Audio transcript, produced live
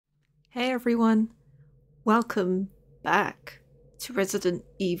Hey everyone, welcome back to Resident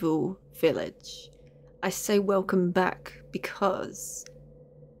Evil Village. I say welcome back because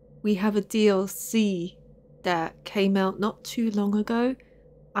we have a DLC that came out not too long ago.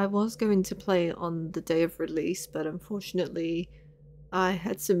 I was going to play it on the day of release, but unfortunately I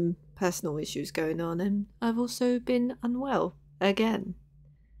had some personal issues going on and I've also been unwell again.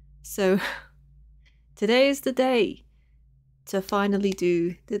 So today is the day to finally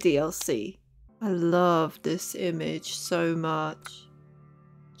do the DLC. I love this image so much.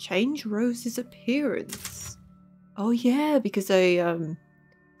 Change Rose's appearance. Oh yeah, because I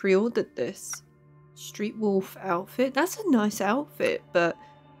pre-ordered this Street Wolf outfit. That's a nice outfit, but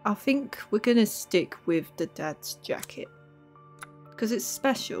I think we're gonna stick with the dad's jacket because it's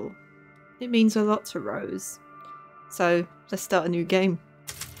special. It means a lot to Rose. So let's start a new game.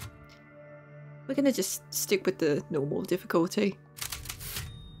 We're gonna just stick with the normal difficulty.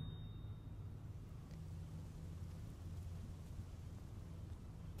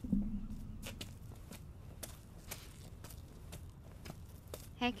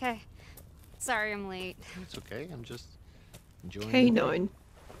 Hey, Kay. Sorry I'm late. It's okay, I'm just enjoying K9. You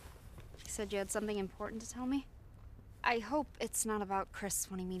said you had something important to tell me? I hope it's not about Chris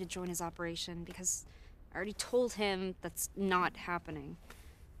wanting me to join his operation, because I already told him that's not happening.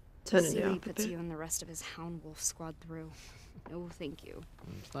 Turn See it what he up a puts bit. you and the rest of his Hound Wolf squad through. No, thank you.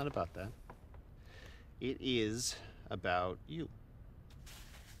 It's not about that. It is about you.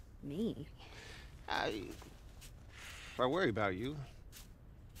 Me? I worry about you.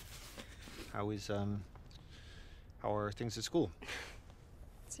 How are things at school?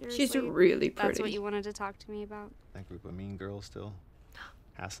 Seriously? She's really pretty. That's what you wanted to talk to me about? That group of mean girls still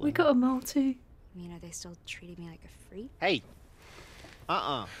hassling. We got a multi. I mean, are they still treating me like a freak? Hey!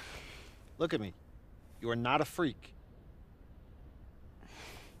 Look at me. You are not a freak.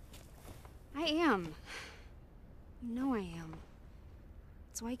 I am. You know I am.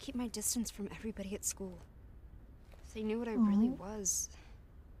 That's why I keep my distance from everybody at school. If they knew what I really was.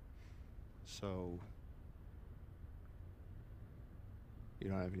 So... you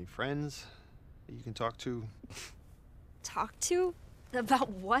don't have any friends that you can talk to? Talk to? About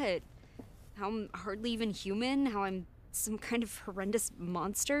what? How I'm hardly even human? How I'm some kind of horrendous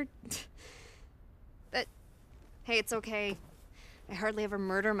monster? But, hey, it's okay. I hardly ever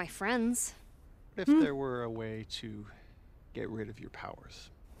murder my friends. What if there were a way to get rid of your powers?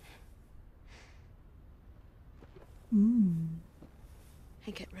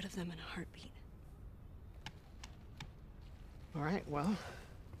 I get rid of them in a heartbeat. All right, well,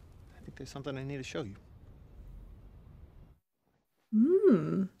 I think there's something I need to show you.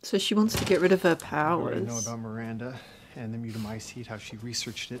 So she wants to get rid of her I powers. know about Miranda and the mutamycete, how she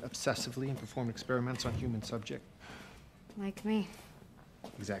researched it obsessively and performed experiments on human subject. Like me.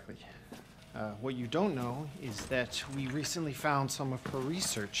 Exactly. What you don't know is that we recently found some of her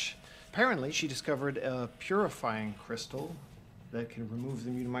research. Apparently, she discovered a purifying crystal that can remove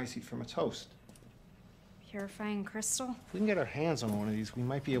the mutamycete from its host. Purifying crystal? If we can get our hands on one of these, we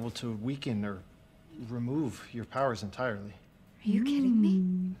might be able to weaken or remove your powers entirely. Are you kidding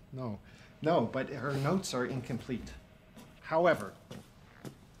me? No, but her notes are incomplete. However,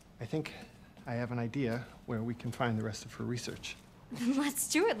 I think I have an idea where we can find the rest of her research. Let's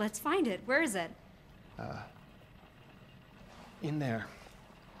do it. Let's find it. Where is it? In there.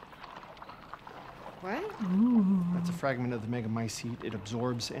 What? That's a fragment of the megamycete. It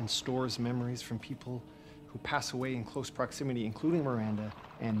absorbs and stores memories from people who pass away in close proximity, including Miranda,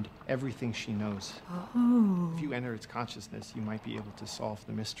 and everything she knows. Oh. If you enter its consciousness, you might be able to solve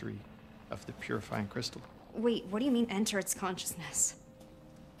the mystery of the purifying crystal. Wait, what do you mean enter its consciousness?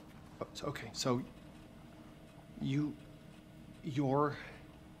 Okay, so your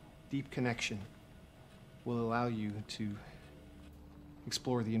deep connection will allow you to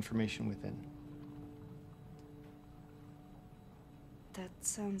explore the information within. That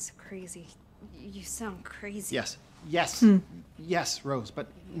sounds crazy. You sound crazy. Yes, Rose, but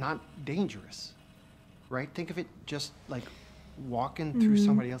not dangerous, right? Think of it just like walking through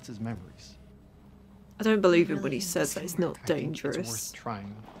somebody else's memories. I don't believe him Really when he says that it's not I think it's dangerous. worth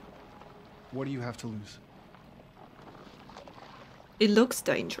trying. What do you have to lose? It looks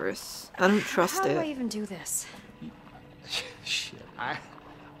dangerous. I don't trust How do I it. even do this? Shit, I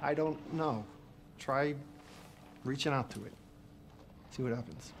don't know. Try reaching out to it. See what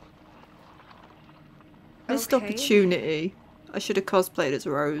happens. Missed Okay. opportunity. I should have cosplayed as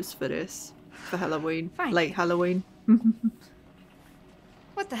Rose for this. For Halloween. Fine. Late Halloween.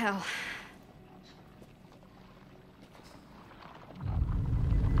 What the hell?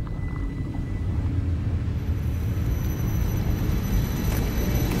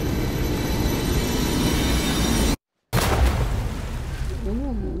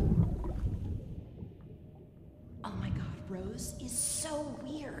 news is so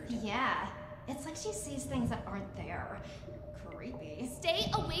weird. Yeah, it's like she sees things that aren't there. Creepy. Stay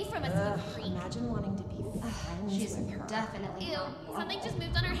away from us, you freak. Imagine wanting to be friends She's with her. definitely Ew, not normal. Something just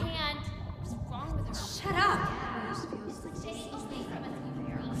moved on her hand. What's wrong with her? Shut up! Stay away from us,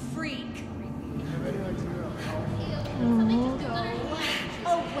 you freak.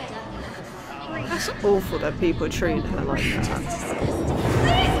 That's awful that people are treating her like that.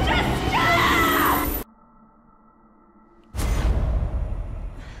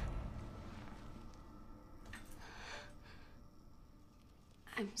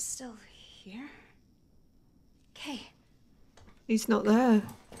 I'm still here? Kay. He's not there.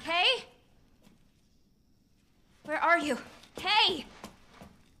 Kay? Where are you? Kay!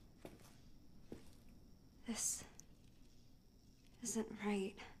 This isn't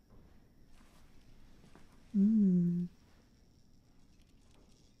right.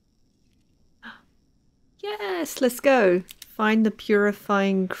 Yes, let's go. Find the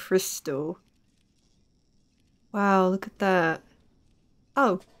purifying crystal. Wow, look at that.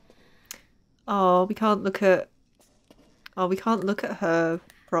 Oh. Oh, we can't look at... Oh, we can't look at her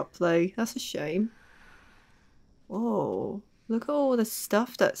properly. That's a shame. Whoa. Look at all the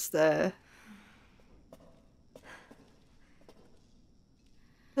stuff that's there.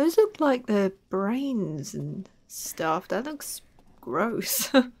 Those look like their brains and stuff. That looks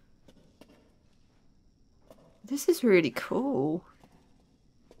gross. This is really cool.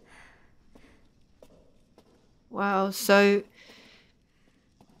 Wow, so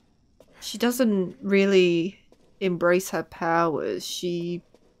she doesn't really embrace her powers. She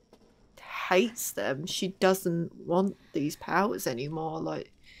hates them. She doesn't want these powers anymore.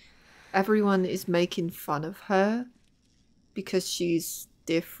 Like, everyone is making fun of her because she's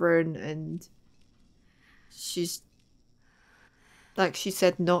different and she's, like she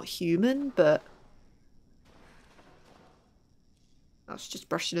said, not human, but I was just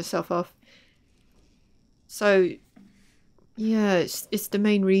brushing herself off. So, yeah, it's the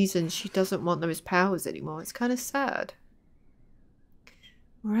main reason she doesn't want those powers anymore. It's kind of sad.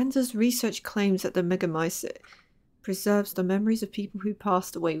 Miranda's research claims that the Megamycete preserves the memories of people who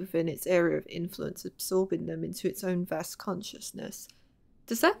passed away within its area of influence, absorbing them into its own vast consciousness.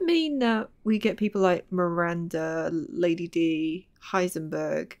 Does that mean that we get people like Miranda, Lady D,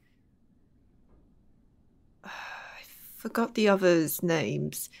 Heisenberg? I forgot the others'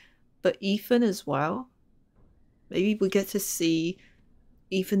 names, but Ethan as well? Maybe we get to see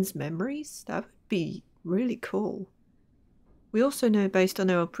Ethan's memories? That would be really cool. We also know, based on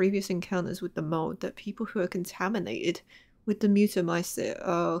our previous encounters with the mold, that people who are contaminated with the Mutamycete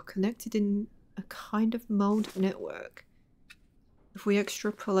are connected in a kind of mold network. If we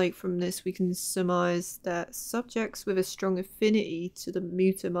extrapolate from this, we can surmise that subjects with a strong affinity to the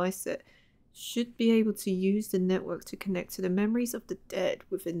Mutamycete should be able to use the network to connect to the memories of the dead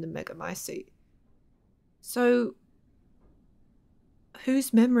within the Megamycete. So,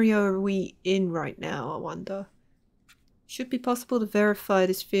 whose memory are we in right now, I wonder? Should be possible to verify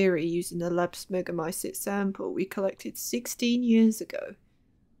this theory using the lab's Megamycete sample we collected 16 years ago.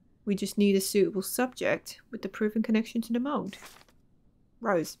 We just need a suitable subject with the proven connection to the mold.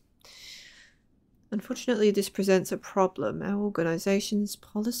 Rose. Unfortunately, this presents a problem. Our organization's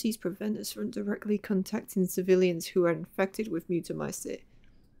policies prevent us from directly contacting civilians who are infected with Mutamycete.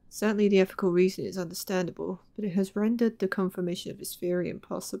 Certainly the ethical reason is understandable, but it has rendered the confirmation of this theory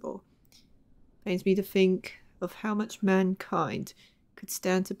impossible. Pains me to think of how much mankind could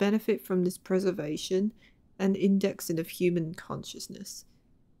stand to benefit from this preservation and indexing of human consciousness.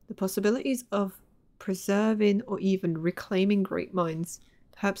 The possibilities of preserving or even reclaiming great minds.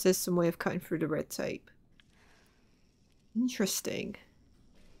 Perhaps there's some way of cutting through the red tape. Interesting.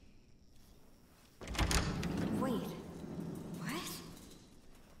 Wait. What?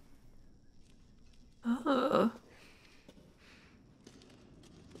 Oh.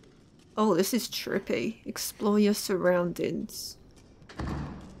 Oh, this is trippy. Explore your surroundings.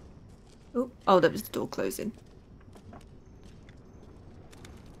 Oh, that was the door closing.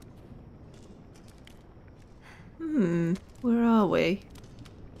 Where are we?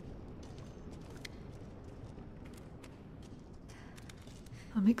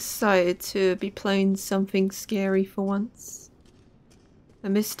 I'm excited to be playing something scary for once. I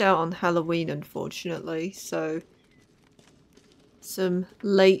missed out on Halloween, unfortunately, so some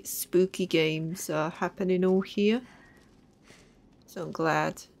late spooky games are happening all here. So I'm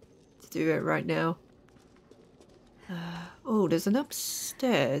glad to do it right now. Oh, there's an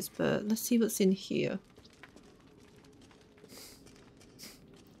upstairs, but let's see what's in here.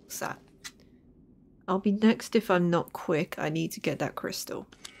 What's that? I'll be next if I'm not quick. I need to get that crystal.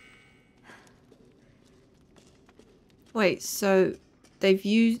 Wait, so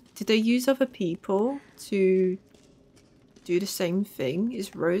did they use other people to do the same thing?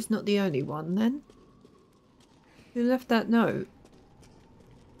 Is Rose not the only one then? Who left that note?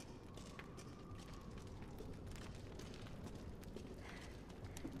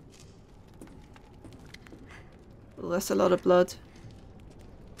 Well, that's a lot of blood.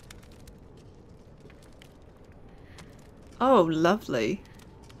 Oh, lovely.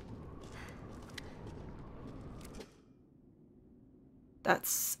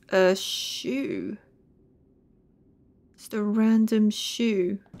 That's a shoe. Just a random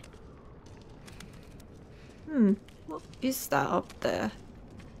shoe. What is that up there?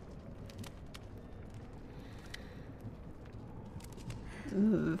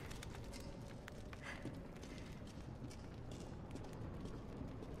 Ugh.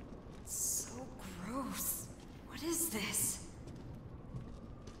 So gross. What is this?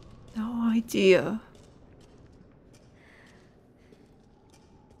 No idea.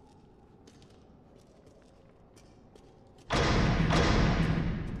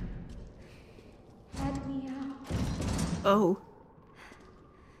 Let me out. Oh.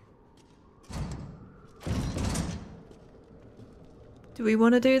 Do we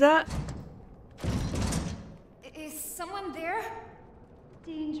want to do that? Is someone there?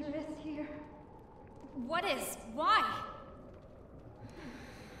 Dangerous here. What is? Why?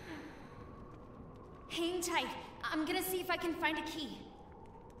 Hang tight. I'm gonna see if I can find a key.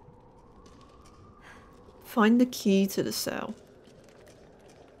 Find the key to the cell.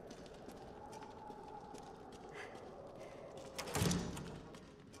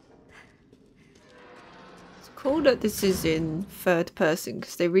 It's cool that this is in third person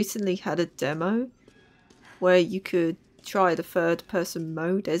because they recently had a demo where you could try the third person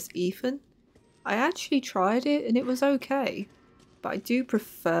mode as Ethan. I actually tried it and it was okay, but I do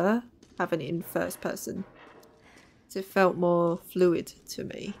prefer having it in first person. It felt more fluid to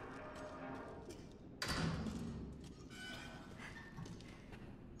me.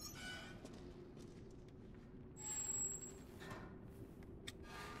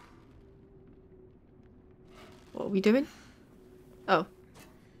 What are we doing? Oh.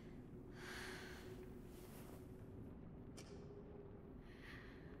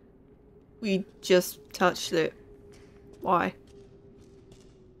 We just touched it. Why?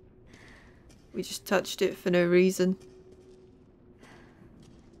 We just touched it for no reason.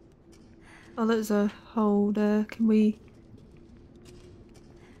 Oh, there's a hole there. Can we...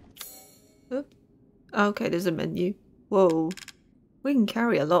 Oh. Okay, there's a menu. Whoa. We can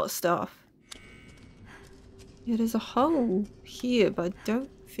carry a lot of stuff. Yeah, there's a hole here, but I don't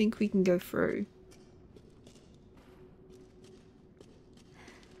think we can go through.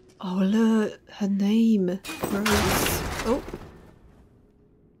 Oh, look. Her name. Rose. Oh.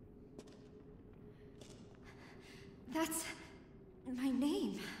 That's my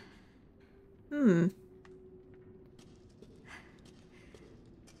name. Hmm.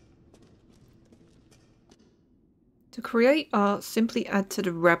 To create art, simply add to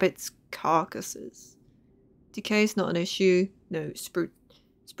the rabbit's carcasses. Decay is not an issue. No,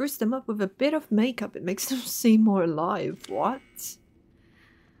 spruce them up with a bit of makeup. It makes them seem more alive. What?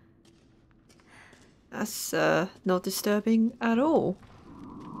 That's not disturbing at all.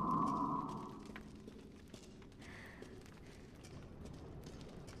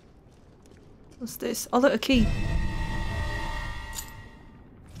 What's this? Oh, look, a key.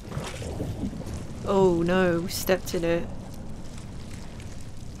 Oh no, we stepped in it.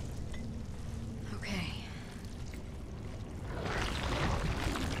 Okay.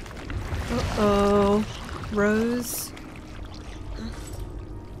 Uh-oh. Rose.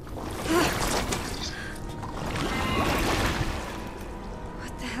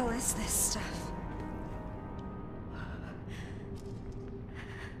 What the hell is this stuff?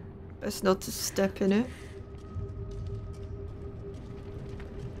 Best not to step in it.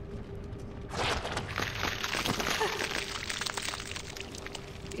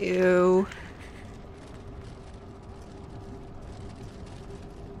 Ew.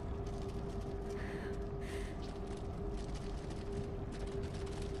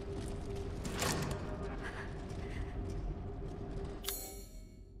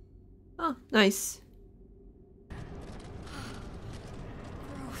 Oh, nice.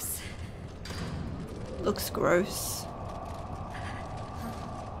 Gross. Looks gross.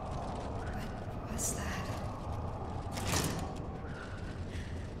 What was that?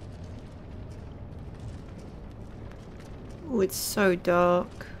 Oh, it's so dark.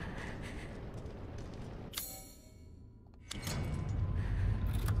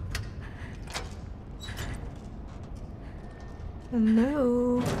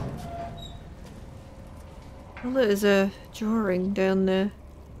 Hello. Oh, there's a drawing down there.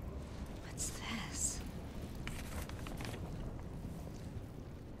 What's this?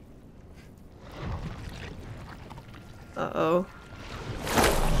 Uh-oh.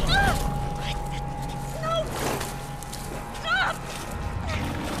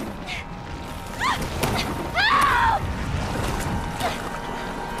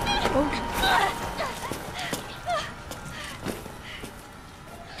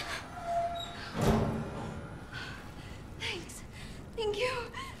 Thanks. Thank you.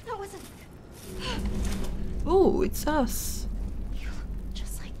 That wasn't. Oh, it's us. You look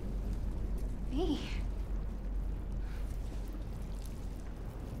just like me.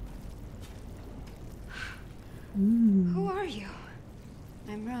 Who are you?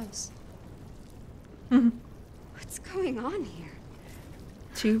 I'm Rose. What's going on here?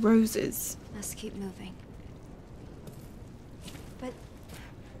 2 roses. Must keep moving. But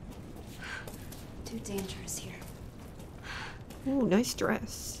too dangerous here. Oh, nice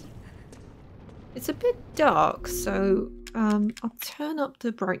dress. It's a bit dark, so I'll turn up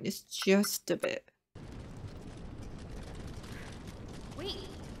the brightness just a bit.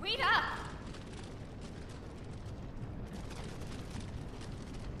 Wait up.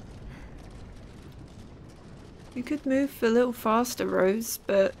 You could move a little faster, Rose,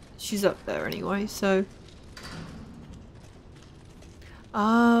 but she's up there anyway, so...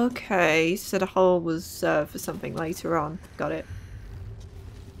 Okay, so the hole was for something later on. Got it.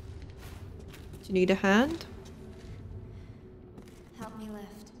 Do you need a hand? Help me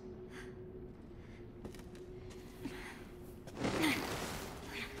lift.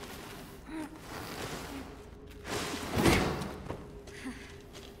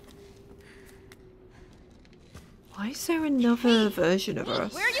 Why is there another version of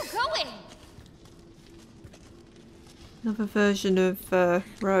us? Where are you going? Another version of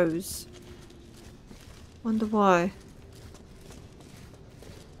Rose. Wonder why.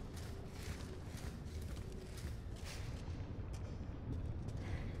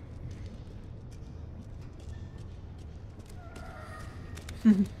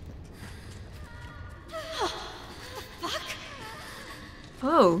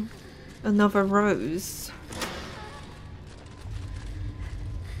 Oh, another Rose.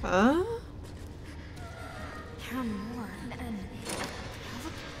 Huh? There are more, and they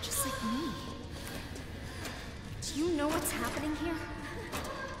look just like me. Do you know what's happening here?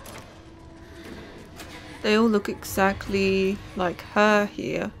 They all look exactly like her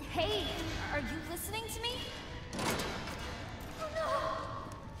here. Hey, are you listening to me? Oh no!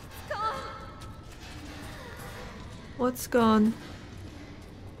 It's gone! What's gone?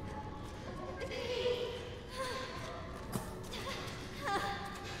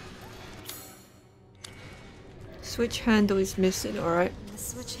 Switch handle is missing, alright. The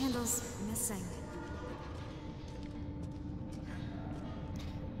switch handle's missing.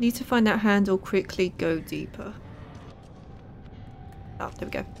 Need to find that handle quickly, go deeper. Oh, there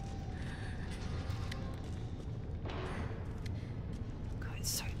we go. God, it's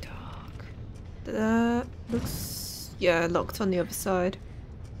so dark. That looks... yeah, locked on the other side.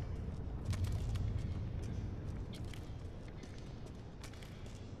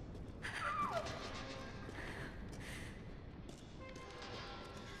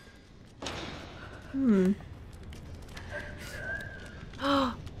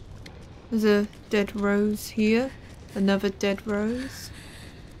 There's a dead rose here. Another dead rose.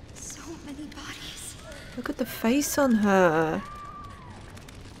 So many bodies. Look at the face on her.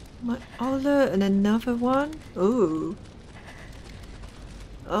 Oh look, and another one. Ooh.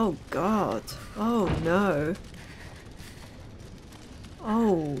 Oh god. Oh no.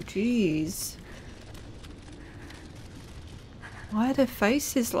 Oh jeez. Why are their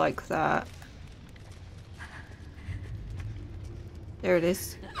faces like that? There it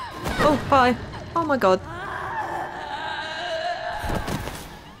is. Oh, hi. Oh my god.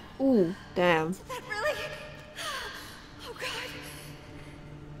 Ooh, damn. That really? Oh god.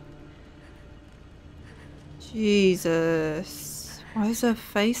 Jesus. Why is her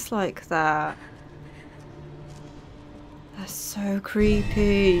face like that? That's so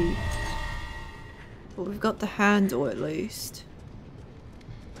creepy. But we've got the handle at least.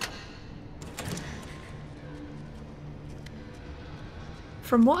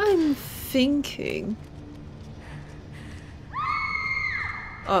 From what I'm thinking...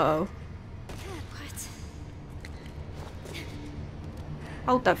 Uh-oh. What?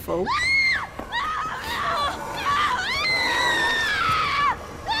 Hold that thought.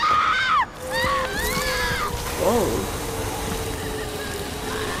 Whoa.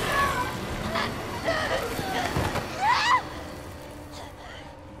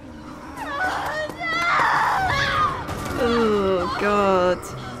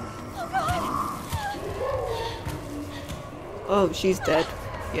 Oh, she's dead.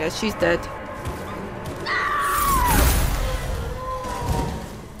 Yeah, she's dead.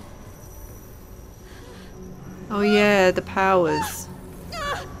 Oh yeah, the powers.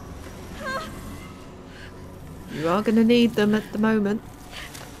 You are gonna need them at the moment.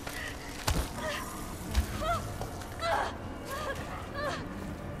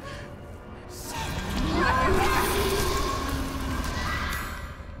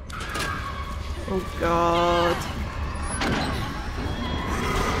 Oh god.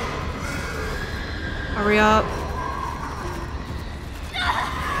 Hurry up.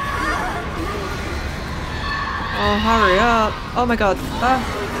 Oh, hurry up. Oh my god. Ah.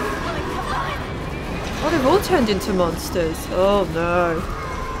 Oh, they've all turned into monsters. Oh no.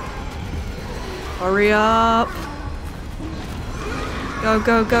 Hurry up. Go,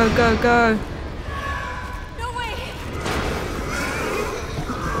 go, go, go, go. No way!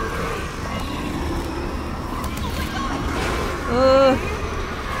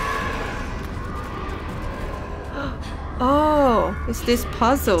 Oh, it's this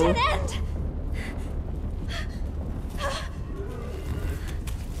puzzle. Dead end!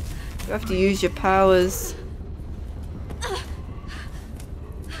 You have to use your powers.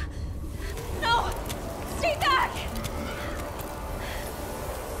 No! Stay back!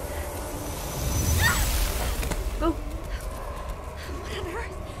 Oh, What on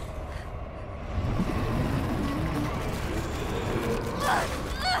earth?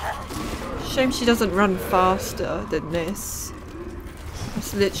 shame she doesn't run faster than this.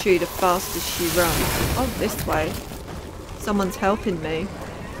 That's literally the fastest she runs. Oh, this way. Someone's helping me.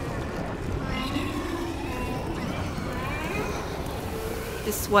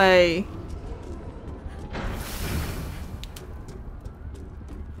 This way.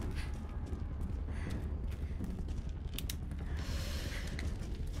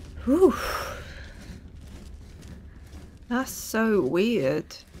 Whew. That's so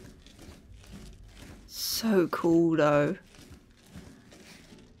weird. So cool though.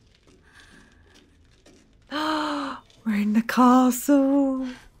 We're in the castle.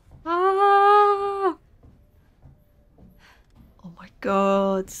 Ah! Oh my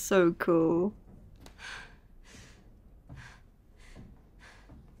god, so cool.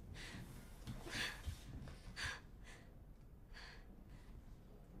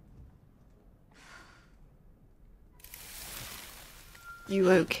 You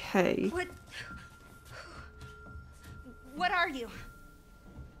okay? What are you?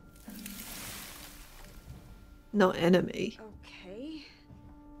 Not enemy. Okay.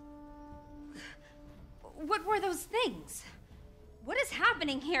 What were those things? What is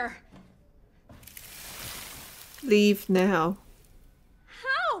happening here? Leave now.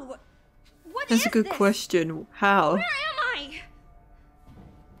 How? What That's is a good this? question. How? Where am I?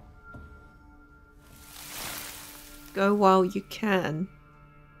 Go while you can.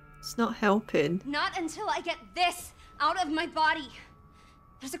 It's not helping. Not until I get this out of my body.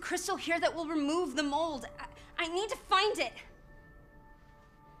 There's a crystal here that will remove the mold. I need to find it.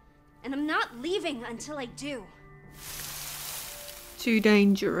 And I'm not leaving until I do. Too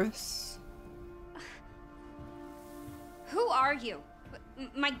dangerous. Who are you?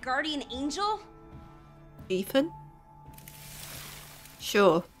 My guardian angel? Ethan?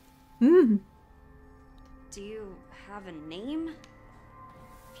 Sure. Hmm. Do you have a name?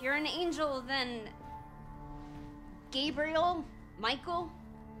 If you're an angel, then... Gabriel? Michael?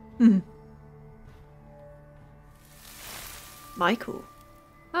 Hmm. Michael.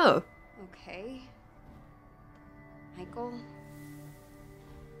 Oh. Okay. Michael?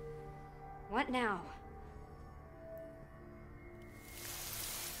 What now?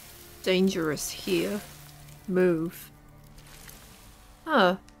 Dangerous here. Move.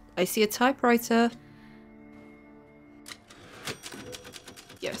 Ah, I see a typewriter.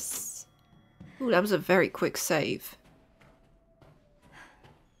 Yes. Ooh, that was a very quick save.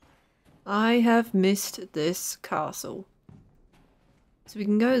 I have missed this castle. So we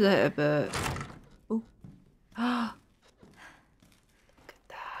can go there, but... Oh. Ah. Look at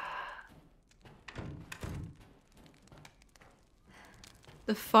that.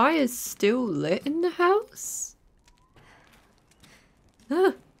 The fire's still lit in the house?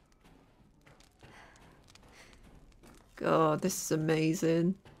 Huh. God, this is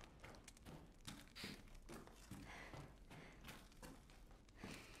amazing.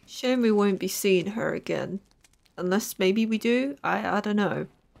 Shame we won't be seeing her again. Unless maybe we do? I don't know.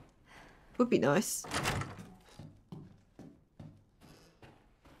 Would be nice.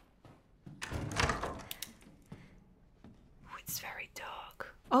 Oh, it's very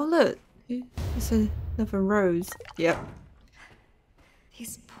dark. Oh look! There's another rose. Yep.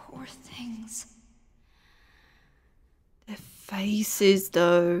 These poor things. They're faces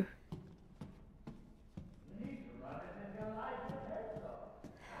though.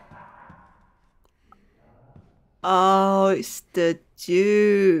 Oh, it's the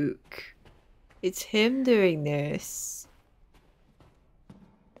Duke. It's him doing this.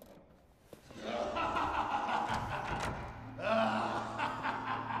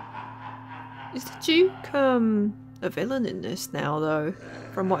 Is the Duke a villain in this now though?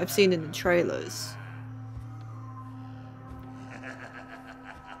 From what I've seen in the trailers.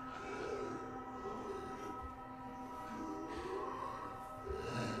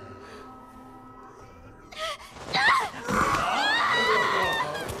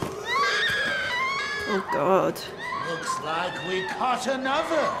 Oh god. Looks like we caught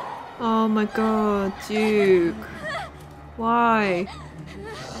another. Oh my god, Duke. Why?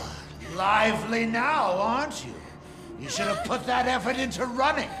 Lively now, aren't you? You should have put that effort into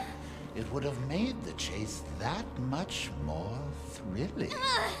running. It would have made the chase that much more thrilling.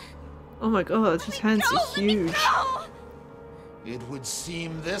 Oh my god, his hands are huge. It would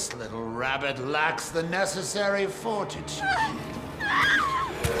seem this little rabbit lacks the necessary fortitude.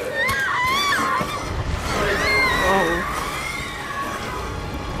 Oh.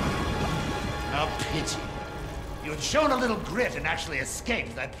 A pity. You had shown a little grit and actually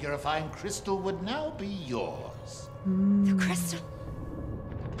escaped. That purifying crystal would now be yours. The crystal.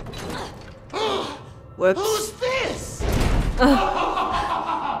 Whoops. Who's this?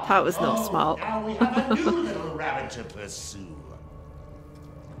 That was not smart. Now we have a new little rabbit to pursue.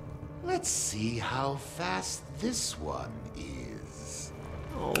 Let's see how fast this one is.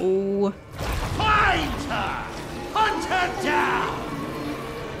 Oh. Find her! Hunt her down!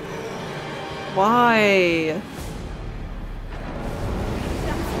 Why?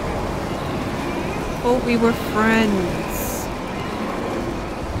 Thought we were friends.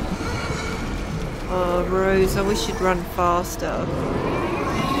 Oh, Rose, I wish you'd run faster.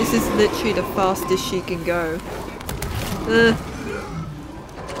 This is literally the fastest she can go. Ugh.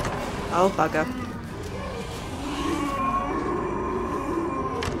 Oh, bugger.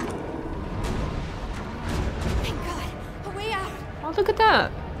 Thank God. A way out. Oh, look at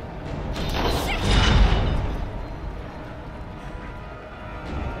that.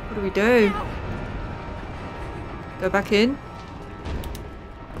 What do we do? Go back in?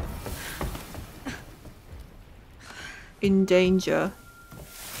 In danger.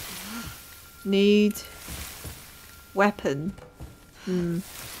 Need weapon.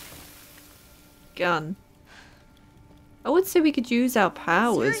 Gun. I would say we could use our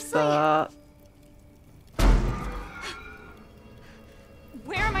powers, Seriously? but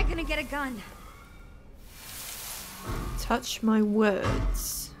Where am I gonna get a gun? touch my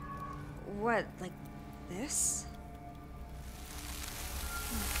words. What, like this?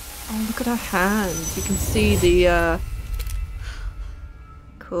 Oh, look at her hands. You can see the,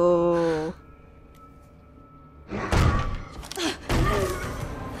 cool.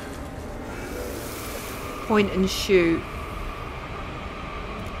 Point and shoot.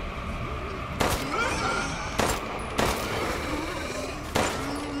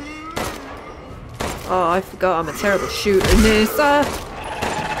 Oh, I forgot I'm a terrible shooter in this.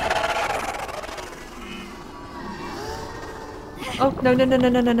 Oh, no, no, no, no,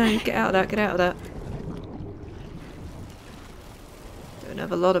 no, no, no. Get out of that, get out of that. Don't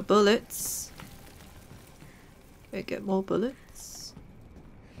have a lot of bullets. Go get more bullets.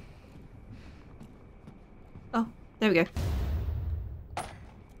 Oh, there we go.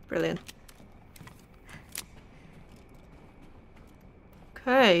 Brilliant.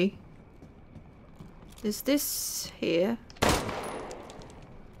 Okay. Is this here?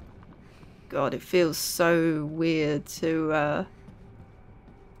 God, it feels so weird to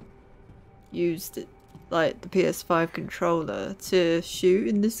use the, like the PS5 controller to shoot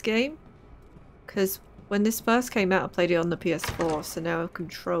in this game. Because when this first came out, I played it on the PS4, so now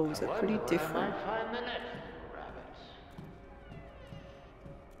controls are pretty different.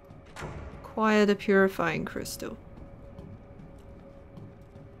 Acquire the purifying crystal.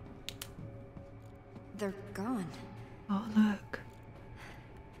 They're gone. Oh, look.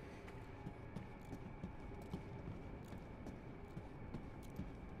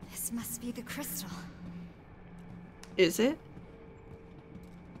 This must be the crystal. Is it?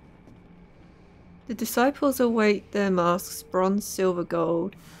 The disciples await their masks, bronze, silver,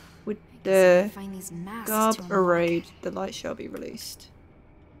 gold. With their Find these masks garb to unlock arrayed, it. the light shall be released.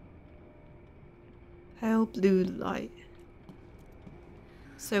 Pale blue light.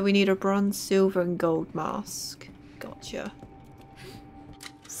 So we need a bronze, silver, and gold mask. Gotcha.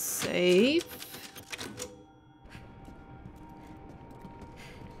 Save.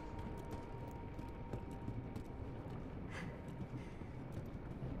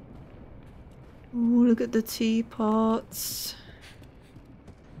 Oh, look at the teapots.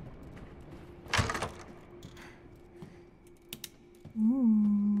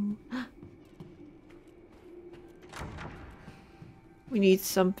 Ooh. We need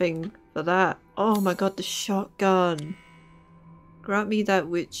something for that. Oh my god, the shotgun. Grant me that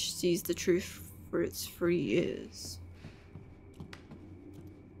which sees the truth for its 3 years.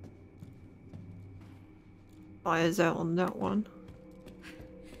 Fires out on that one.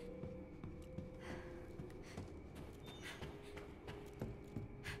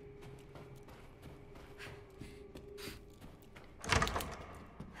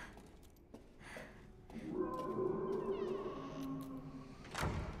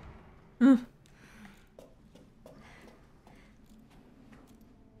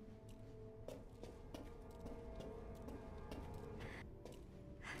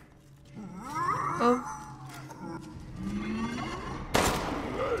 Oh.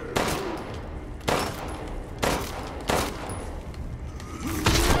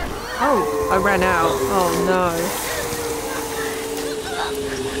 Oh, I ran out. Oh no.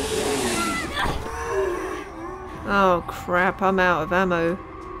 Oh crap, I'm out of ammo.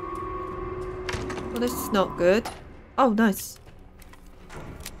 Well, this is not good. Oh, nice.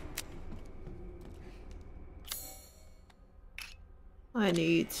 I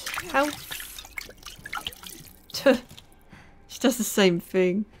need help. She does the same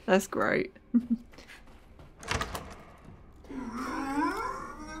thing. That's great.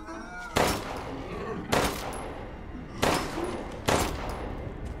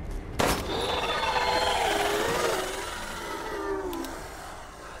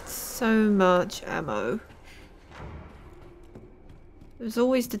 So much ammo. There's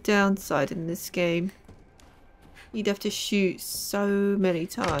always the downside in this game. You'd have to shoot so many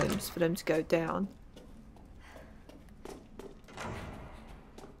times for them to go down.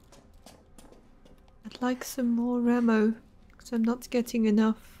 I'd like some more ammo, because I'm not getting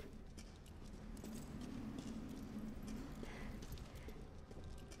enough.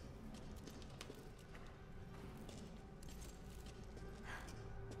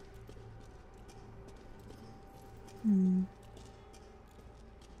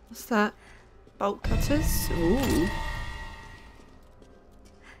 What's that? Bolt cutters? Ooh.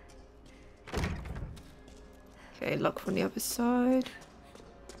 Okay, lock from the other side.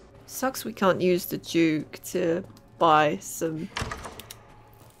 Sucks we can't use the Duke to buy some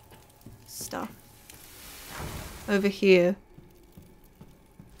stuff. Over here.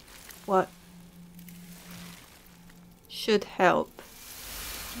 What? Should help.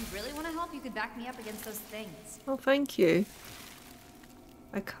 If you really want to help, you could back me up against those things. Oh, thank you.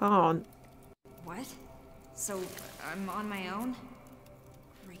 I can't. What? So I'm on my own?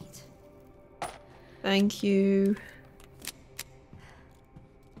 Great. Thank you.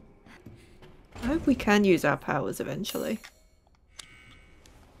 I hope we can use our powers eventually.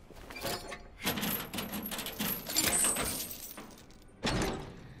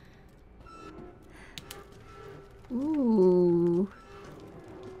 Ooh.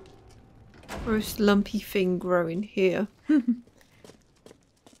 Gross lumpy thing growing here. I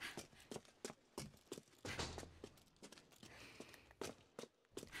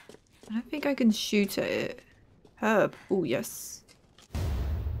don't think I can shoot at it. Herb. Oh, yes.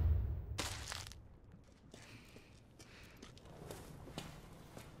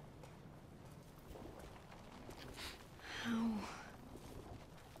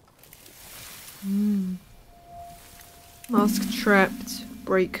 Mask trapped.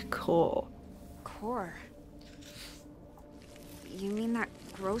 Break core. Core? You mean that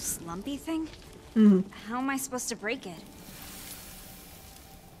gross lumpy thing? How am I supposed to break it?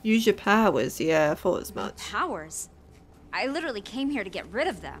 Use your powers. Yeah, I thought as much. Powers? I literally came here to get rid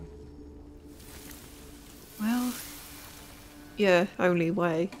of them. Well, yeah, only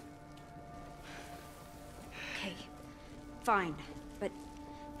way. Okay, fine. But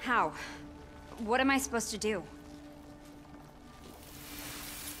how? What am I supposed to do?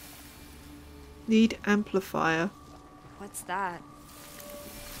 Need amplifier. What's that?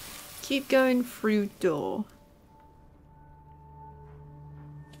 Keep going through door.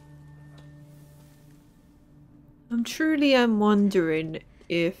 I'm truly am wondering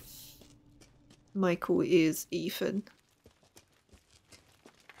if Michael is Ethan.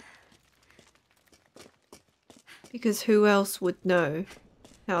 Because who else would know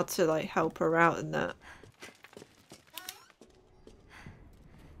how to like help her out in that?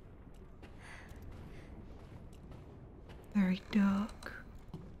 Very dark.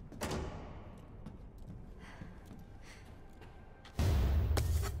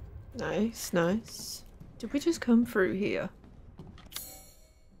 Nice, nice. Did we just come through here?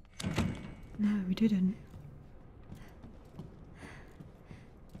 No, we didn't.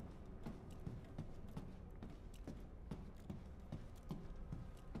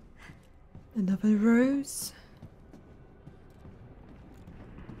 Another rose.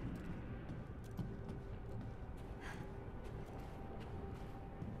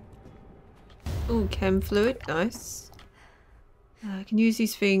 Oh, chem fluid, nice. I can use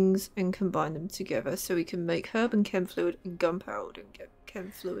these things and combine them together so we can make herb and chem fluid and gunpowder and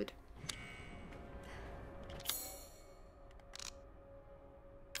chem fluid.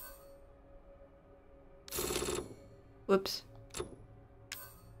 Whoops.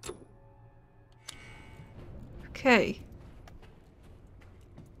 Okay.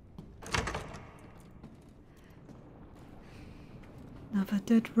 Another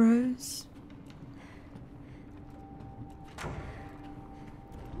dead rose.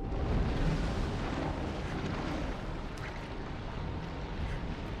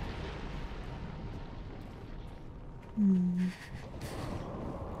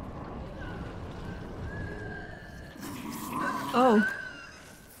 Oh.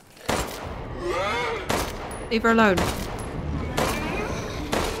 Leave her alone.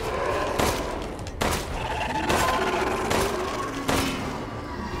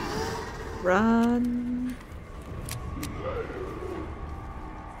 Run.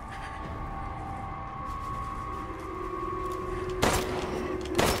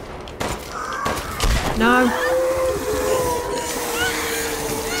 No.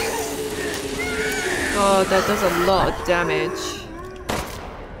 God, that does a lot of damage.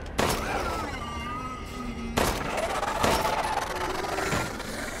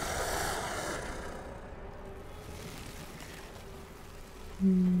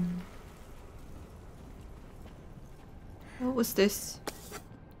 What was this?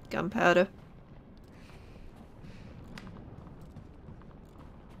 Gunpowder.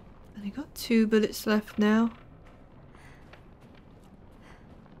 And I got 2 bullets left now.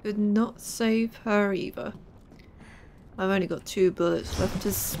 Could not save her either. I've only got 2 bullets left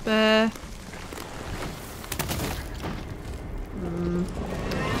to spare. We'll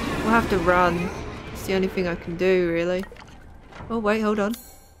have to run. It's the only thing I can do, really. Oh wait, hold on.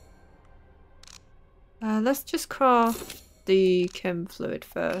 Let's just craft the chem fluid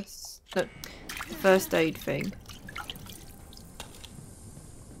first. No, the first aid thing.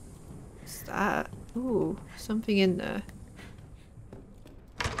 What's that? Ooh, something in there.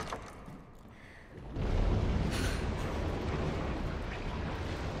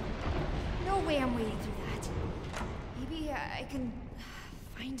 No way I'm wading through that. Maybe I can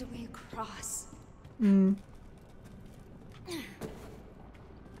find a way across.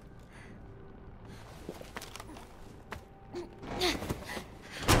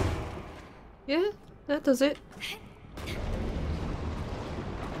 Yeah, that does it.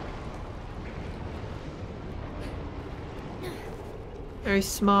 Very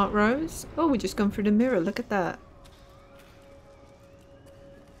smart, Rose. Oh, we just gone through the mirror. Look at that.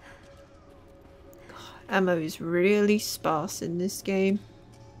 God, ammo is really sparse in this game.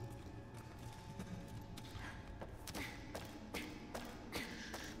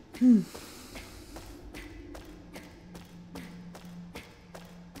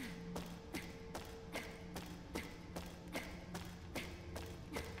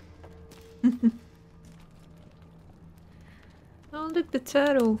 Oh, look, the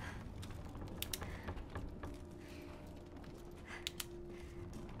turtle.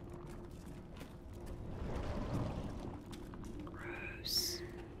 Gross.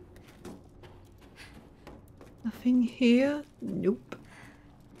 Nothing here? Nope.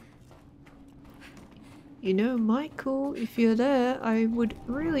 You know, Michael, if you're there, I would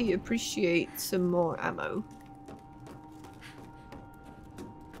really appreciate some more ammo.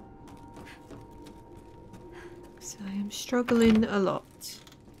 So I am struggling a lot.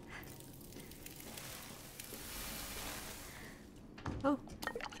 Oh.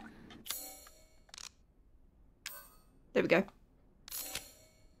 There we go.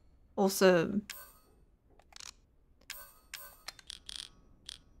 Awesome.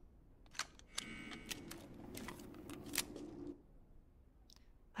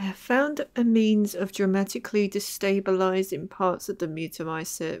 I have found a means of dramatically destabilizing parts of the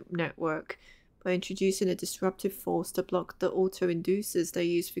Mutamycete network by introducing a disruptive force to block the auto-inducers they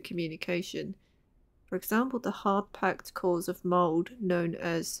use for communication. For example, the hard-packed cores of mold known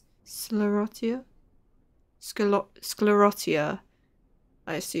as sclerotia,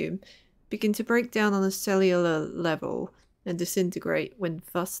 I assume, begin to break down on a cellular level and disintegrate when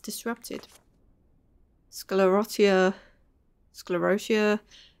thus disrupted. Sclerotia,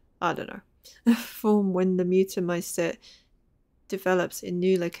 I don't know, form when the Mutamycete develops in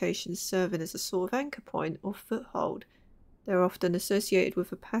new locations, serving as a sort of anchor point or foothold. They're often associated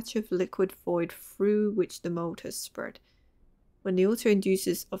with a patch of liquid void through which the mold has spread. When the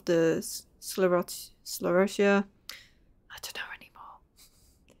auto-inducers of the sclerotia, I don't know anymore,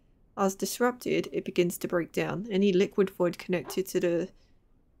 are disrupted, it begins to break down. Any liquid void connected to the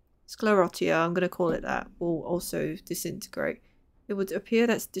sclerotia, I'm going to call it that, will also disintegrate. It would appear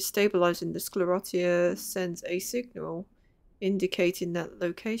that destabilizing the sclerotia sends a signal indicating that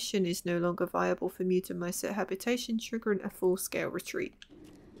location is no longer viable for mutant mycet habitation, triggering a full-scale retreat.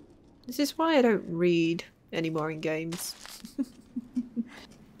 This is why I don't read anymore in games.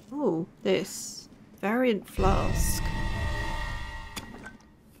 Oh, this variant flask.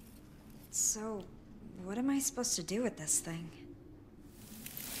 So, what am I supposed to do with this thing?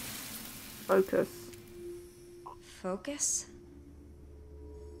 Focus. Focus?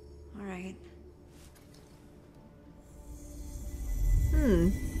 Alright.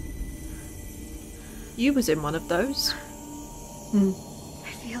 You was in one of those. I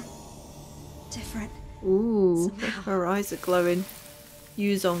feel different. Ooh, Somehow. her eyes are glowing.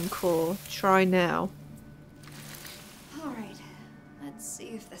 Use Encore. Try now. Alright, let's see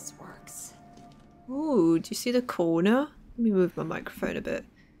if this works. Ooh, do you see the corner? Let me move my microphone a bit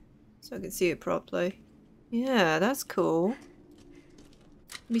so I can see it properly. Yeah, that's cool.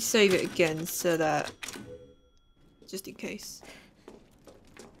 Let me save it again so that... just in case.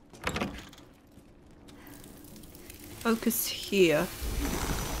 Focus here.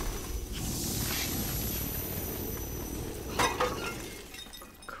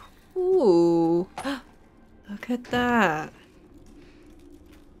 Ooh, look at that.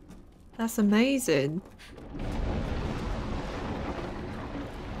 That's amazing.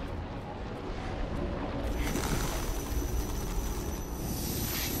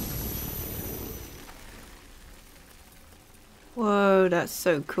 Whoa, that's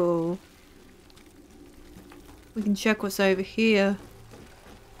so cool. We can check what's over here.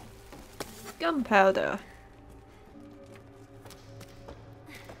 Gunpowder.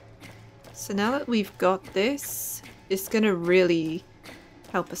 So now that we've got this, it's gonna really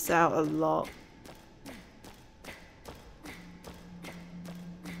help us out a lot.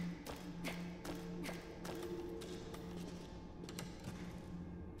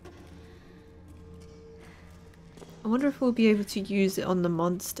 I wonder if we'll be able to use it on the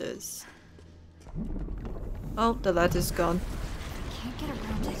monsters. Oh, the ladder's gone. Can't get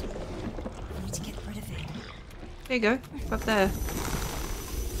around it. I need to get rid of it. There you go, up there.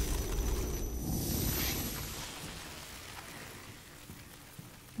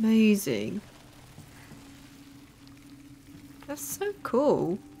 Amazing. That's so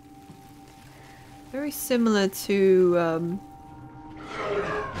cool. Very similar to,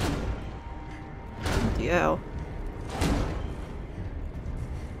 bloody hell.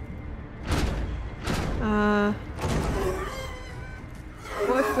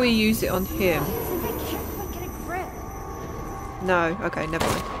 What if we use it on him? I can't quite get a grip. No, okay, never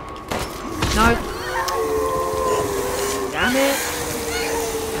mind. No. Damn it.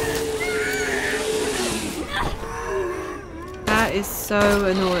 That is so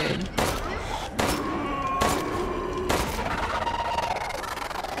annoying.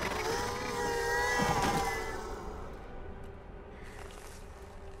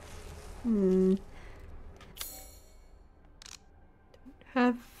 Don't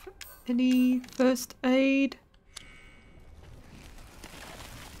have any first aid.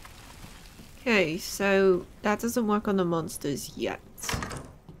 Okay, so that doesn't work on the monsters yet.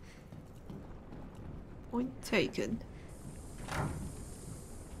 Point taken.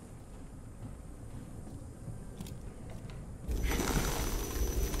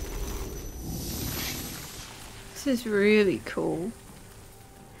 This is really cool.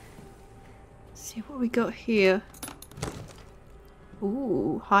 Let's see what we got here.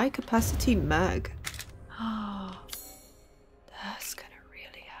 Ooh, high capacity mag. Oh, that's gonna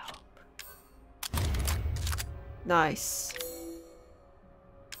really help. Nice.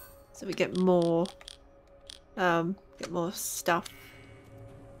 So we get more stuff.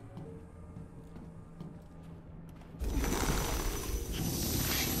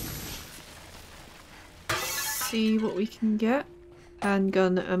 See what we can get.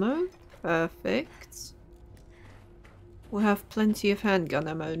 Handgun ammo. Perfect. We'll have plenty of handgun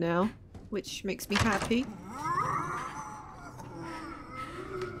ammo now, which makes me happy.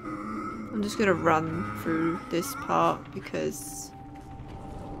 I'm just gonna run through this part because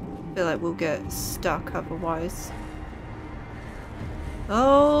I feel like we'll get stuck otherwise.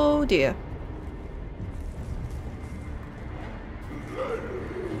 Oh dear.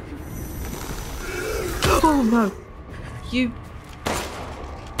 Oh no! You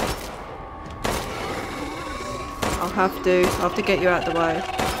I'll have to get you out of the way.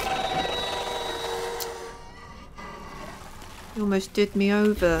 You almost did me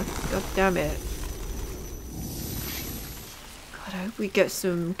over. God damn it. God, I hope we get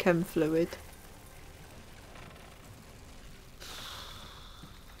some chem fluid.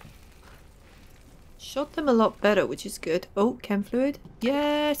 Shot them a lot better, which is good. Oh, chem fluid.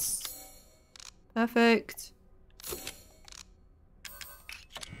 Yes! Perfect.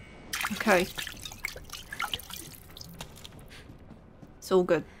 Okay. It's all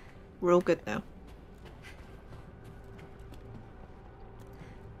good. We're all good now.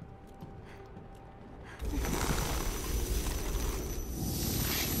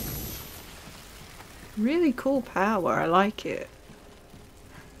 Really cool power. I like it.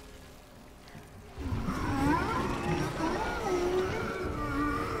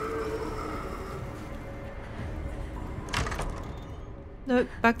 Nope,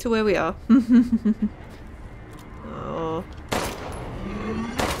 back to where we are. Oh.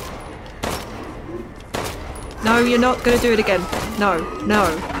 No, you're not gonna do it again. No,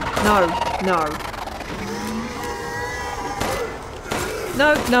 no, no, no.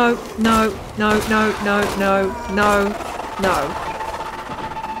 No, no, no, no, no, no, no, no, no.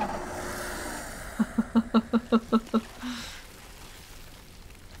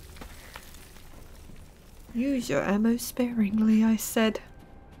 Use your ammo sparingly, I said.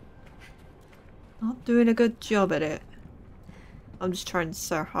 Not doing a good job at it. I'm just trying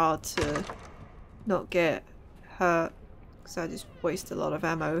so hard to not get hurt, because I just waste a lot of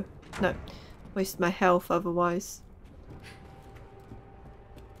ammo. No, waste my health otherwise.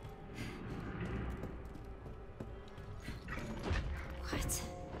 What?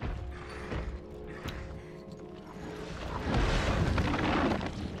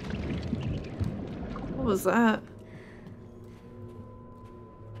 What was that?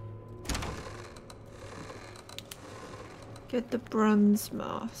 Get the bronze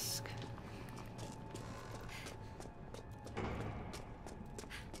mask.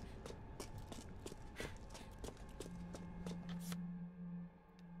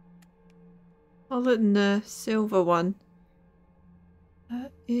 Other than the silver one.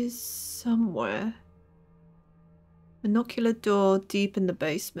 That is somewhere. Monocular door deep in the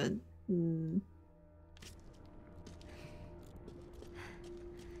basement.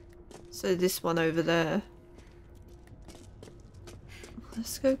 So this one over there.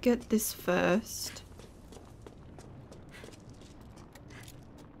 Let's go get this first.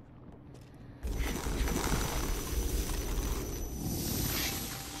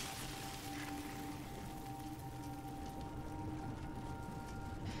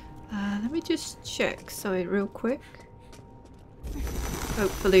 Let me just check something real quick.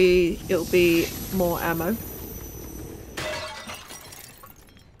 Hopefully it'll be more ammo.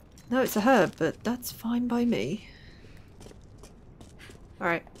 No, it's a herb, but that's fine by me.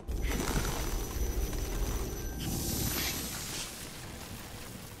 Alright.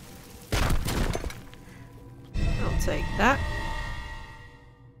 I'll take that.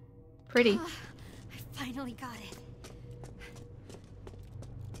 Pretty. I finally got it.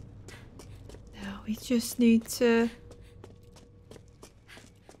 Now we just need to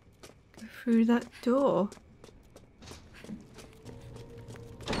go through that door.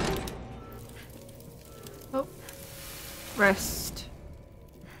 Oh. Rest.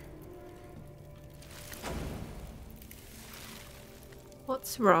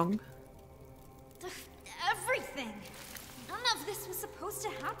 What's wrong? Everything! None of this was supposed to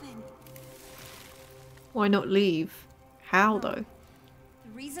happen. Why not leave? How though?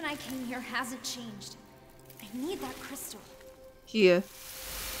 The reason I came here hasn't changed. I need that crystal. Here.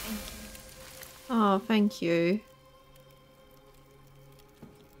 Thank you. Oh, thank you.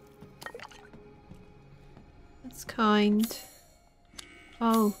 That's kind.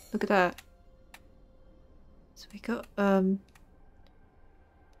 Oh, look at that. So we got,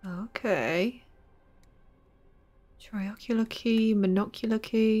 okay. Triocular key, monocular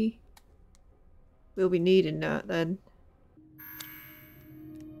key. We'll be needing that then.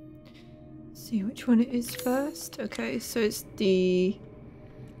 See which one it is first. Okay, so it's the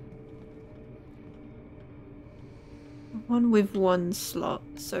one with one slot.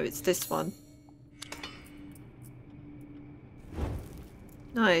 So it's this one.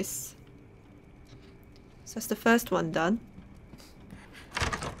 Nice. So that's the first one done.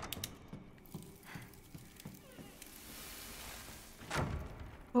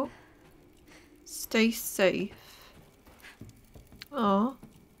 Oh. Stay safe. Aw.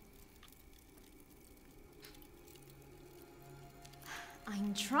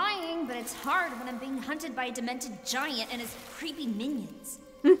 I'm trying, but it's hard when I'm being hunted by a demented giant and his creepy minions.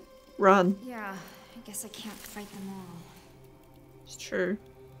 Run. Yeah, I guess I can't fight them all. It's true.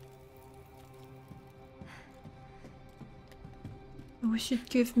 I wish you'd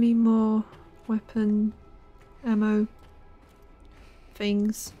give me more weapon ammo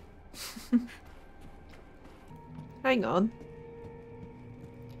things. Hang on.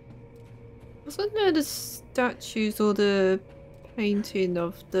 Wasn't there the statues or the painting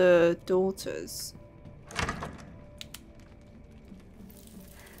of the daughters?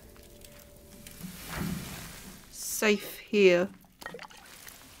 Safe here.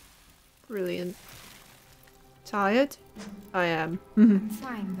 Brilliant. Tired? I am. I'm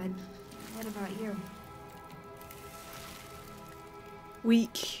fine, but what about you?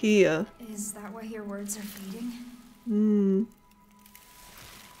 Weak here. Is that why your words are fading? Hmm.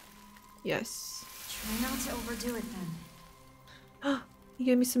 Yes. Try not to overdo it then. You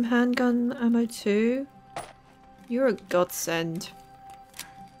gave me some handgun ammo too? You're a godsend.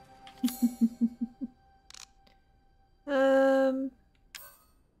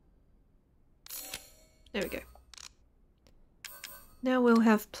 There we go. Now we'll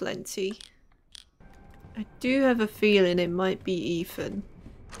have plenty. I do have a feeling it might be Ethan.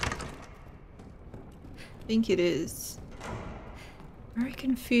 I think it is. Very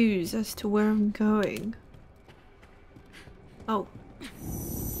confused as to where I'm going. Oh.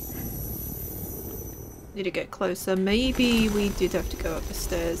 Need to get closer. Maybe we did have to go up the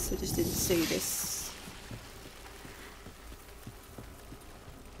stairs. I just didn't see this.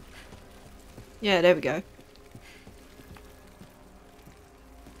 Yeah, there we go.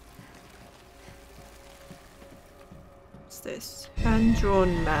 What's this?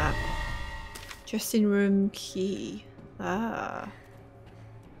 Hand-drawn map. Dressing room key. Ah.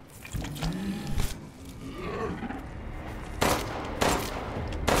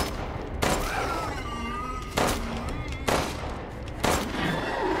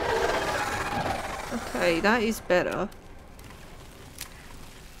 Okay, that is better.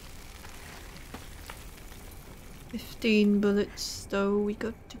 15 bullets though, we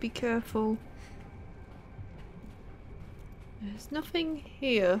got to be careful. There's nothing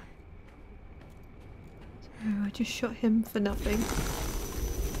here. So I just shot him for nothing.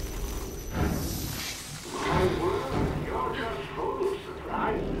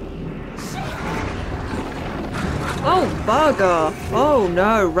 Oh, bugger! Oh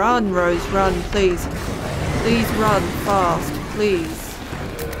no, run, Rose, run, please. Please run fast, please.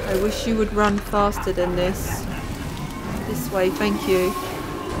 I wish you would run faster than this. This way, thank you.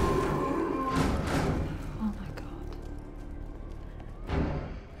 Oh my god.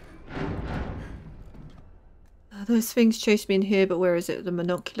 Those things chased me in here, but where is it? The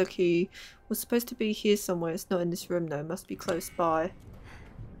monocular key was supposed to be here somewhere. It's not in this room though, it must be close by.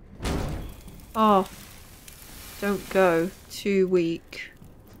 Oh. Don't go. Too weak.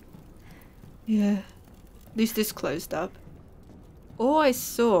 Yeah. At least this closed up. All I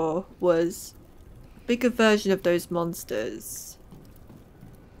saw was a bigger version of those monsters.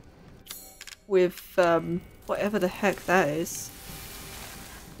 With, whatever the heck that is.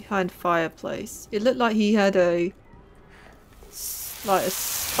 Behind fireplace. It looked like he had a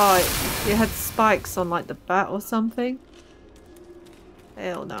spike. It had spikes on like the bat or something.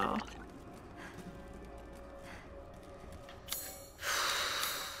 Hell no.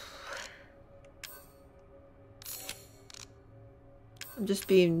 I'm just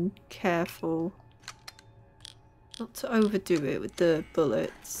being careful not to overdo it with the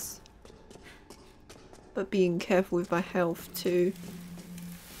bullets, but being careful with my health too.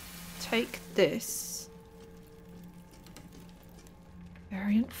 Take this.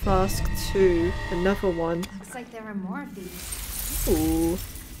 Variant flask 2, another one. Looks like there are more of these. Ooh.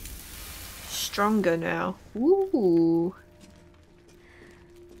 Stronger now. Ooh.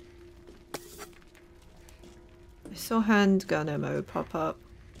 I saw handgun ammo pop up.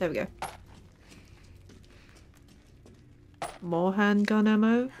 There we go. More handgun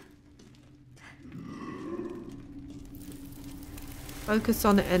ammo. Focus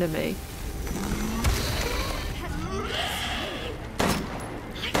on the enemy.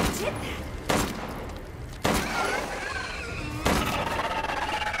 I did that.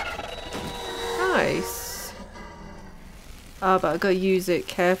 Nice. Ah, but I gotta use it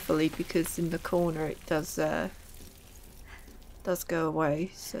carefully because in the corner it does go away,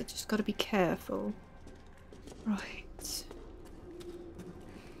 so just gotta be careful. Right.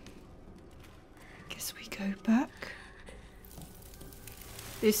 Guess we go back.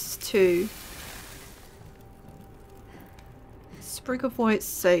 This too. Sprig of white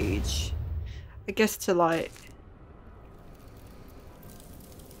sage. I guess to like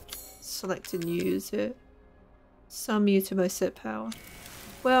select and use it. Some mute my set power.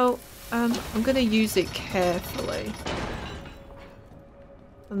 Well, I'm gonna use it carefully.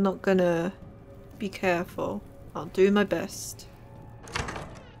 I'm not gonna be careful. I'll do my best.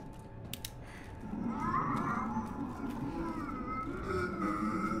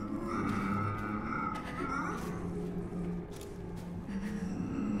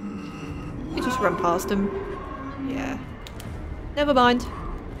 You just run past him. Yeah. Never mind.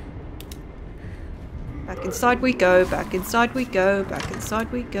 Back inside we go, back inside we go, back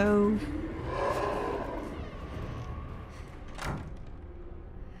inside we go.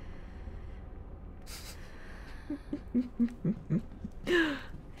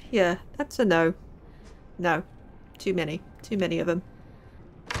 Yeah, that's a no. No. Too many. Too many of them.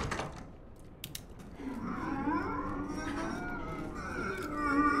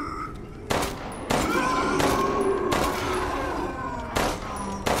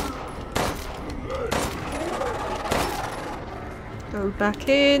 Go back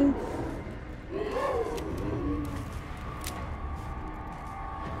in.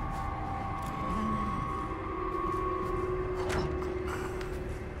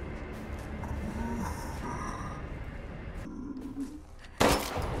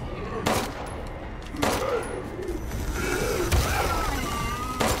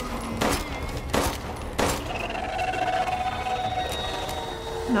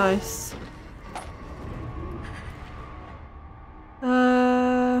 Nice.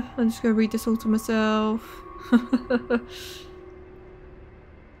 I'm just gonna read this all to myself.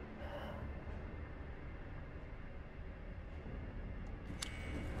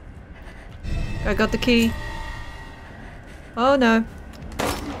 I got the key. Oh no.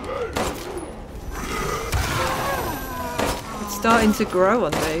 It's starting to grow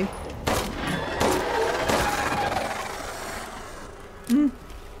on me.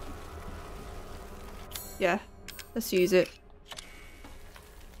 Yeah, let's use it.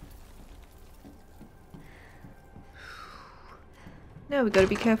 Now we've got to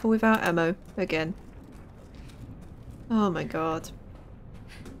be careful with our ammo again. Oh my god.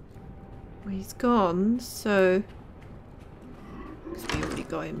 Well, he's gone, so... Because we already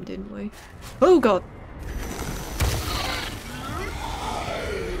got him, didn't we? Oh god!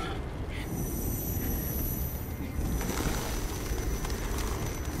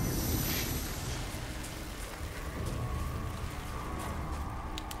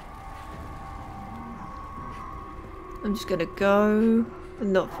 I'm just gonna go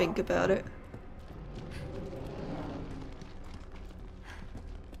and not think about it.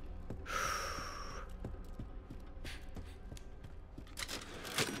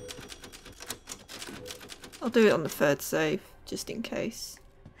 I'll do it on the third save, just in case.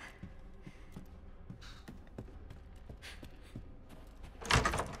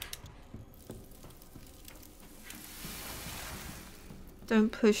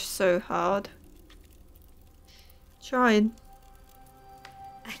 Don't push so hard. Trying.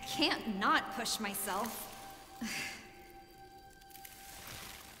 I can't not push myself.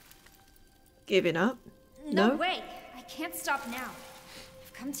 Giving up? No way! I can't stop now.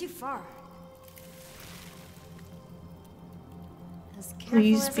 I've come too far. As careful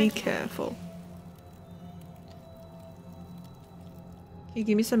Please as be I can. careful. Can you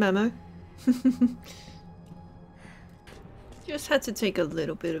give me some ammo? Just had to take a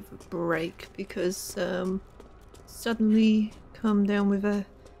little bit of a break because suddenly come down with a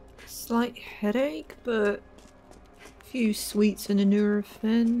slight headache, but a few sweets and a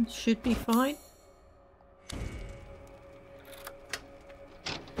Nurofen should be fine.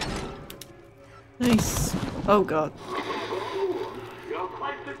 Nice. Oh god. You're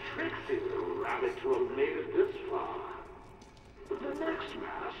quite the tricksy little rabbit to have made it this far. The next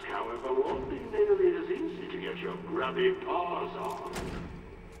mask, however, won't be nearly as easy to get your grubby paws on.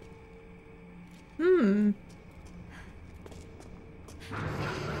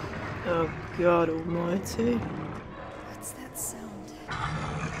 Oh god almighty. What's that sound?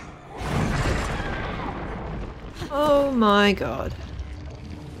 Oh my god.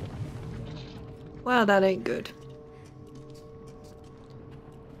 Wow, that ain't good.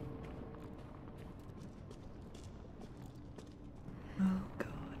 Oh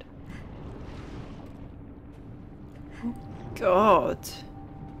god. Oh god.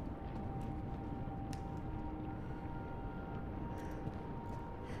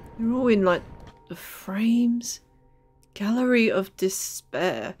 They're all in like the frames. Gallery of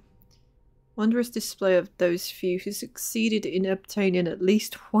Despair. Wondrous display of those few who succeeded in obtaining at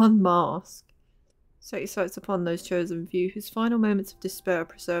least one mask. Set your sights upon those chosen few whose final moments of despair are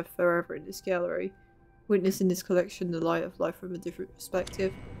preserved forever in this gallery. Witness in this collection the light of life from a different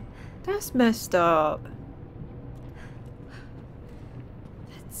perspective. That's messed up.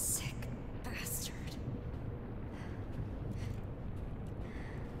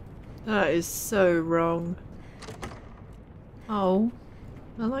 That is so wrong. Oh,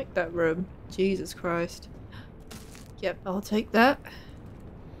 I like that room. Jesus Christ. Yep, I'll take that.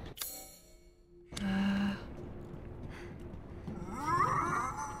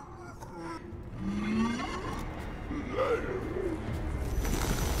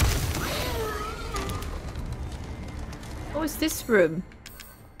 What was this room?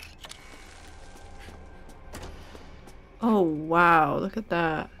 Oh wow, look at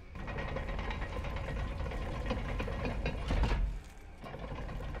that.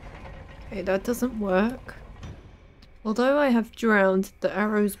 Okay, that doesn't work. Although I have drowned, the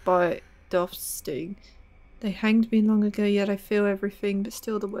arrows bite doth sting. They hanged me long ago, yet I feel everything, but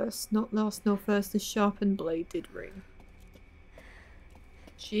still the worst. Not last nor first, the sharpened blade did ring.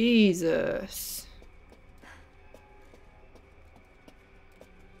 Jesus.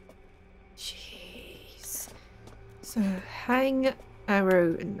 Jeez. So, hang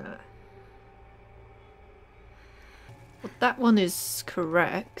arrow in that. Well, that one is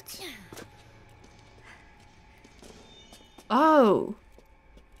correct. Oh!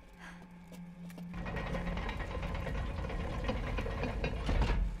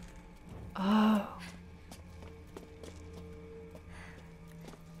 Oh.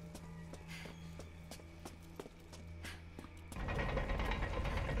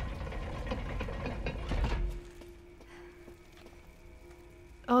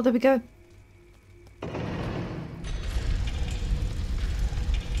 Oh, there we go.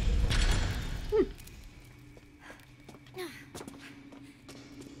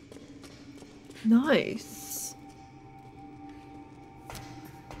 Nice.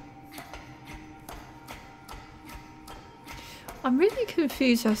 I'm really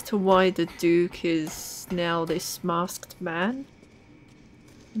confused as to why the Duke is now this masked man.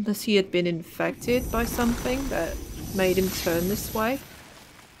 Unless he had been infected by something that made him turn this way.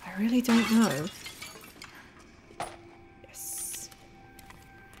 I really don't know. Yes.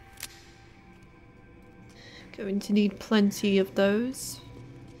 Going to need plenty of those.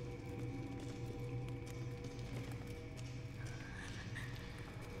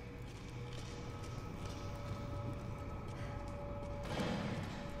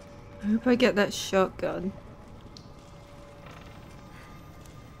 I hope I get that shotgun.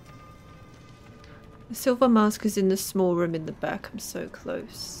 The silver mask is in the small room in the back. I'm so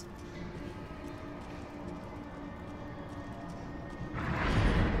close.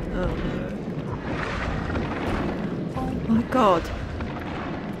 Oh no. Oh my god.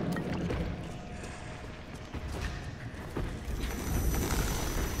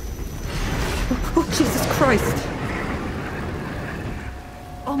 Oh Jesus Christ.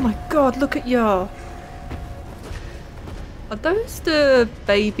 Oh my god, look at ya. Are those the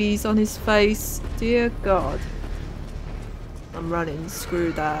babies on his face? Dear God. I'm running.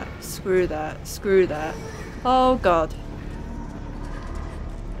 Screw that. Screw that. Screw that. Oh God.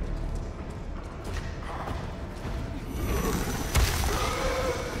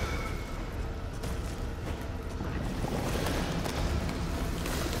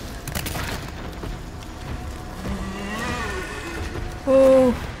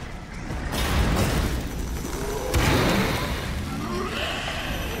 Oh.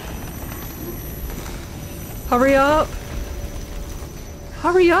 Hurry up!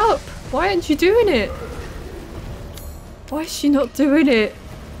 Hurry up! Why aren't you doing it? Why is she not doing it?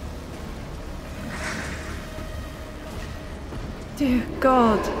 Dear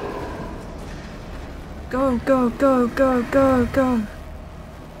God. Go, go, go, go, go, go.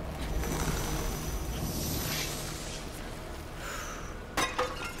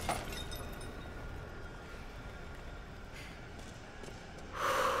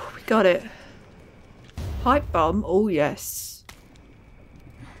 We got it. Pipe bomb? Oh yes.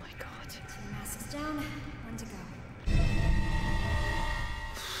 Oh my god. 2 masks down, 1 to go.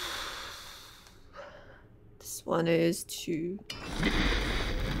 This one is 2. You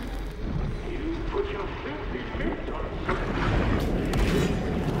put your filthy feet on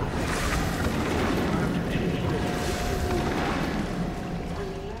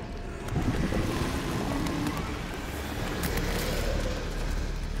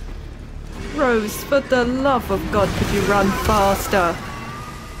Rose, for the love of God, could you run faster?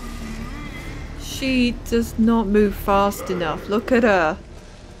 She does not move fast enough. Look at her.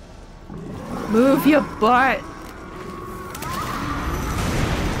 Move your butt.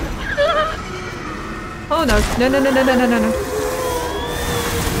 Oh no. No, no, no, no, no, no, no, no.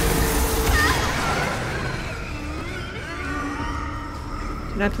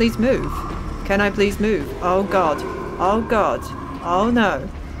 Can I please move? Can I please move? Oh God. Oh God. Oh no.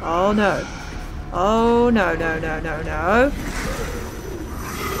 Oh no. Oh no, no, no, no, no.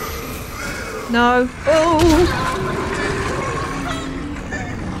 No. Oh!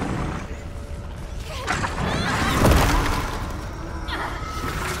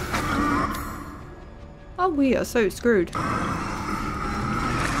 Oh, we are so screwed.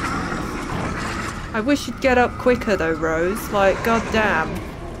 I wish you'd get up quicker though, Rose. Like, goddamn.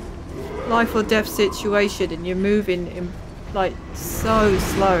 Life or death situation and you're moving in, like, so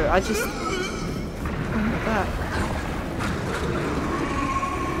slow. I just... I'm back.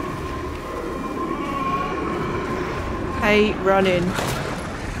 Hate running.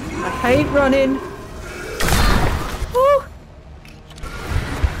 I hate running. Woo!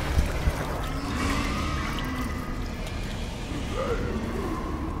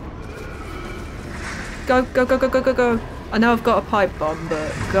 Go, go, go, go, go, go, go. I know I've got a pipe bomb,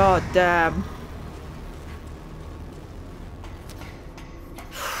 but god damn.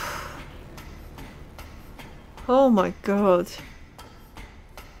 Oh my god.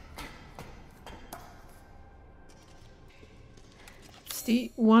 It's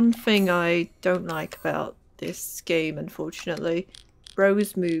the one thing I don't like about this game, unfortunately.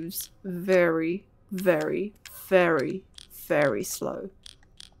 Rose moves very, very, very, very slow.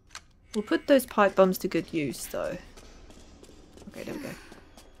 We'll put those pipe bombs to good use, though. Okay, there we go.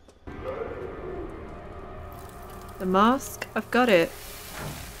 The mask? I've got it.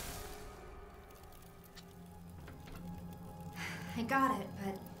 I got it,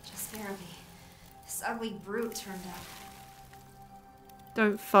 but just barely. This ugly brute turned up.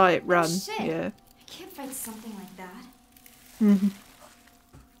 Don't fight, run. Oh, shit. Yeah. I can't fight something like that.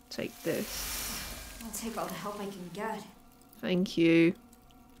 Take this. I'll take all the help I can get. Thank you.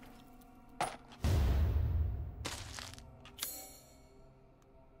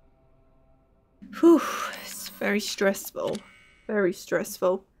 Whew, it's very stressful. Very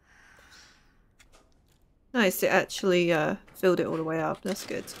stressful. Nice, it actually filled it all the way up. That's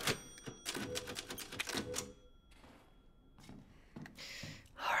good.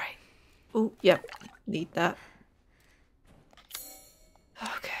 Alright. Oh, yep. Need that.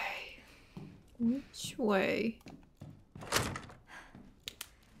 Okay. Which way?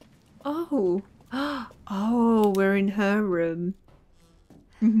 Oh. Oh, we're in her room.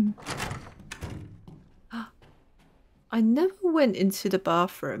 I never went into the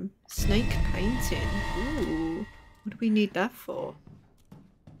bathroom. Snake painting. Ooh. What do we need that for?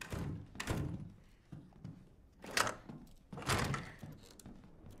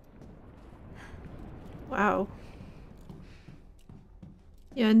 Wow.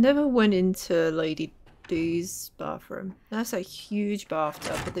 Yeah, I never went into Lady D's bathroom. That's a huge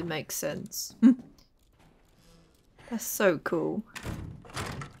bathtub, but it makes sense. That's so cool.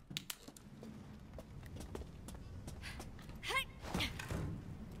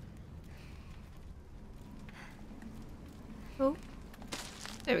 Oh,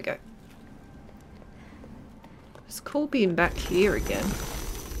 there we go. It's cool being back here again.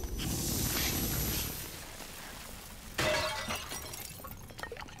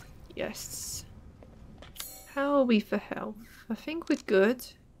 Yes. How are we for health? I think we're good.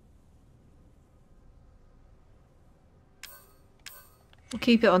 We'll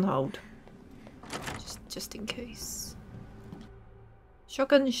keep it on hold. Just in case.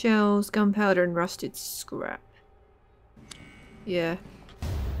 Shotgun shells, gunpowder and rusted scrap. Yeah.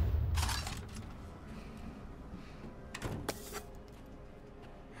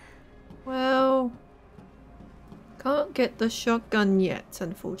 Well, can't get the shotgun yet,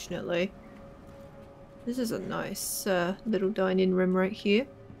 unfortunately. This is a nice little dining room right here.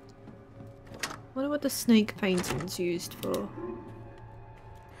 Wonder what the snake painting's used for.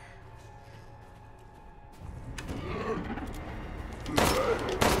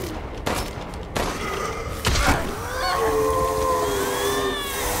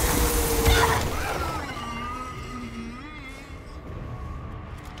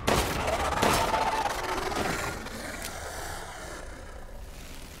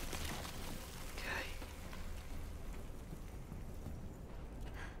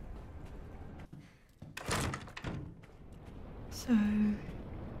 So...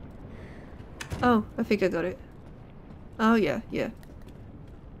 Oh, I think I got it. Oh yeah, yeah.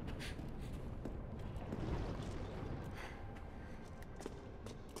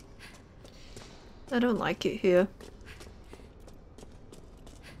 I don't like it here.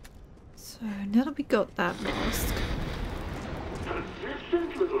 So now that we got that mask.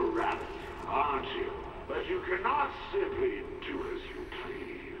 Persistent little rabbit, aren't you? But you cannot simply do as you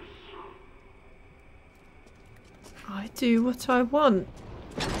please. I do what I want.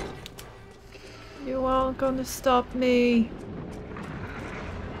 You aren't gonna stop me.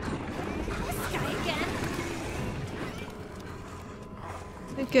 This guy again.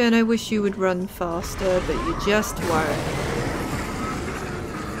 I Again, I wish you would run faster, but you just won't.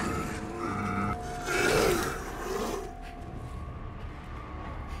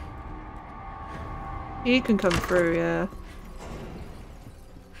 He can come through, yeah.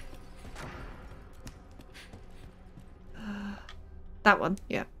 That one,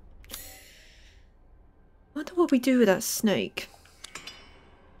 yeah. Wonder what we do with that snake.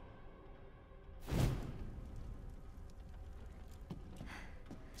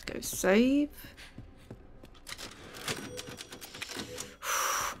 Let's go save.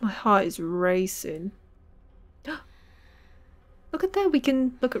 My heart is racing. Look at that, we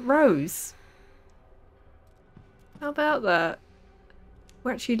can look at Rose. How about that?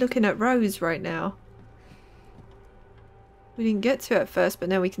 We're actually looking at Rose right now. We didn't get to it at first, but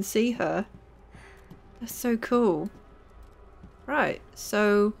now we can see her. That's so cool. Right,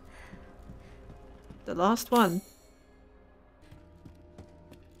 so the last one.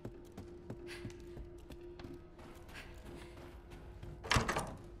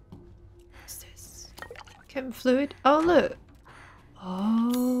 What's this? Chem fluid? Oh, look.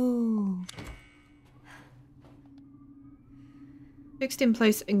 Oh. Fixed in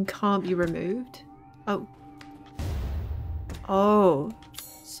place and can't be removed. Oh. Oh.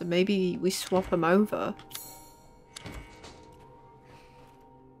 So maybe we swap them over.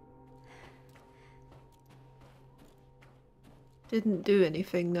 Didn't do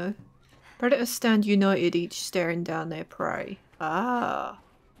anything though. Predators stand united, each staring down their prey. Ah.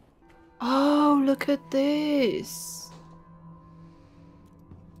 Oh, look at this.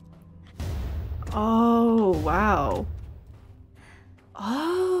 Oh, wow.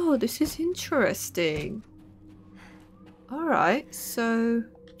 Oh, this is interesting. Alright, so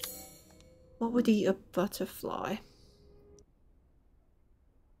what would eat a butterfly?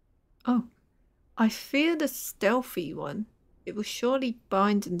 Oh, I fear the stealthy one. It will surely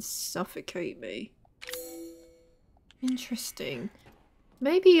bind and suffocate me. Interesting.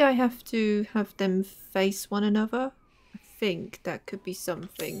 Maybe I have to have them face one another. I think that could be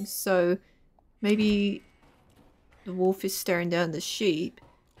something. So maybe the wolf is staring down the sheep.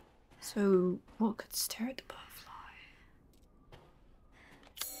 So what could stare at the butterfly?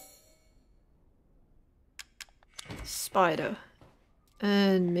 Spider.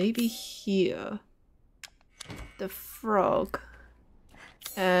 And maybe here. The frog.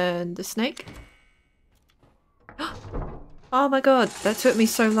 And the snake. Oh my god, that took me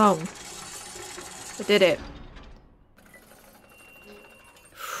so long. I did it.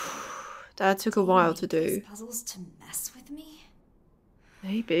 That took a while to do. These puzzles to mess with me?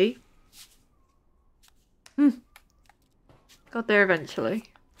 Maybe. Got there eventually.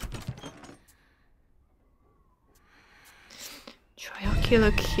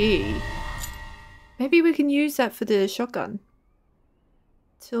 Triangular key. Maybe we can use that for the shotgun.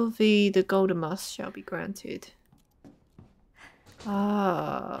 Till the golden mask shall be granted.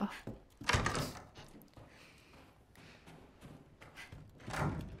 Ah.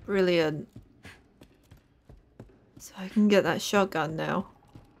 Brilliant. So I can get that shotgun now.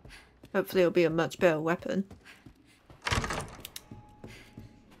 Hopefully it'll be a much better weapon.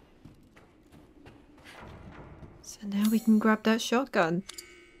 So now we can grab that shotgun.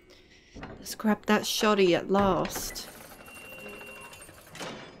 Let's grab that shotty at last.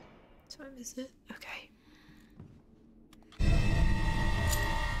 What time is it? Okay.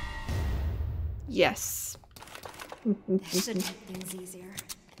 Yes. This should make things easier.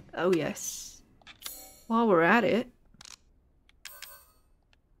 Oh yes. While we're at it.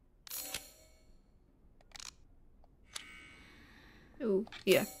 Oh,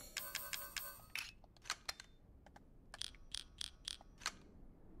 yeah.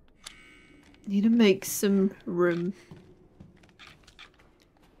 Need to make some room.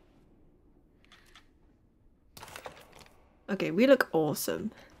 Okay, we look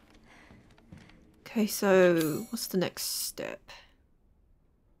awesome. Okay, so what's the next step?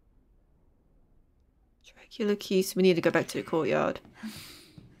 Dracula key, so we need to go back to the courtyard.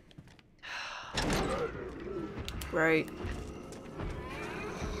 Right.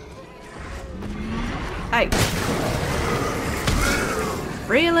 Hey!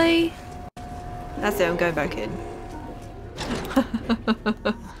 Really? That's it, I'm going back in.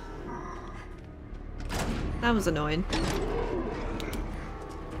 That was annoying.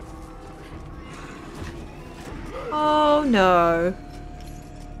 Oh no.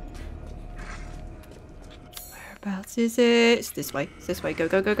 Whereabouts is it? It's this way. It's this way. Go,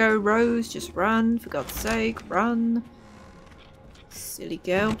 go, go, go. Rose, just run. For God's sake, run. Silly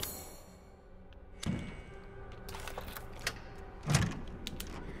girl.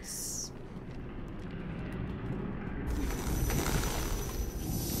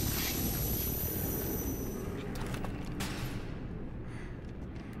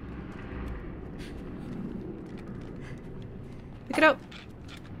 Pick it up.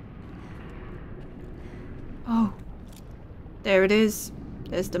 Oh. There it is.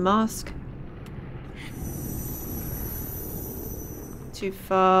 There's the mask. Too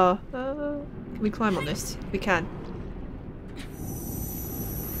far. Can we climb on this? We can.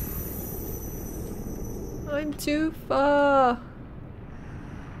 I'm too far.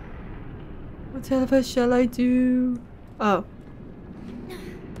 Whatever shall I do? Oh.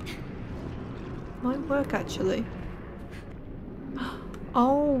 Might work actually.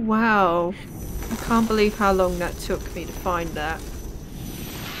 Oh wow. I can't believe how long that took me to find that.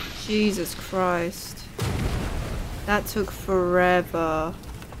 Jesus Christ. That took forever.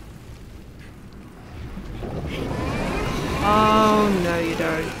 Oh no you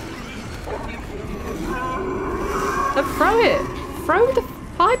don't. No, throw it! Throw the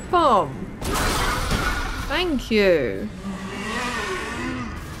pipe bomb! Thank you.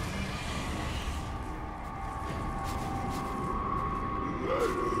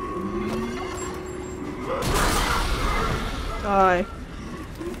 Die.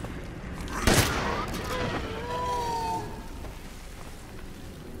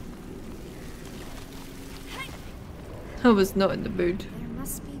 I was not in the mood. There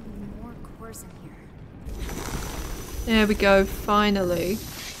must be more cores in here. There we go, finally.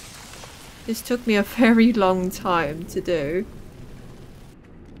 This took me a very long time to do.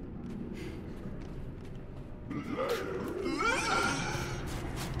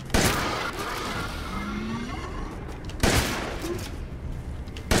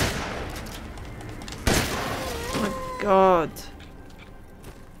 Oh my god.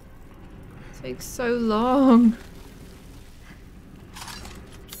 It takes so long.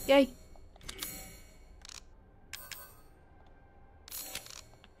 Yay.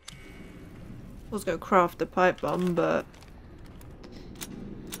 I was gonna craft the pipe bomb, but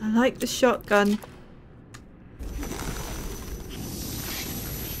I like the shotgun.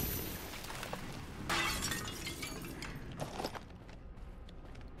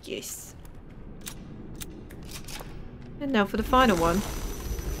 Yes. And now for the final one.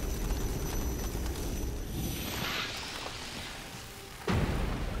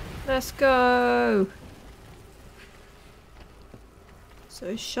 Let's go!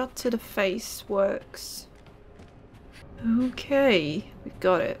 So shot to the face works. Okay, we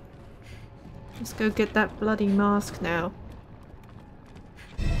got it. Let's go get that bloody mask now.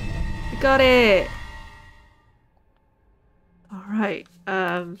 We got it! Alright,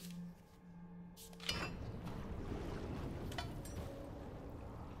 now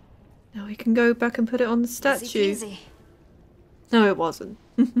we can go back and put it on the statue. Easy peasy. No, it wasn't.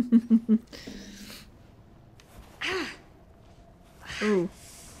 Ooh.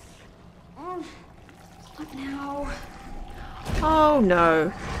 What now? Oh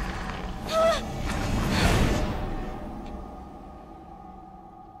no.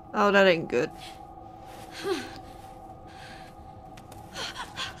 Oh, that ain't good.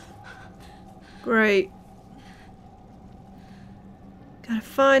 Great. Gotta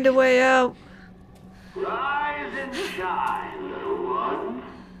find a way out. Rise and shine, little one.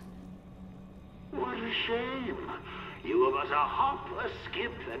 What a shame. You were but a hop, a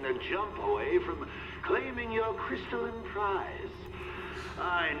skip, and a jump away from claiming your crystalline prize.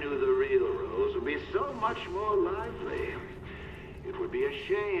 I knew the real Rose would be so much more lively. It would be a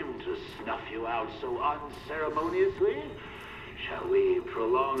shame to snuff you out so unceremoniously. Shall we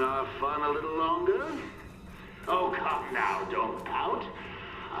prolong our fun a little longer? Oh, come now, don't pout.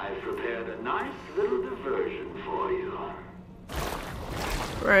 I've prepared a nice little diversion for you.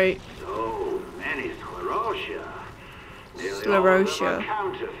 Right. So many sclerotia. Nearly Sclerotia. all of them are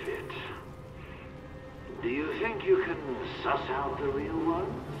counterfeit. Do you think you can suss out the real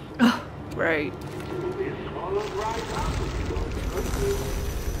ones? Oh, right. You'll be swallowed right up if you don't trust me.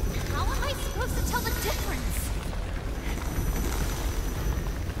 How am I supposed to tell the difference?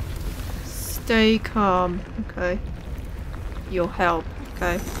 Stay calm. Okay. You'll help.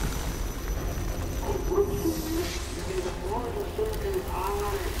 Okay.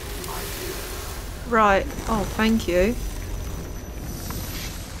 Right. Oh, thank you.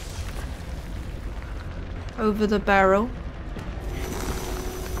 Over the barrel.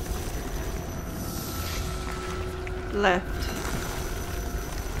 Left.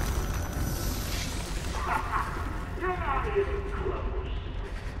 You're not even close.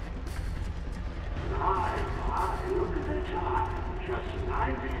 Look at the time. Just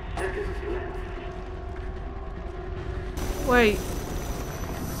 90 seconds left. Wait.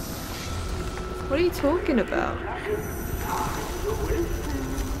 What are you talking about?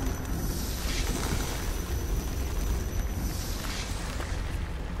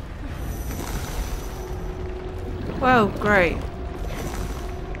 Well, great.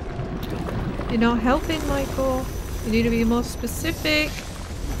 You're not helping, Michael. You need to be more specific.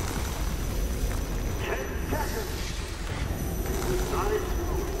 10 seconds. Nice.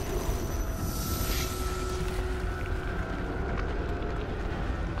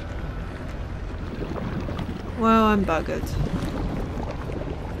 Well, I'm buggered.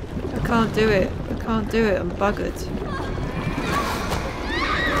 I can't do it. I can't do it. I'm buggered.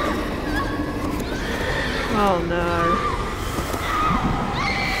 Oh no.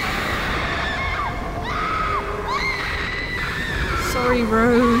 Sorry,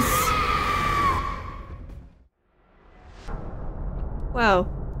 Rose. Well,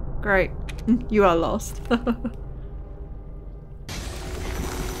 great. You are lost.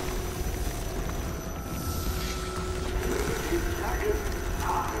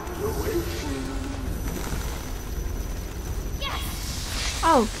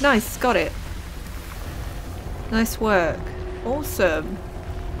 Oh, nice. Got it. Nice work. Awesome.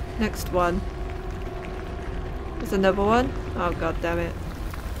 Next one. There's another one. Oh, god damn it.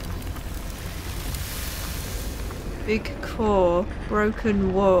 Big core.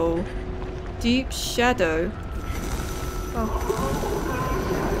 Broken wall. Deep shadow. Oh.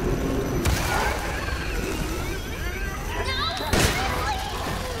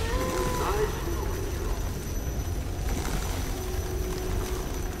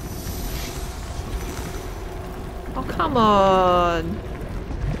 Oh, come on.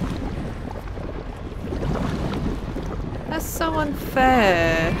 That's so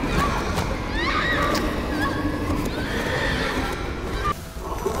unfair.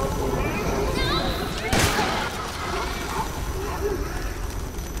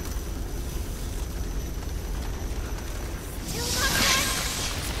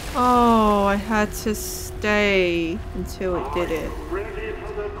 Oh, I had to stay until it did it. Ready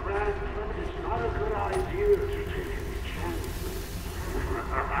for the grand finale? It's not a good idea to take any chances.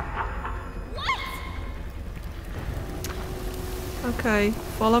 Okay,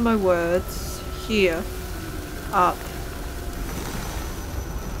 follow my words. Here. Up.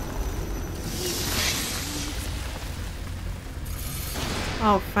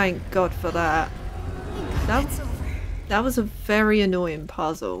 Oh, thank God for that. That was a very annoying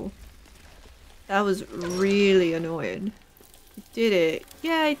puzzle. That was really annoying. You did it.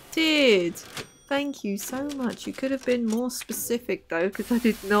 Yeah, I did. Thank you so much. You could have been more specific though, because I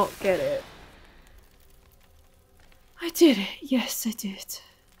did not get it. I did it. Yes, I did.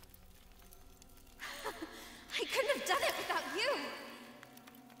 I couldn't have done it without you.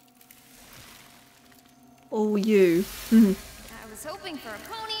 All you. I was hoping for a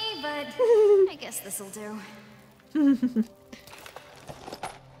pony, but I guess this'll do.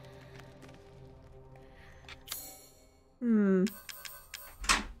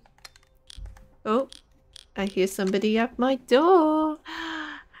 Oh, I hear somebody at my door.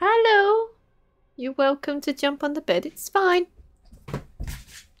 Hello. You're welcome to jump on the bed. It's fine.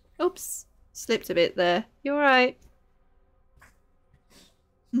 Oops. Slipped a bit there. You're right.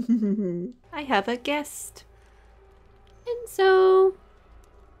 I have a guest. Enzo.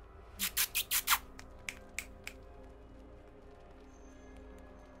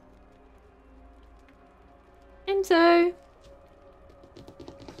 Enzo.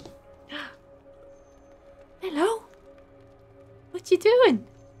 Hello. What you doing?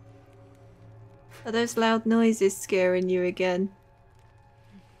 Are those loud noises scaring you again?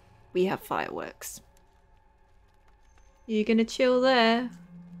 We have fireworks. You gonna chill there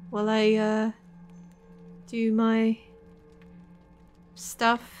while I do my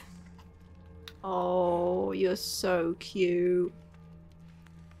stuff? Oh, you're so cute.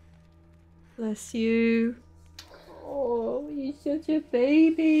 Bless you. Oh, you're such a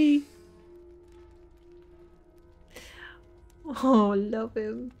baby. Oh, love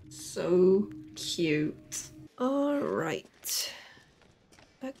him. So cute. Alright.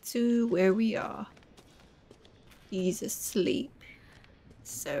 Back to where we are. He's asleep.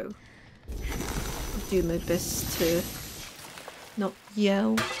 So, I'll do my best to not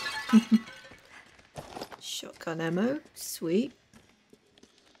yell. Shotgun ammo. Sweet.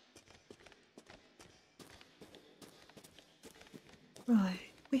 Right.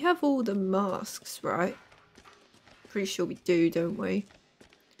 We have all the masks, right? Pretty sure we do, don't we?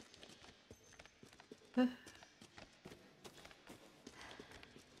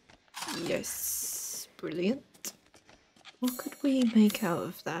 Yes. Brilliant. What could we make out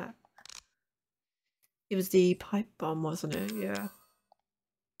of that? It was the pipe bomb, wasn't it? Yeah.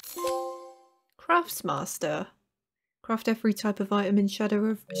 Craftsmaster. Craft every type of item in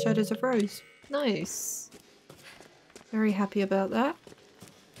Shadows of Rose. Nice. Very happy about that.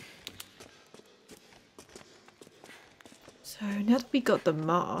 So now that we got the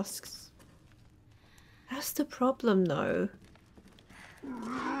masks, That's the problem, though.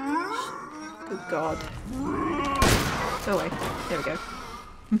 Good God. Go away. There we go.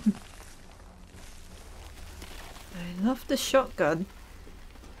 I love the shotgun.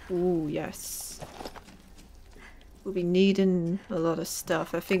 Ooh, yes. We'll be needing a lot of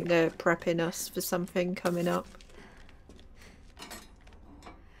stuff. I think they're prepping us for something coming up.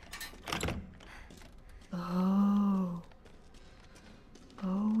 Oh.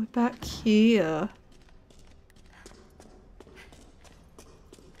 Oh, we're back here.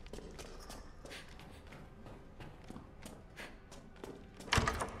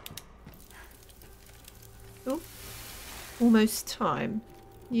 Oh. Almost time.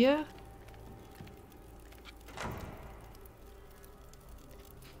 Yeah.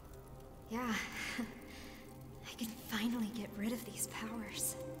 Yeah. I can finally get rid of these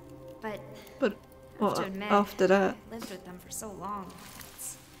powers. But But I have what to admit, after that? I lived with them for so long.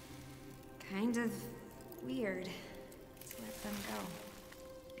 It's kind of weird to let them go.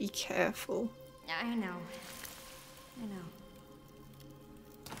 Be careful. I know. I know.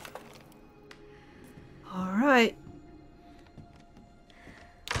 Alright.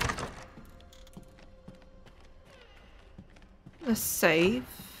 Let's save.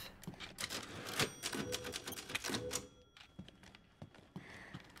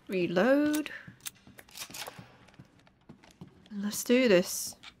 Reload. And let's do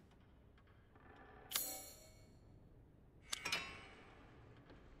this.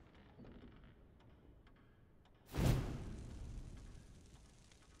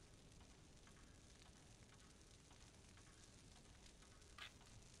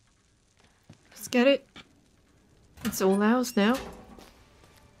 Let's get it. It's all ours now.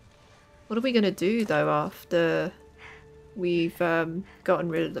 What are we gonna do though after we've gotten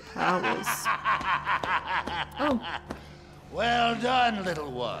rid of the powers? Oh, Well done,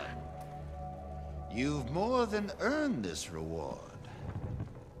 little one. You've more than earned this reward.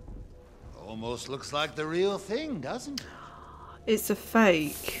 Almost looks like the real thing, doesn't it? it's a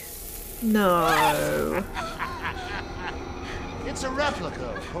fake. No. It's a replica,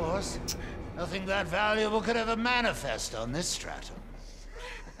 of course. Nothing that valuable could ever manifest on this stratum.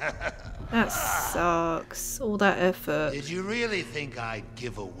 That sucks. All that effort. Did you really think I'd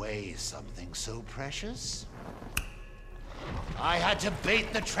give away something so precious? I had to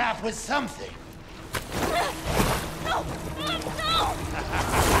bait the trap with something.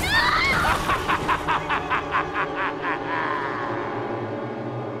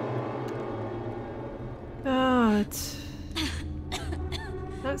 God.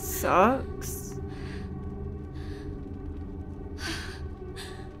 That sucks.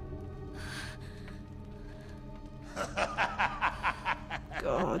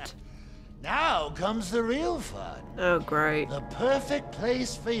 God. Now comes the real fun. Oh, great. The perfect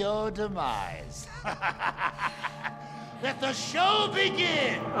place for your demise. Let the show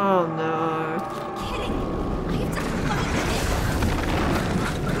begin! Oh no. Kidding! I have to find it!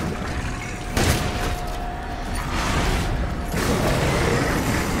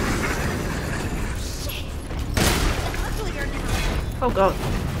 Shit! It's uglier now! Oh god.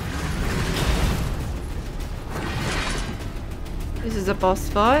 This is a boss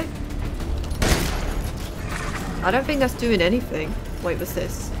fight? I don't think that's doing anything. Wait, what's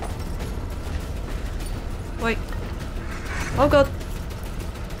this? Wait. Oh god.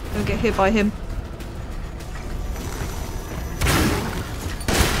 Don't get hit by him.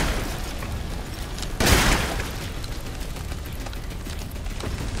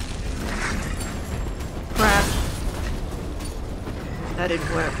 Crap. That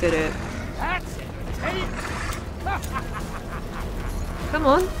didn't work, did it? That's entertaining! Come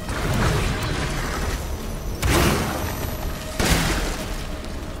on.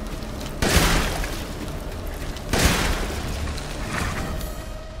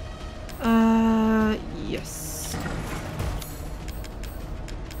 Yes.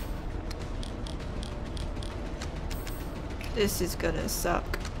 This is gonna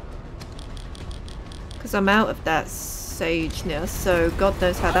suck. Because I'm out of that sage now, so God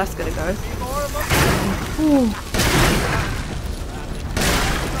knows how that's gonna go. Ooh.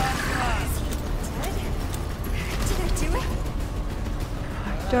 Did I do it?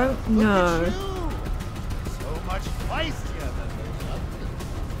 Don't know. So much feistier than those others.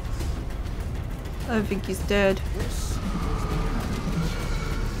 I don't think he's dead.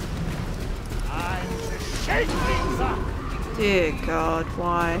 Time to shake things up! Dear God,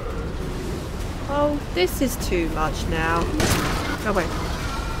 why? Oh, this is too much now. Go away.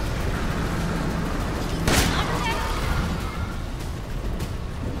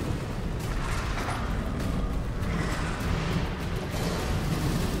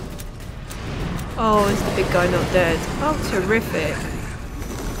 Oh, is the big guy not dead? Oh, terrific.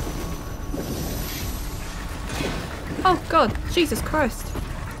 Oh god, Jesus Christ.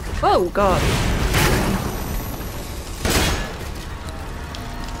 Oh god.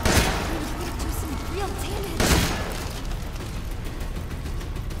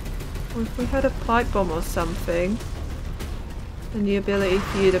 Well, if we had a pipe bomb or something, and the ability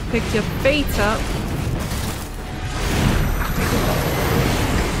for you to pick your feet up.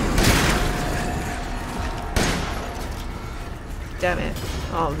 Damn it.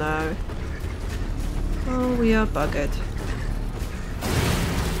 Oh no. Oh, we are buggered.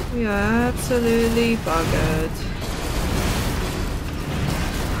 We are absolutely buggered.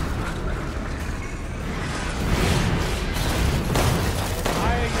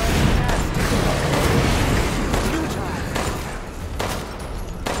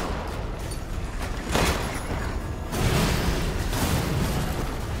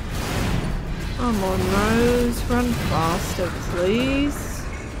 Come on, Rose, run faster, please.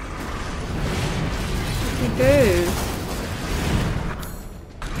 What do we do?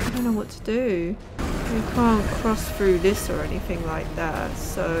 I don't know what to do. We can't cross through this or anything like that,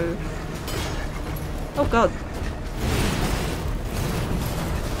 so... Oh god.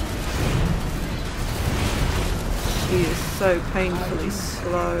 She is so painfully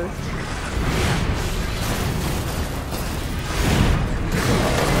slow.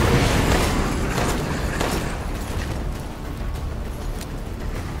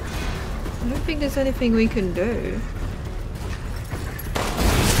 I don't think there's anything we can do.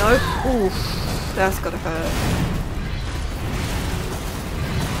 Nope. Oof. That's gotta hurt.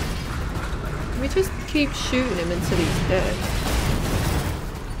 Can we just keep shooting him until he's dead?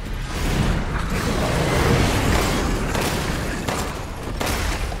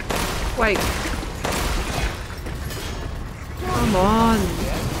 Wait. Come on.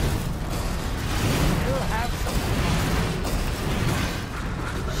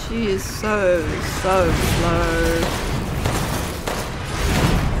 She is so slow.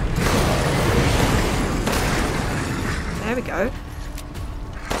 There we go.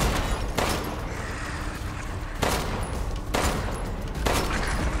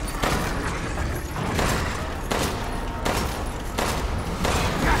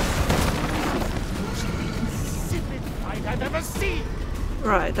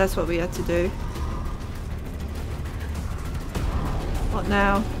 Right, that's what we had to do. What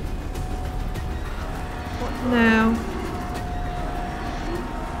now? What now?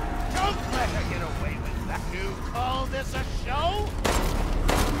 Don't let her get away with that. You call this a show?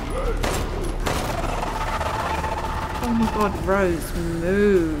 Oh my god, Rose,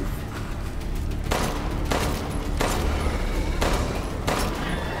 move.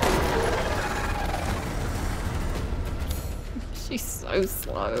 She's so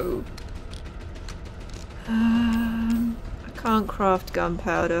slow. I can't craft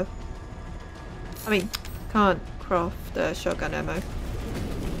gunpowder. I mean, can't craft shotgun ammo.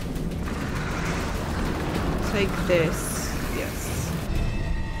 Take this. Yes.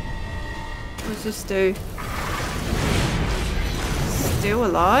 What's this do? Still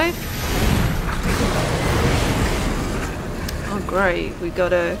alive? Oh great, we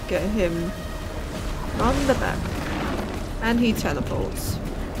gotta get him on the back. And he teleports.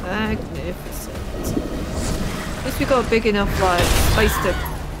 Magnificent. At least we got a big enough like space to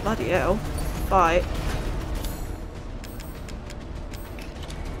bloody hell fight.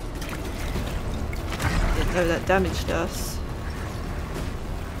 Didn't know that damaged us.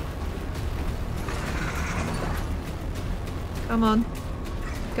 Come on.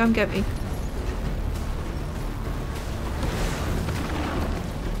 Come get me.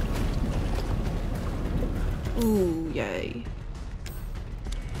 Ooh, yay.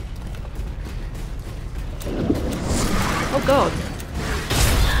 Oh god.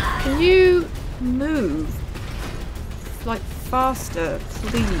 Can you move? Like faster,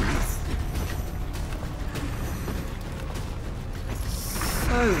 please?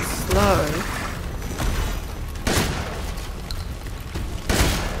 So slow.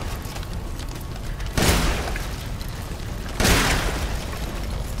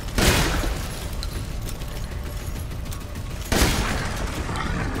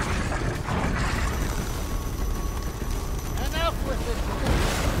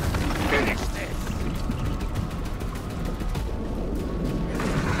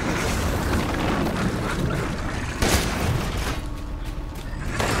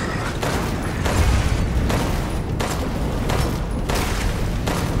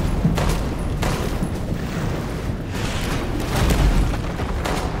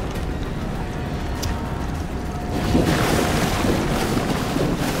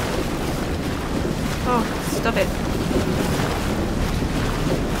 Stop it.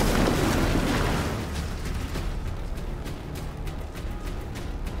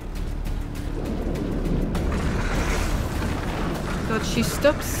 God, she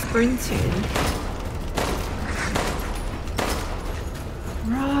stopped sprinting.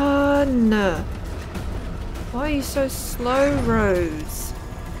 Run! Why are you so slow, Rose?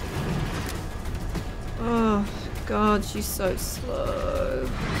 Oh, God, she's so slow.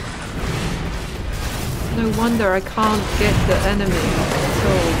 No wonder I can't get the enemy at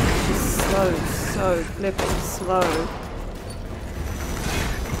all. She's so flippin' slow.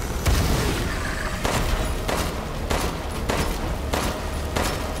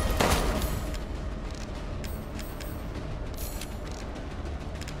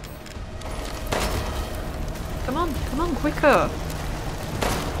 Come on, quicker.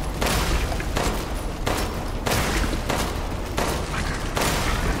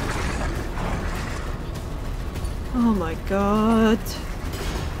 Oh my god.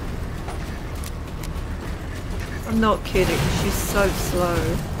 I'm not kidding, she's so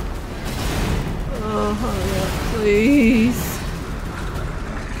slow. Oh, hurry up, please.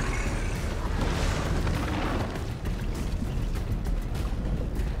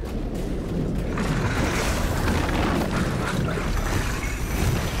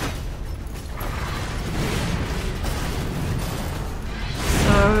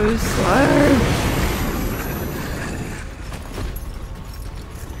 So slow.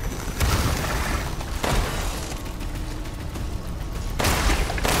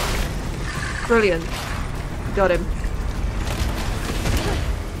 Brilliant. Got him.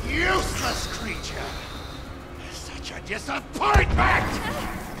 Useless creature! Such a disappointment!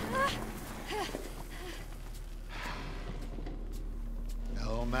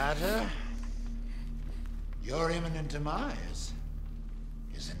 No matter. Your imminent demise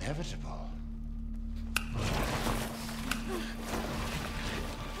is inevitable.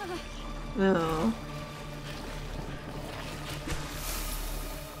 No.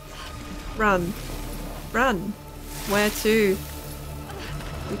 Run. Run. Where to?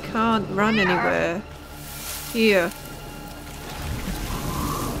 We can't run anywhere. Here.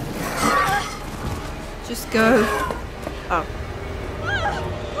 Just go. Oh.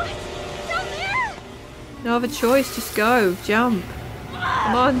 What? Down there? No other choice. Just go. Jump.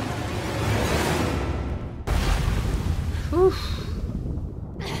 Come on. Oof.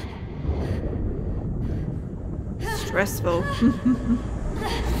 Stressful.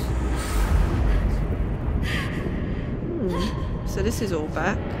 So this is all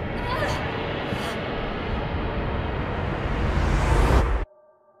back.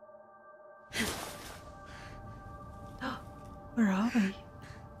 Where are we?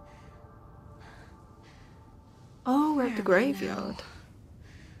 Oh, we're at the graveyard.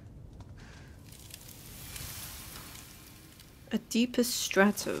 A deeper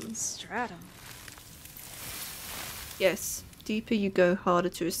stratum. Stratum? Yes, deeper you go, harder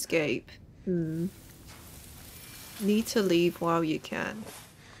to escape. Need to leave while you can.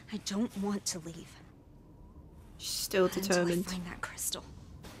 I don't want to leave. She's still determined. Until I find that crystal.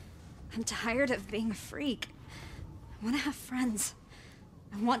 I'm tired of being a freak. I want to have friends.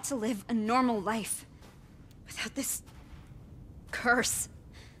 I want to live a normal life. Without this curse.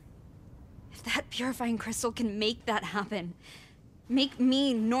 If that purifying crystal can make that happen, make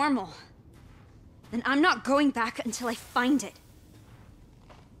me normal, then I'm not going back until I find it.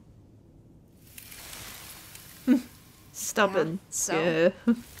 Stubborn. Yeah, so?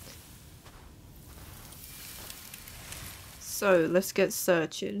 Yeah. So, let's get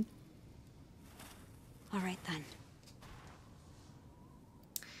searching. Alright then.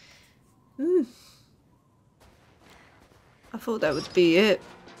 I thought that would be it.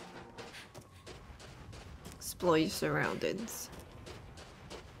 Explore your surroundings.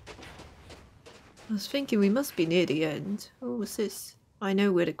 I was thinking we must be near the end. Oh, what's this? I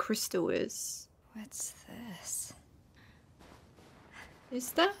know where the crystal is. What's this?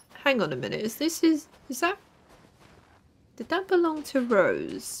 Is that? Hang on a minute. Is that? Did that belong to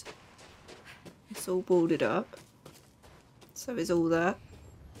Rose? It's all boarded up. So is all that.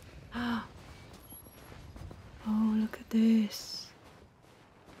 Oh, look at this.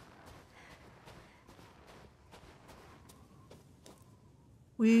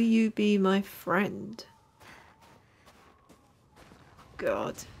 Will you be my friend?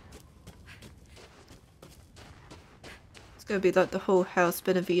 God. It's gonna be like the whole House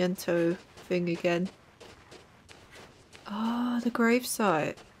Beneviento thing again. Ah, the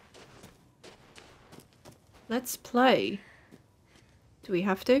gravesite. Let's play. Do we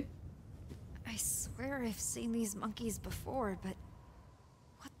have to? I swear I've seen these monkeys before, but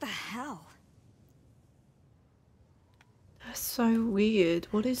what the hell? That's so weird.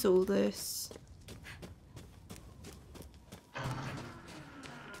 What is all this?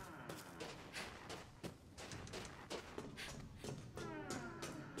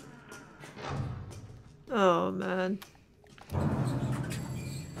 Oh man. Are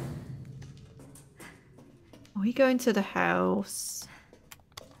we going to the house?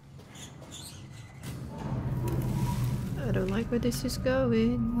 I don't like where this is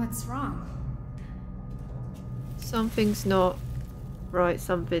going. What's wrong? Something's not right.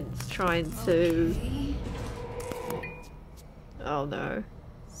 Something's trying to... Okay. Oh no.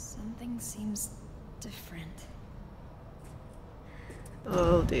 Something seems different.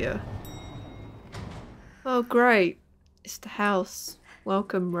 Oh dear. Oh great. It's the house.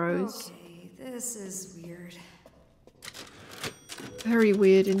 Welcome, Rose. Okay, this is weird. Very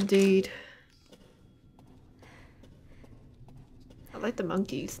weird indeed. I like the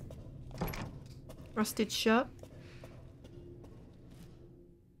monkeys. Rusted shut.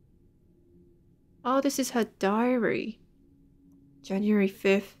 Oh, this is her diary. January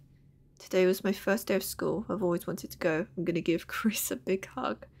 5th. Today was my first day of school. I've always wanted to go. I'm gonna give Chris a big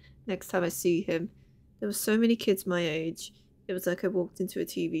hug next time I see him. There were so many kids my age. It was like I walked into a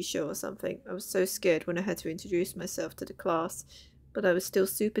TV show or something. I was so scared when I had to introduce myself to the class, but I was still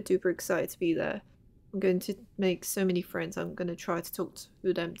super duper excited to be there. I'm going to make so many friends. I'm going to try to talk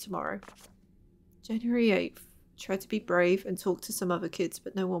to them tomorrow. January 8th. Tried to be brave and talk to some other kids,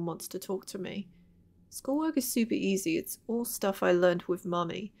 but no one wants to talk to me. Schoolwork is super easy. It's all stuff I learned with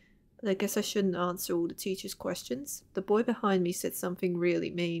Mummy. But I guess I shouldn't answer all the teacher's questions. The boy behind me said something really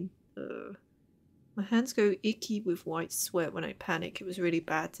mean. My hands go icky with white sweat when I panic. It was really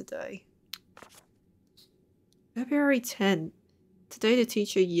bad today. February 10th. Today the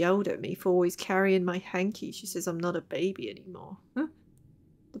teacher yelled at me for always carrying my hanky. She says I'm not a baby anymore. Huh?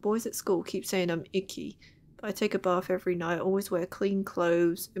 The boys at school keep saying I'm icky, but I take a bath every night, always wear clean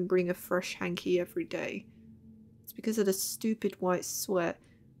clothes, and bring a fresh hanky every day. It's because of the stupid white sweat.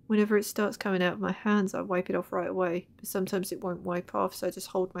 Whenever it starts coming out of my hands, I wipe it off right away, but sometimes it won't wipe off, so I just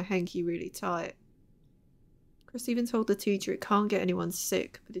hold my hanky really tight. Chris even told the teacher it can't get anyone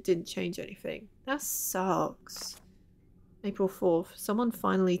sick, but it didn't change anything. That sucks. April 4th. Someone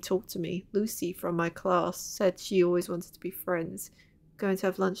finally talked to me. Lucy from my class said she always wanted to be friends. We're going to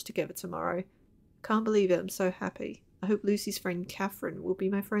have lunch together tomorrow. Can't believe it. I'm so happy. I hope Lucy's friend Catherine will be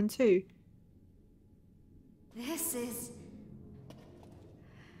my friend too. This is...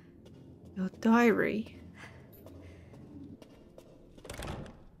 Your diary.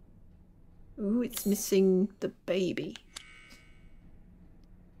 Ooh, it's missing the baby.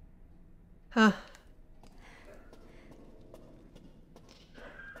 Huh.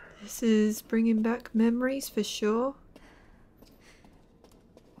 This is bringing back memories for sure.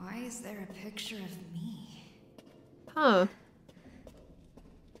 Why is there a picture of me? Huh.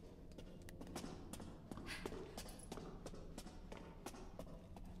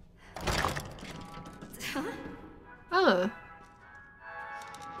 Huh? Huh.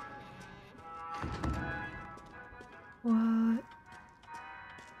 What?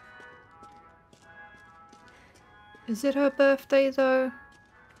 Is it her birthday though?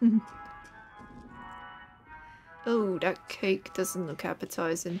 Oh, that cake doesn't look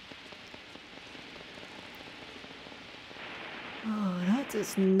appetizing. Oh, that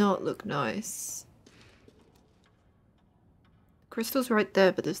does not look nice. Crystal's right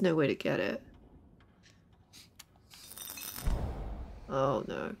there, but there's no way to get it. Oh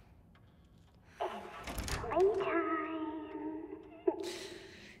no.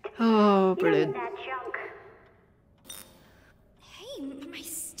 Oh, brilliant. Hey, my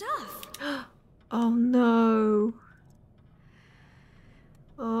stuff! Oh no.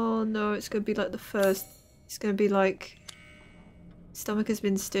 Oh no, it's gonna be like the first. It's gonna be like. Stomach has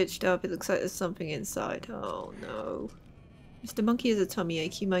been stitched up. It looks like there's something inside. Oh no. Mr. Monkey has a tummy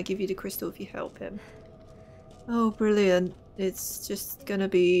ache. He might give you the crystal if you help him. Oh, brilliant. It's just gonna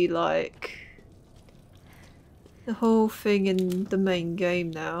be like. The whole thing in the main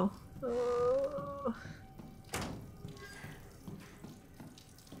game now. Oh.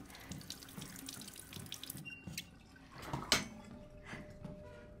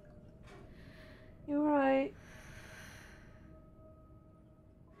 You're right.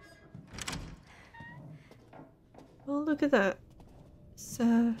 Oh, look at that. It's,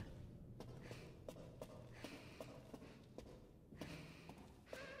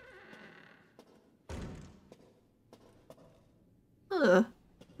 Huh.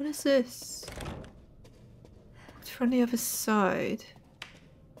 What is this? What's from the other side?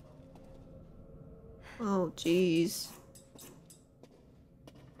 Oh, jeez.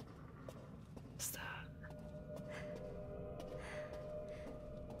 What's that?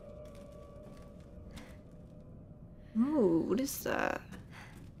 Oh, what is that?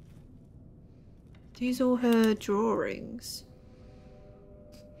 These all her drawings.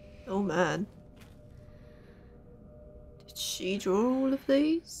 Oh man. Did she draw all of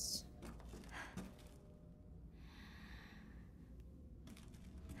these?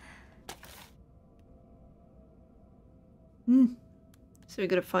 So we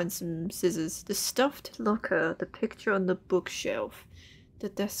gotta find some scissors. The stuffed locker, the picture on the bookshelf, the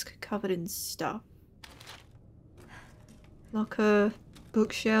desk covered in stuff. Locker,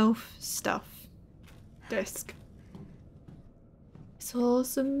 bookshelf, stuff, desk. Saw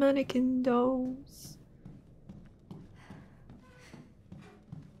some mannequin dolls.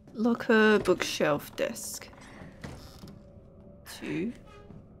 Locker, bookshelf, desk. 2.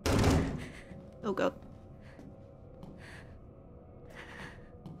 Oh god.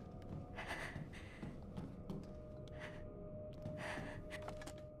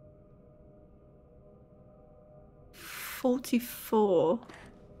 $44.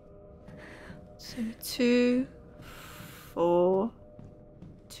 So 2, 4,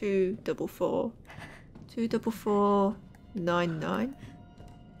 2, 4, 4, 2, 4, 4, 9, 9.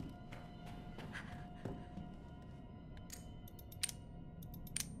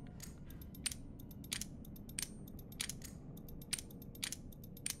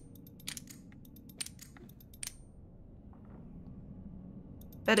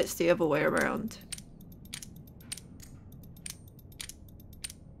 Bet it's the other way around.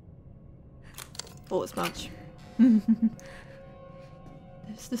 Thought as much. There's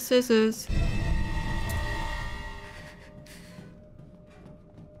the scissors.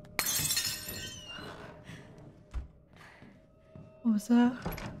 What was that?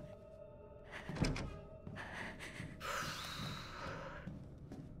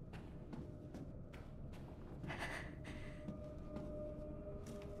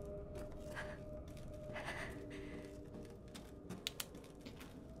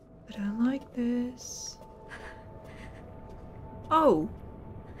 I don't like this. Oh!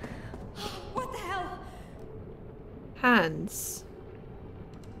 What the hell? Hands.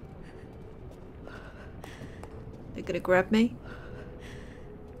 They're gonna grab me?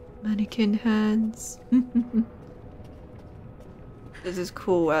 Mannequin hands. This is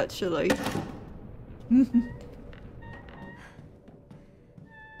cool, actually. Do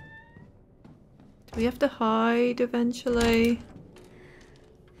we have to hide eventually?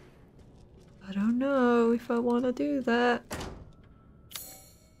 I don't know if I want to do that.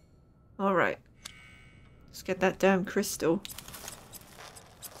 Alright. Let's get that damn crystal.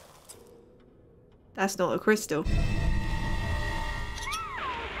 That's not a crystal.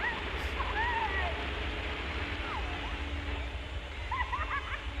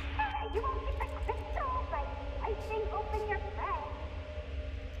 You won't get the crystal, but I think open your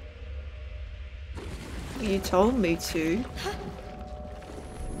friend. You told me to. You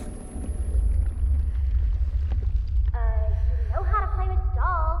know how to play with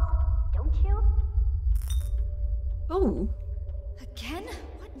dolls, don't you? Oh, Again?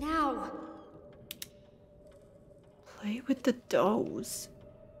 What now? play with the dolls.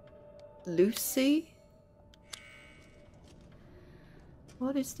 Lucy?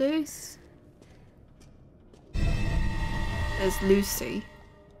 What is this? There's Lucy.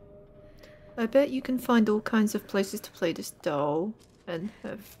 I bet you can find all kinds of places to play this doll and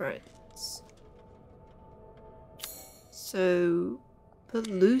her friends. So, put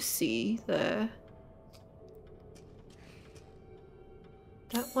Lucy there.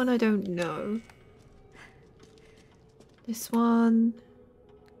 That one I don't know. This one,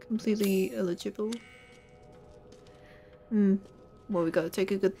 completely illegible. Well, we gotta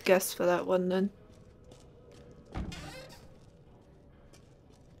take a good guess for that one then.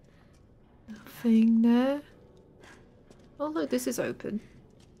 Nothing there. Oh look, this is open.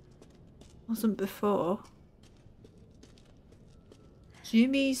 Wasn't before.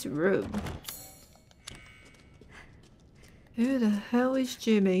 Jimmy's room. Who the hell is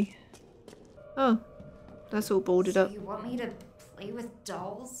Jimmy? Oh, that's all boarded So up. you want me to play with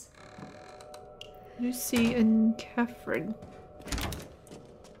dolls? Lucy and Catherine.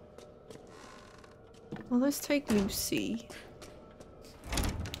 Well, let's take Lucy.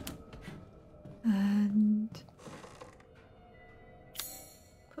 And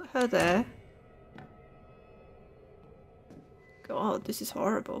put her there. God, this is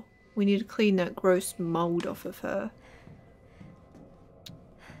horrible. We need to clean that gross mold off of her.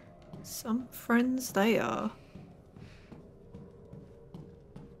 Some friends they are.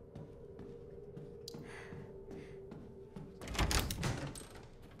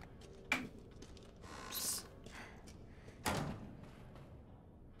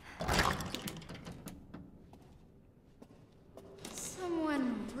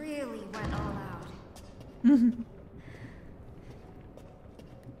 I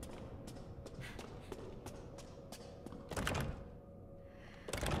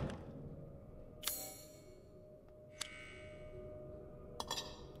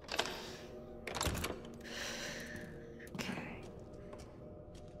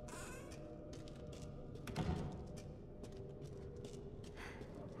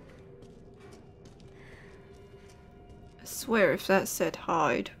swear if that said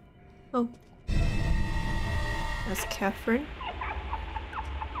hide. Oh. That's Catherine.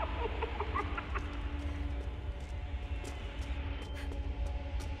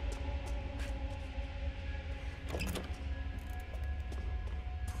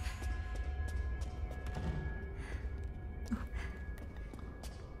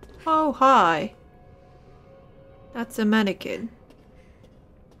 Oh, hi. That's a mannequin.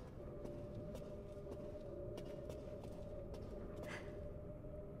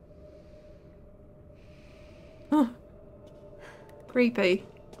 Huh. Creepy.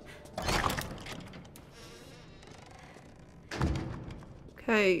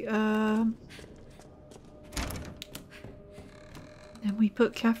 Okay, then we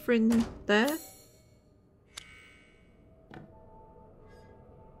put Catherine there.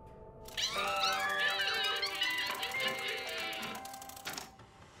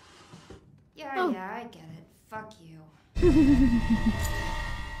 Yeah, Oh. yeah, I get it. Fuck you.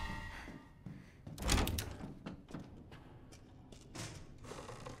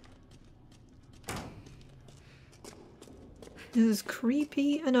 This is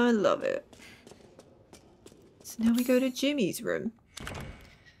creepy and I love it. So now we go to Jimmy's room.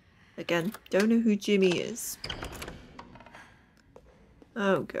 Again, don't know who Jimmy is.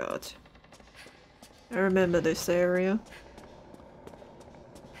 Oh god. I remember this area.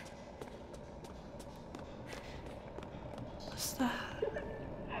 What's that?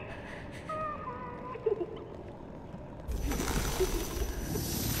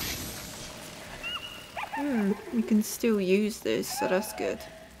 We can still use this, so that's good.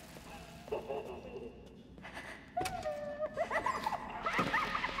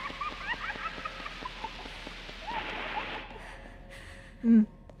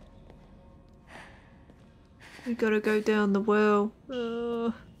 We gotta go down the well.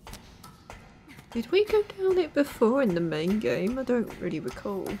 Did we go down it before in the main game? I don't really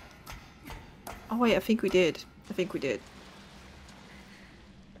recall. Oh wait, I think we did. I think we did.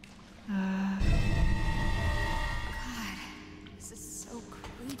 God, this is so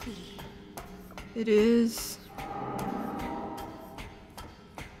creepy. It is.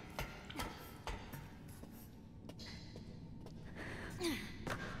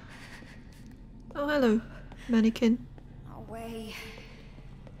 Oh, hello, mannequin. No way.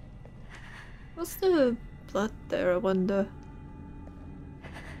 What's the blood there, I wonder?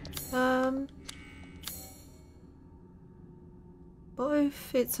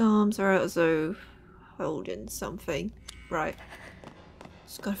 Both its arms are out as though holding something. Right.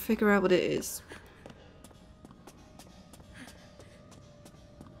 Just gotta figure out what it is.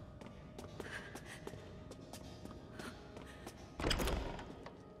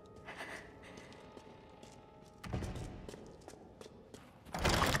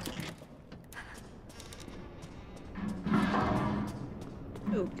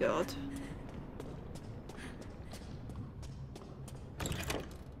 Oh god.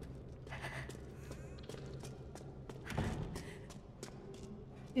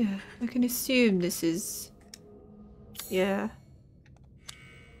 Yeah, I can assume this is... Yeah.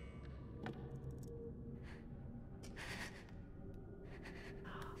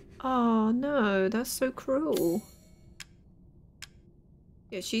 Oh no, that's so cruel.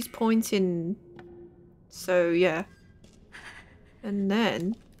 Yeah, she's pointing... So, yeah. And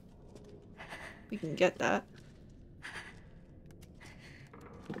then... We can get that.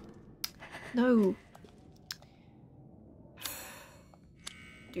 No.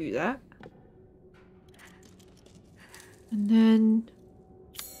 Do that. And then...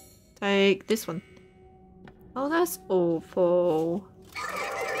 Take this one. Oh, that's awful.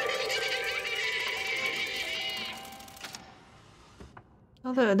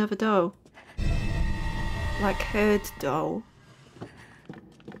 Oh, look, another doll. Black-haired doll.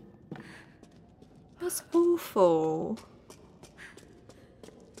 That's awful.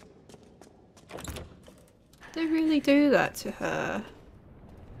 They really do that to her.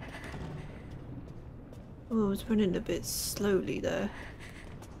 Oh, I was running a bit slowly there.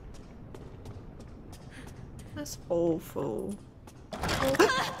 That's awful. Oh.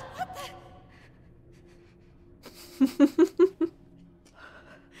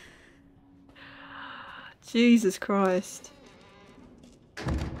 Jesus Christ.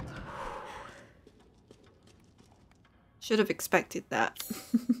 Should have expected that.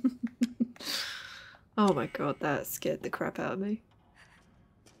 Oh my god, that scared the crap out of me.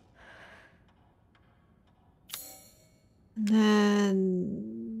 And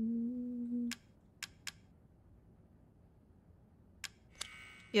then...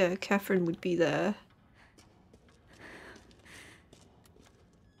 yeah, Catherine would be there.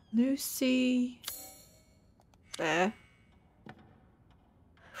 Lucy... there.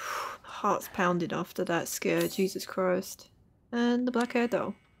 Heart's pounding after that scare, Jesus Christ. And the black hair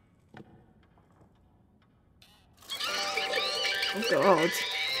doll. Oh god.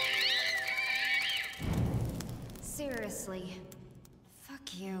 Seriously.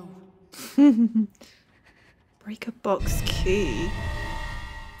 Fuck you. Break a box key.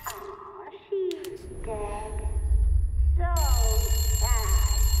 Aw, she's dead. So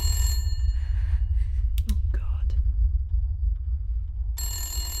sad. Oh god.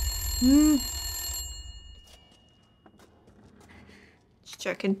 Just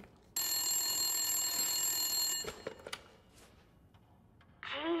checking.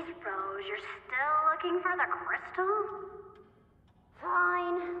 Jeez, Rose, you're still looking for the crystal?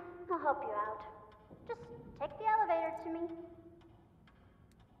 Fine, I'll help you out. Just take the elevator to me.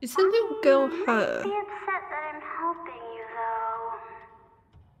 Is the little girl her? Be upset that I'm helping you, though.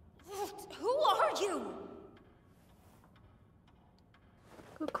 Who are you?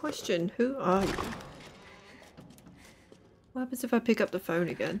 Good question. Who are you? What happens if I pick up the phone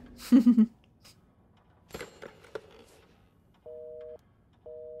again?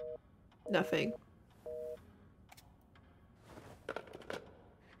 Nothing.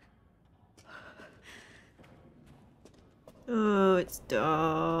 Oh, it's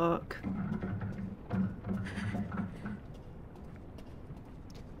dark.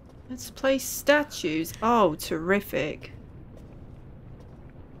 Let's place statues. Oh, terrific.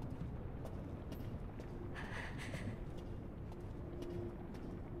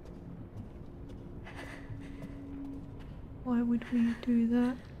 Why would we do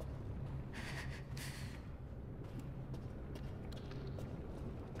that?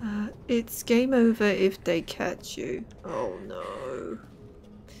 It's game over if they catch you. Oh no.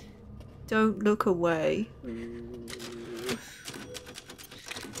 Don't look away.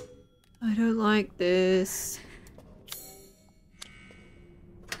 I don't like this.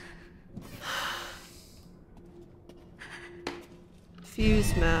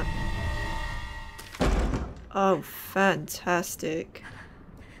 Fuse map. Oh, fantastic.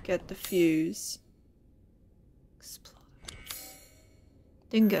 Get the fuse. Explode.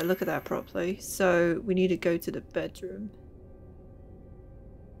 Didn't get a look at that properly, so we need to go to the bedroom.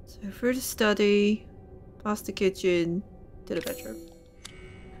 So through the study, past the kitchen, to the bedroom.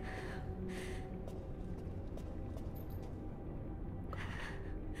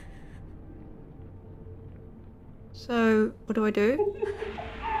 So, what do I do?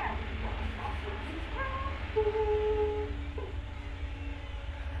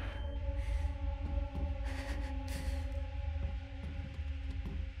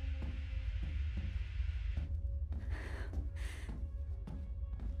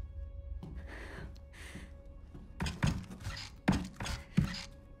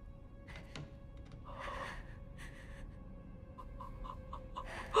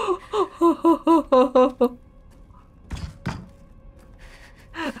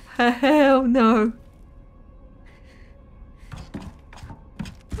 Hell no.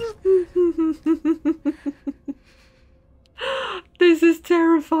 This is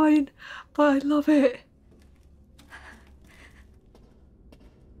terrifying, but I love it.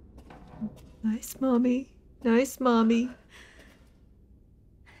 Nice, mommy. Nice, mommy.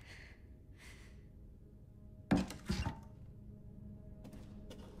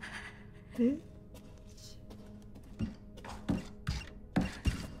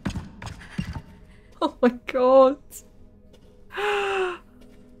 Oh my god.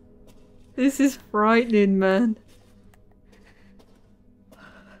 This is frightening, man.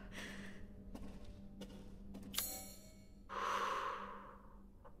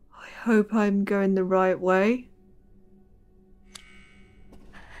 I hope I'm going the right way.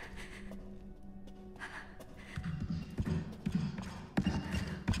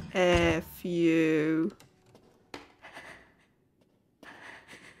 F you.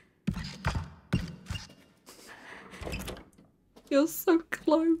 You're so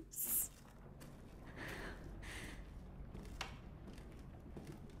close.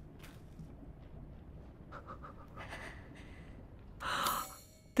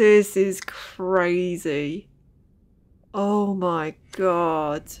 This is crazy. Oh my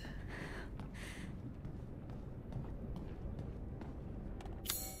god.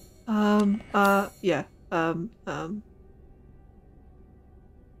 Yeah.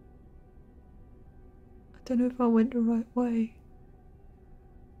 don't know if I went the right way.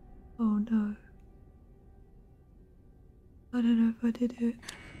 Oh no. I don't know if I did it.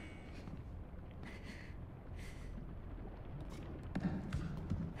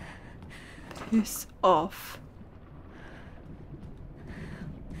 Piss off.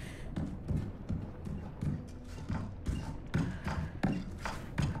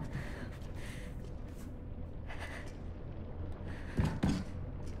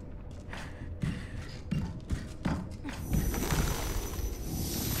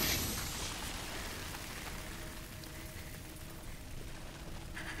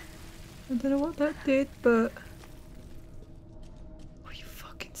 I don't know what that did, but... Oh, you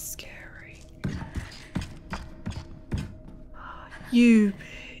fucking scary. You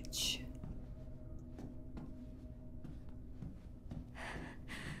bitch.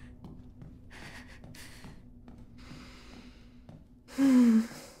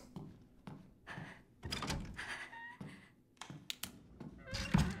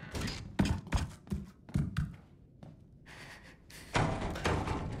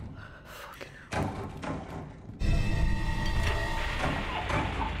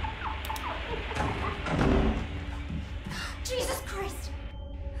 Jesus Christ!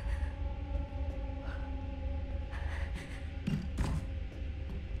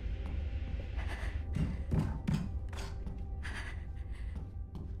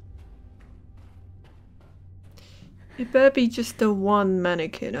 It better be just the one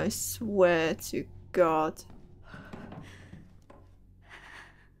mannequin, I swear to God.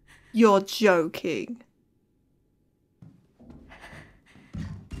 You're joking.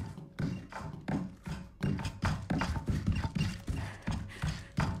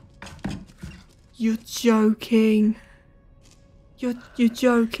 You're joking. You're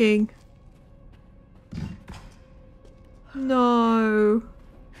joking. No.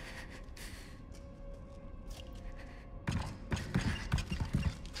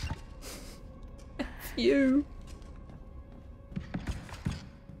 F you.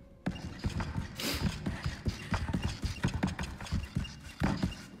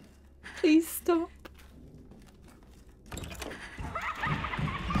 Please stop.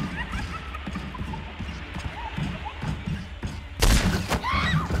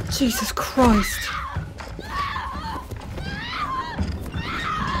 Jesus Christ.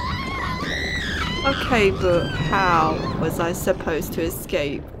 Okay, but how was I supposed to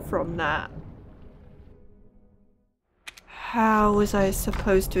escape from that? How was I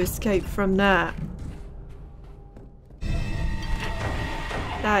supposed to escape from that?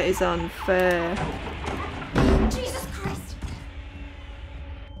 That is unfair. Jesus Christ!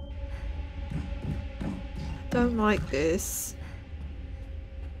 Don't like this.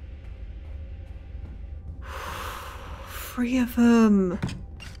 3 of them.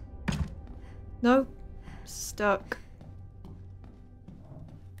 Nope. Stuck.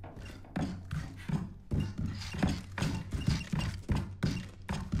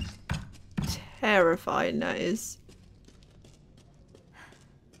 Terrifying, that is.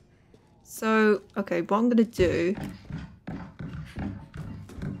 So, okay, what I'm gonna do...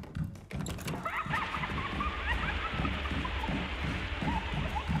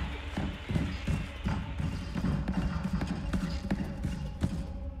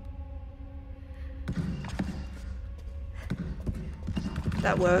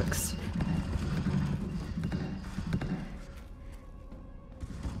 That works.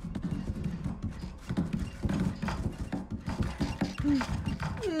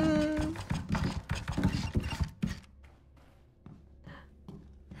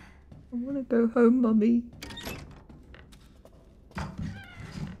 I want to go home, Mummy.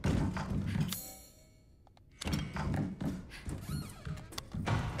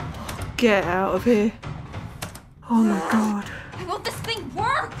 Get out of here. Oh my god. Why won't this thing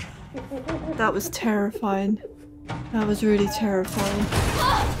work? That was terrifying. That was really terrifying.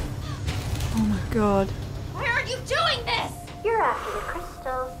 Oh my god. Why are you doing this? You're after the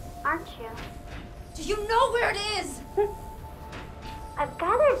crystal, aren't you? Do you know where it is? I've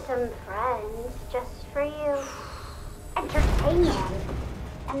gathered some friends just for you. Entertain them.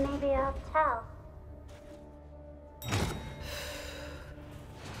 And maybe I'll tell.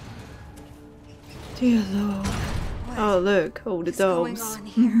 Dear Lord. Oh look, all the dolls. What's going on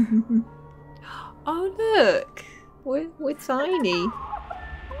here? Oh look, we're tiny.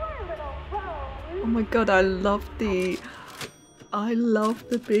 Oh my god, I love the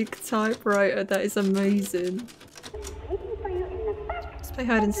big typewriter. That is amazing. Let's play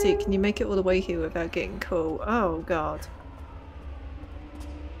hide and seek. Can you make it all the way here without getting caught? Oh god.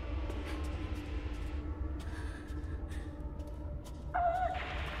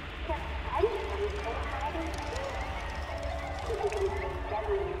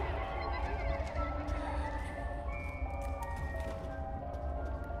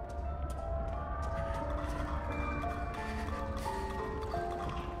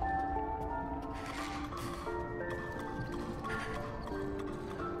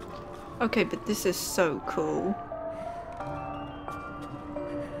 Okay, but this is so cool.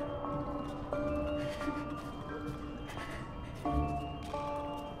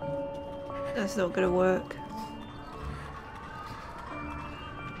 That's not gonna work.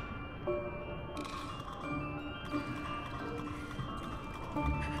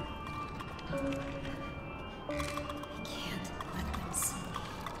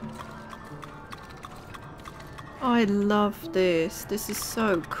 I love this. This is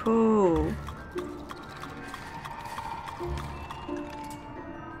so cool.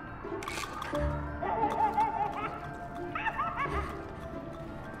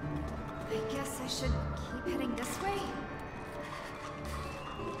 I guess I should keep heading this way.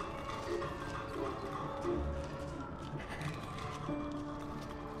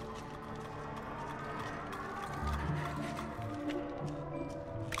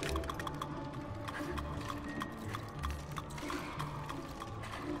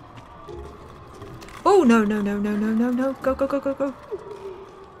 Oh no no no no no no no! Go go go go go!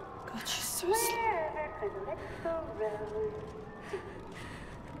 God, she's so slow.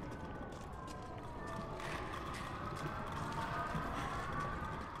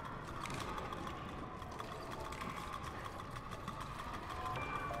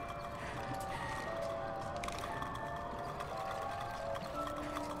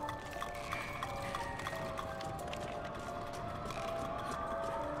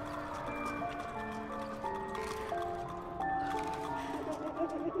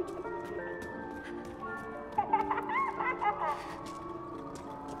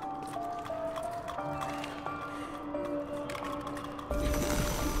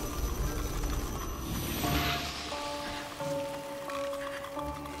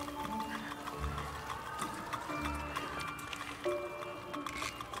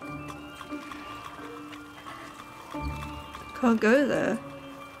 Can't go there.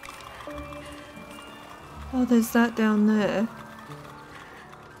 Oh, there's that down there.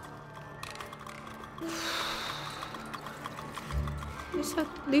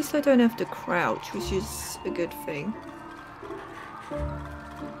 At least I don't have to crouch, which is a good thing.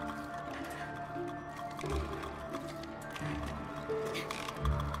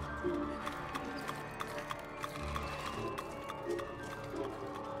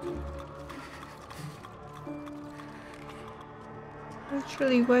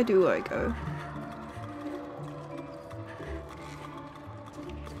 Actually, where do I go?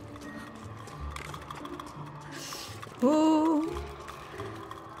 Oh!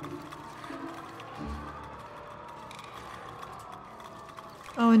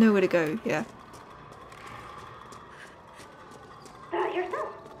 Oh, I know where to go, yeah. Yourself,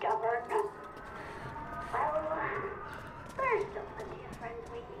 Governor. Well, there's still plenty of friends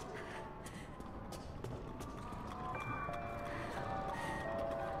waiting.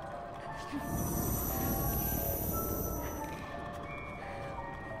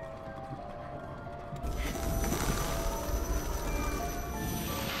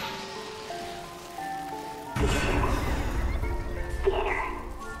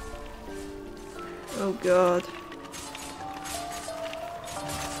 Oh god.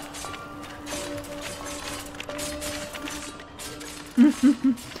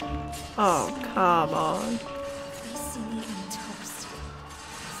 Oh, come on. They see me in toast.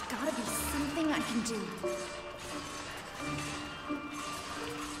 There's gotta be something I can do.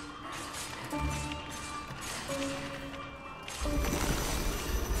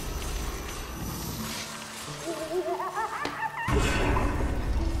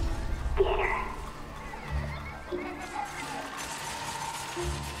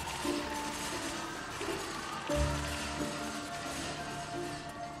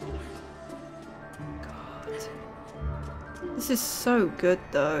 This is so good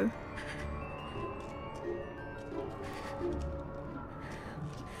though.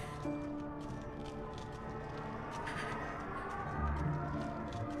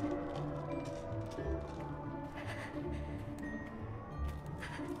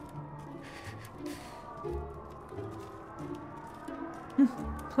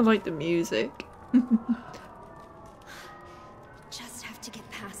 I like the music. Just have to get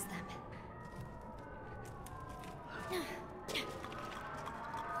past them.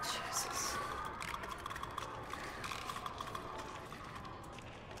 Jesus.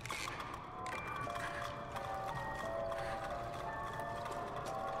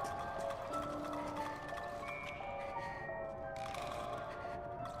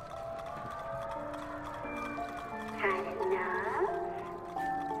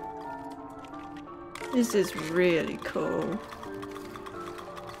 This is really cool.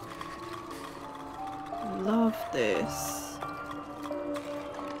 Love this.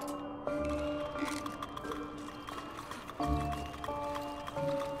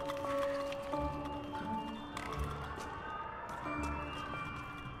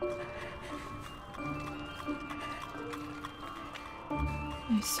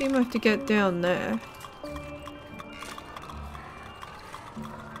 I assume I have to get down there.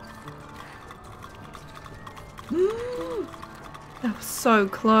 That was so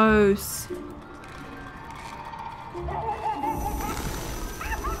close.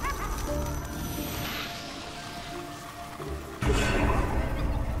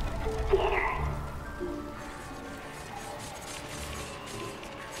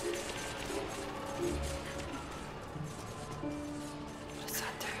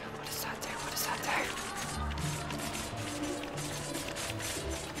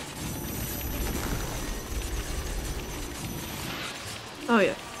 Oh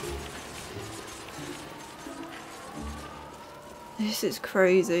yeah. This is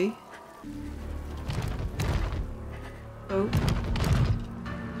crazy. Oh.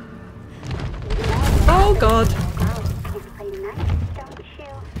 Oh god.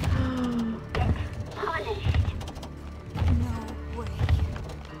 No way.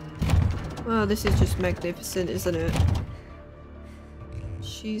 Well, this is just magnificent, isn't it?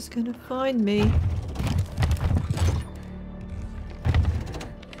 She's gonna find me.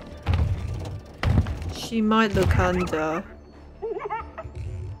 She might look under.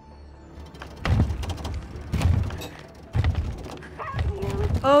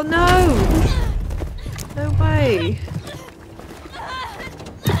 Oh no! No way!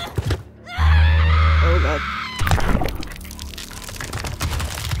 Oh god.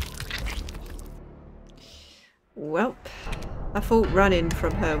 Well, I thought running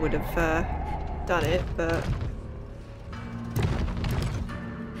from her would have done it, but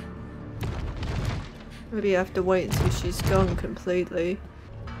maybe I have to wait until she's gone completely.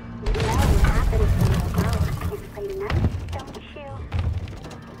 No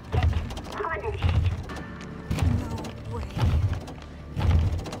way.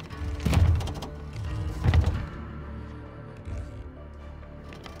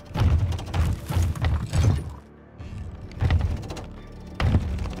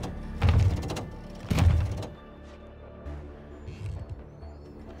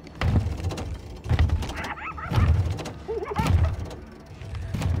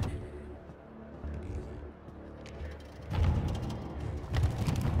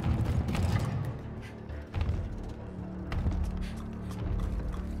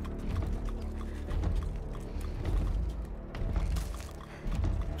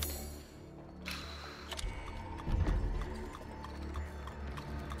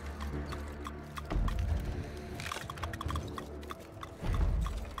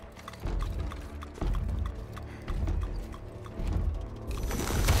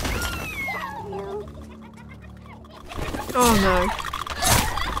 Oh no.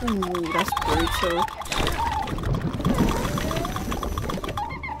 Ooh, that's brutal.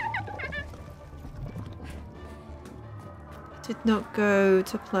 Did not go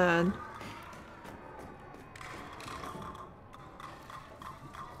to plan.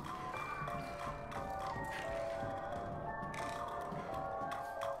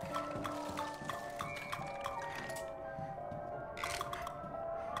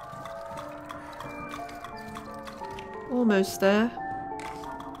 Almost there.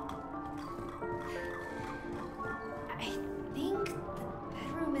 I think the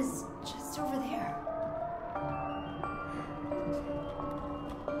bedroom is just over there.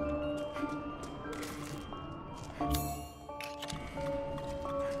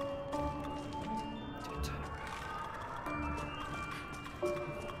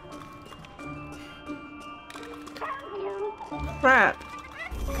 Crap.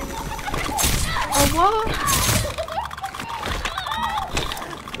 Oh, what?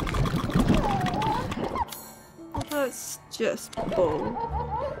 Oh, that's just bull.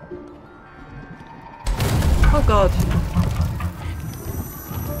 Oh god.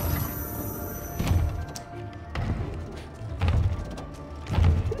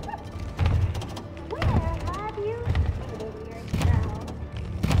 Where have you hidden yourself?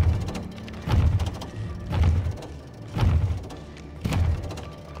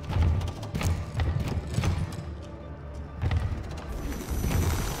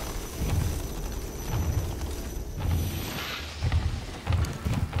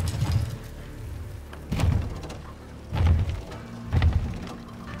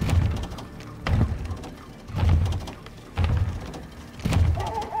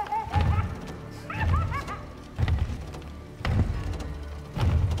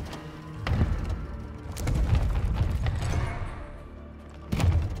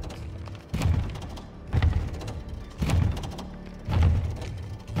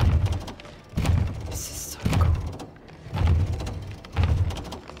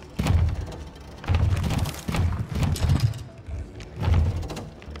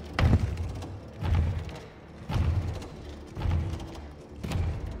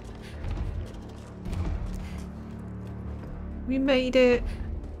 made it.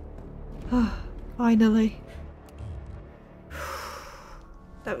 Finally.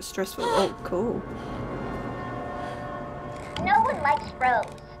 That was stressful. Oh, cool. No one likes Rose.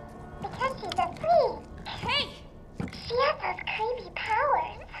 Because she's a freak. Hey! She has those creepy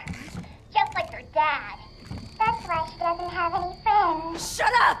powers. Just like her dad. That's why she doesn't have any friends.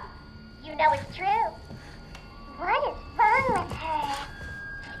 Shut up! You know it's true. What is wrong with her?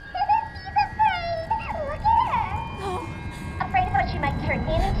 She's afraid. Look at her. No. Afraid of what she might turn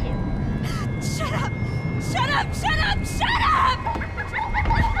into. Shut up! Shut up! Shut up! Shut up!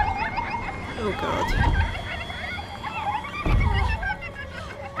 Oh god.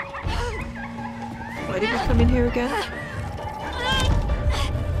 Why did you come in here again?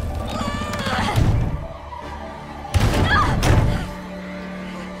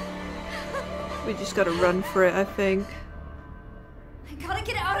 We just gotta run for it, I think. I gotta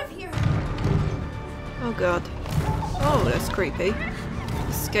get out of here. Oh god. Oh, that's creepy.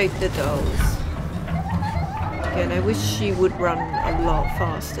 Escape the dolls. Again, I wish she would run a lot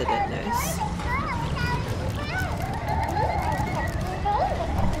faster than this.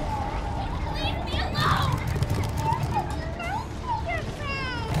 Leave me alone!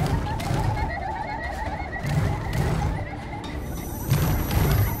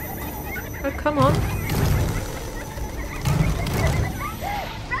 Oh, come on.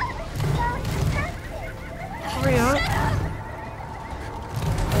 Hurry up.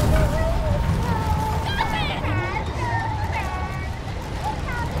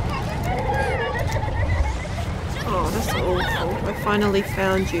 Oh, that's awful. I finally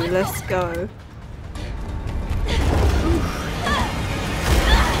found you. Let's go.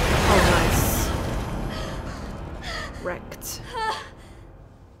 Oh, nice. Wrecked.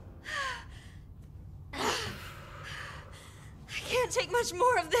 I can't take much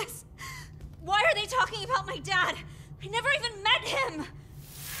more of this. Why are they talking about my dad? I never even met him.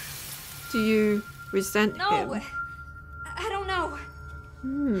 Do you resent No, him? I don't know.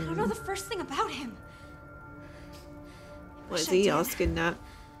 I don't know the first thing about him. Why is wish I he did. asking that?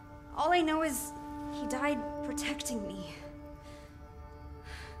 All I know is he died protecting me.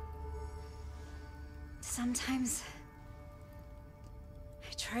 Sometimes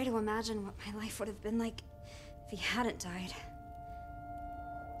I try to imagine what my life would have been like if he hadn't died.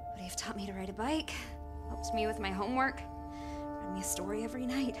 Would he have taught me to ride a bike? Helped me with my homework? Read me a story every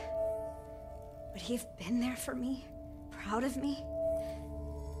night? Would he have been there for me? Proud of me?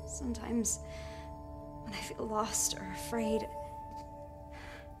 Sometimes, when I feel lost or afraid,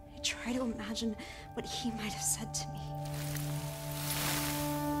 I try to imagine what he might have said to me.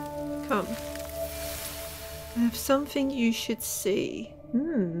 Come. I have something you should see.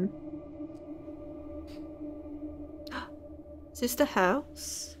 Is this the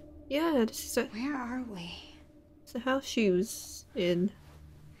house? Yeah, this is Where are we? it's the house she was in.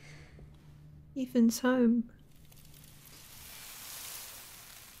 Ethan's home.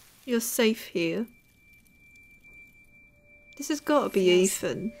 You're safe here. This has got to be Feels-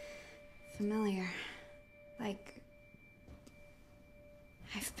 Ethan. Familiar. Like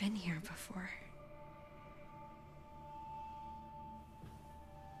I've been here before.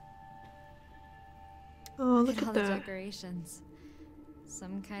 Oh, look at all at the that. decorations.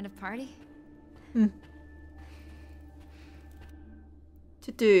 Some kind of party? To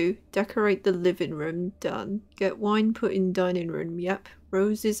do, decorate the living room, done. Get wine put in dining room, yep.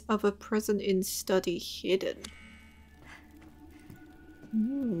 Roses other present in study, hidden.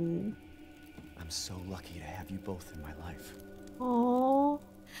 I'm so lucky to have you both in my life. Aww.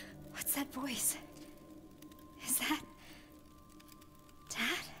 What's that voice? Is that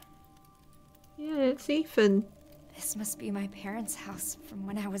Dad? Yeah, it's Ethan. This must be my parents' house from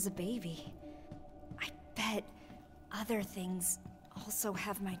when I was a baby. I bet other things also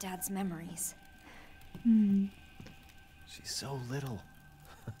have my dad's memories. She's so little.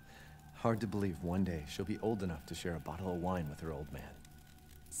 Hard to believe one day she'll be old enough to share a bottle of wine with her old man.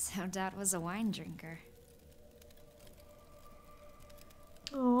 So Dad was a wine drinker.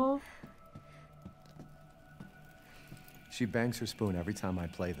 Aww. She bangs her spoon every time I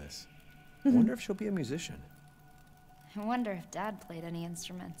play this. I wonder if she'll be a musician. I wonder if Dad played any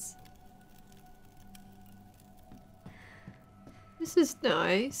instruments. This is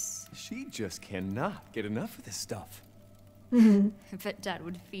nice. She just cannot get enough of this stuff. I bet Dad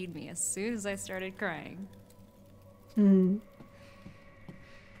would feed me as soon as I started crying.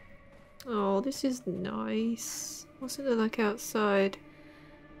 Oh, this is nice. What's it look like outside?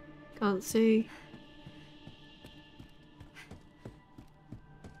 Can't see.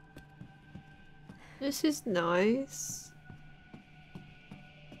 This is nice.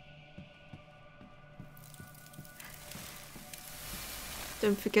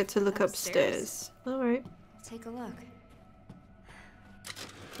 Don't forget to look upstairs. Alright. Take a look.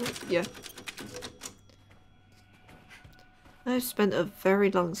 Oh, yeah. I've spent a very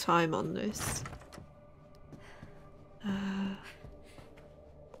long time on this.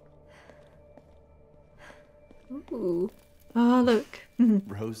 Ooh. Oh, look.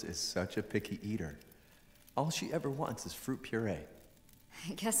 Rose is such a picky eater. All she ever wants is fruit puree.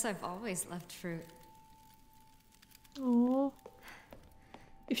 I guess I've always loved fruit. Oh.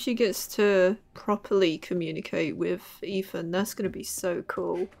 If she gets to properly communicate with Ethan, that's gonna be so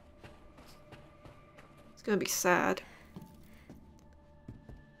cool. It's gonna be sad.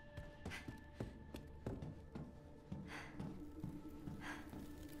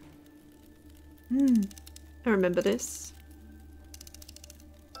 I remember this.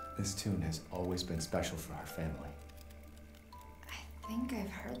 This tune has always been special for our family. I think I've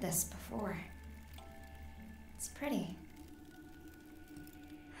heard this before. It's pretty.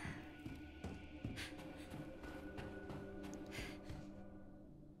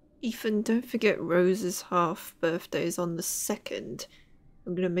 Ethan, don't forget Rose's half birthday is on the 2nd.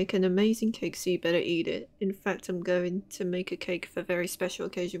 I'm gonna make an amazing cake, so you better eat it. In fact, I'm going to make a cake for a very special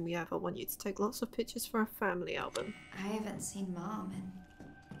occasion we have. I want you to take lots of pictures for our family album. I haven't seen Mom in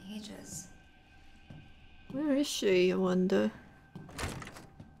ages. Where is she, I wonder?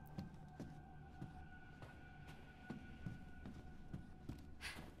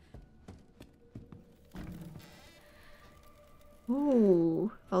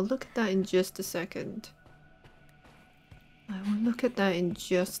 Ooh, I'll look at that in just a second. I will look at that in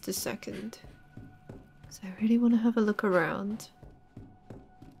just a second. Because I really want to have a look around.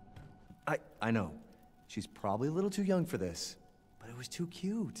 I know. She's probably a little too young for this, but it was too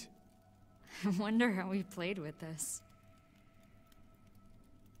cute. I wonder how we played with this.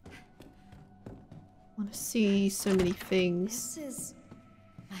 I want to see so many things. This is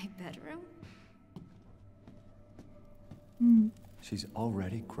my bedroom? She's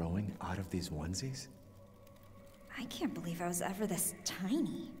already growing out of these onesies? I can't believe I was ever this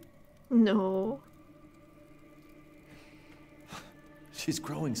tiny. No. She's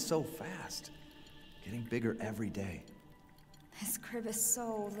growing so fast. Getting bigger every day. This crib is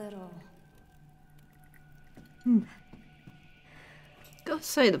so little. Gotta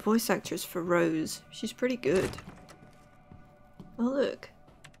say, the voice actress for Rose, she's pretty good. Oh look.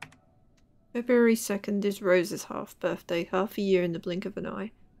 February 2nd is Rose's half birthday, half a year in the blink of an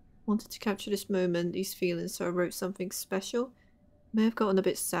eye. Wanted to capture this moment, these feelings, so I wrote something special. May have gotten a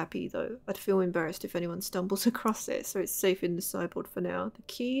bit sappy though. I'd feel embarrassed if anyone stumbles across it, so it's safe in the sideboard for now. The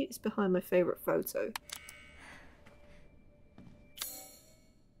key is behind my favourite photo.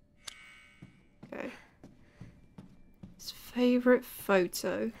 Okay. His favourite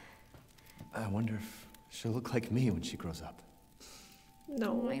photo. I wonder if she'll look like me when she grows up.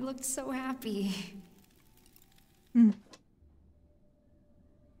 No. Oh, I looked so happy.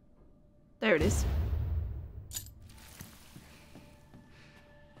 There it is.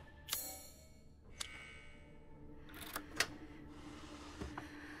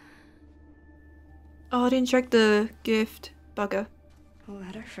 Oh, I didn't check the gift. Bugger. A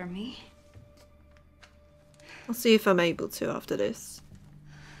letter for me? I'll see if I'm able to after this.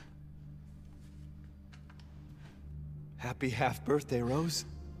 Happy half-birthday, Rose.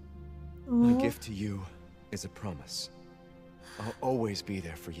 Aw. My gift to you is a promise. I'll always be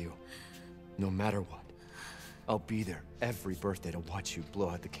there for you, no matter what. I'll be there every birthday to watch you blow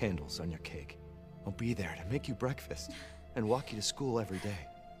out the candles on your cake. I'll be there to make you breakfast and walk you to school every day.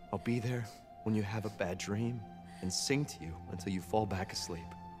 I'll be there when you have a bad dream and sing to you until you fall back asleep.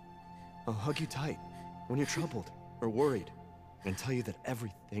 I'll hug you tight when you're troubled or worried and tell you that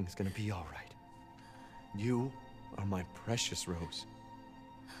everything's gonna be all right. You are my precious Rose.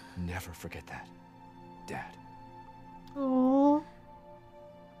 Never forget that, Dad. Aww.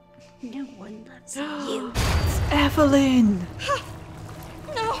 No one loves you. It's Evelyn!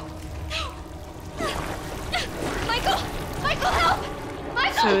 No! Michael! Michael, help!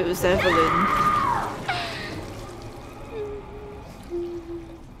 Michael! So it was Evelyn.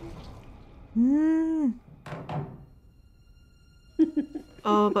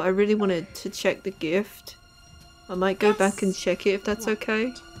 Oh, but I really wanted to check the gift. I might go back and check it if that's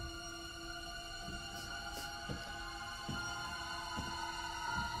okay.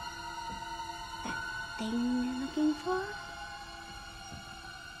 That thing you're looking for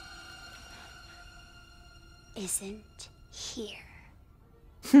isn't here.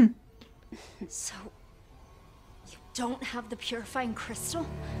 So, you don't have the purifying crystal?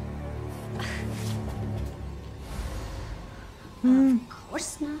 Of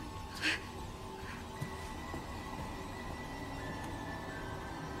course not.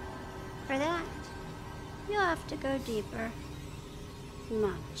 for that. You'll have to go deeper.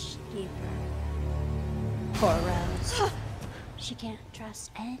 Much deeper. Poor Rose. She can't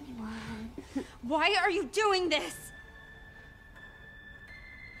trust anyone. Why are you doing this?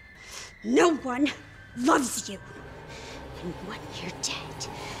 No one loves you. And when you're dead,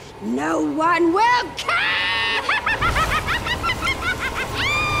 no one will care!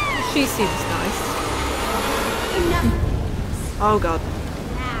 She seems nice. Enough. Oh god.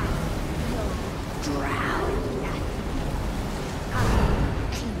 Now you'll drown. I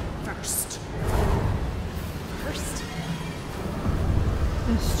came first. First.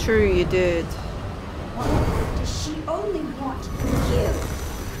 It's true, you did. What does she only want you?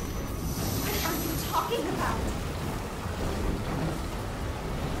 What are you talking about?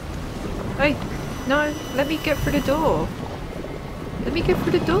 Hey, no, let me get through the door. Let me get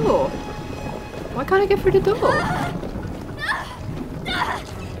through the door. Why can't I get through the door?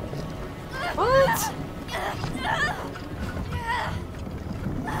 What?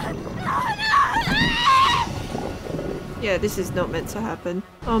 Yeah, this is not meant to happen.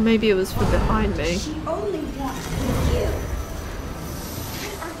 Oh, maybe it was from behind me. She only wants you.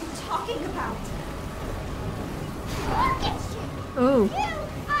 What are you talking about? Look at you. Oh. You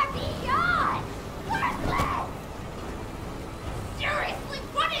are beyond worthless. Seriously,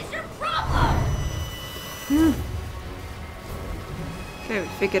 what is your problem? Okay, we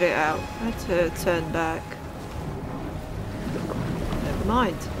figured it out. I had to turn back. Never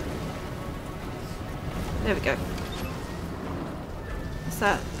mind. There we go. What's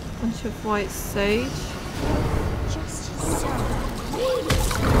that? Bunch of white sage? Just so greedy.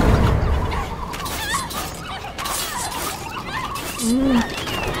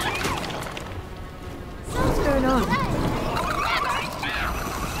 What's going on?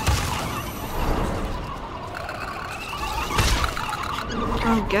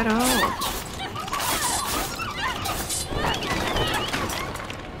 Oh, get off.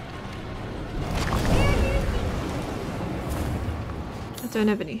 I don't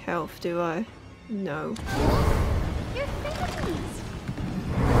have any health, do I? No. Your face.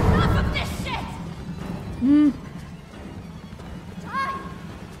 Enough of this shit. Die.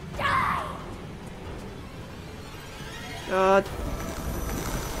 Die. God.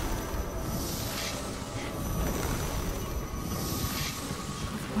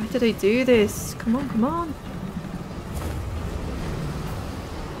 Why did I do this? Come on, come on.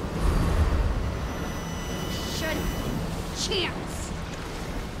 Shouldn't chance.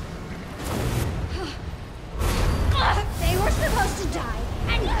 They were supposed to die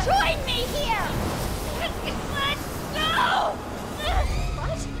and join me here. Let's go.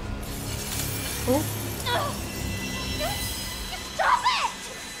 What? Oh, Stop it!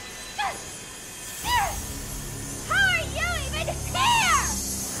 How are you even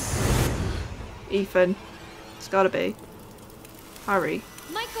here? Ethan. It's gotta be. Hurry.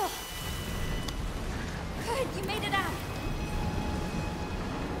 Michael! Good, you made it out.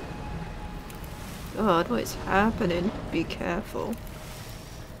 God, what is happening? Be careful.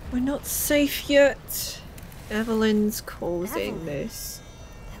 We're not safe yet. Evelyn's causing Evelyn? this.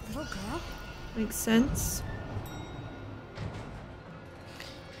 That little girl? Makes sense.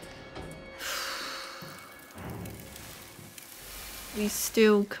 We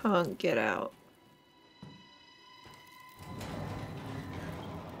still can't get out.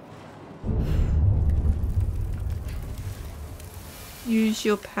 Use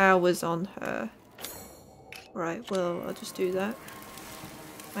your powers on her. Right, well, I'll just do that.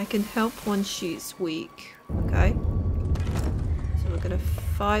 I can help when she's weak, okay? So we're gonna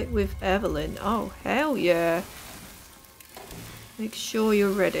fight with Evelyn. Oh, hell yeah! Make sure you're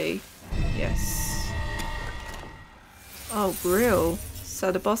ready. Yes. Oh, real.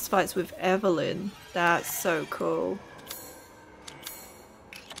 So the boss fight's with Evelyn. That's so cool.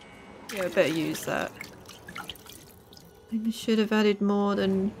 Yeah, I better use that. I should have added more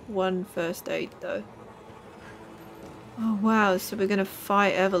than one first aid though. Oh wow, so we're gonna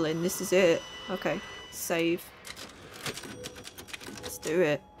fight Evelyn. This is it. Okay, save. Let's do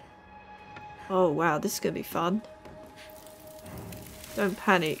it. Oh wow, this is gonna be fun. Don't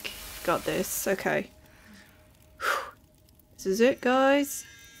panic. Got this. Okay. Whew. This is it, guys.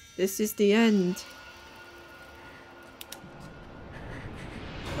 This is the end.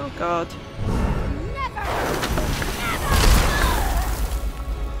 Oh god.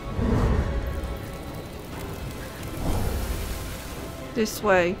 This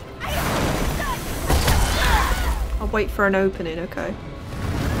way. I'll wait for an opening, okay.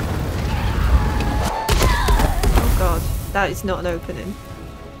 Oh god, that is not an opening.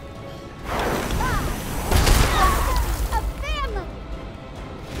 A family.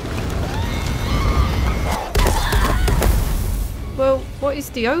 is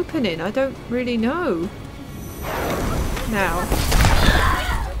the opening? I don't really know. Now.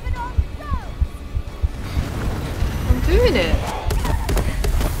 I'm doing it.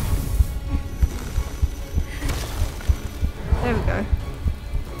 There we go.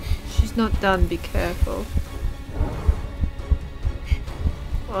 She's not done, be careful.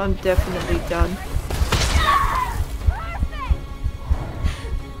 Well, I'm definitely done.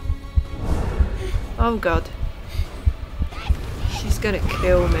 Oh god. She's gonna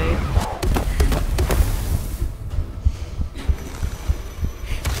kill me.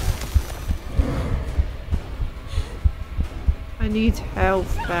 I need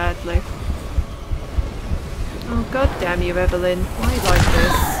health badly. Oh god damn you, Evelyn. Why are you like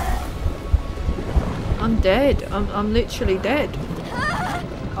this? I'm dead. I'm literally dead.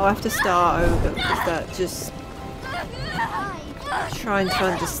 I'll have to start over because that just trying to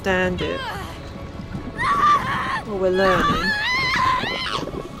understand it. Well, we're learning.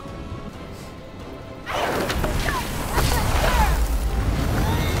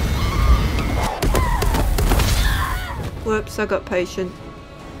 Whoops, I got patient.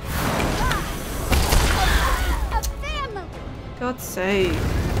 God's sake.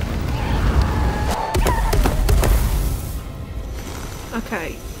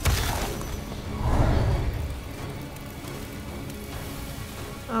 Okay.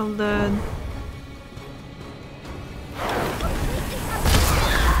 I'll learn.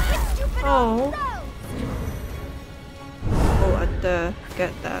 Oh. Oh, I'd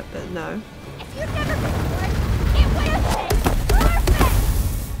get that, but no.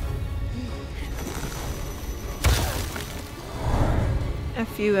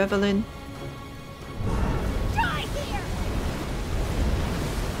 F you, Evelyn.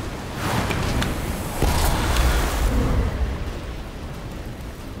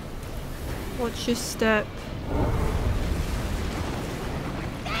 Watch your step.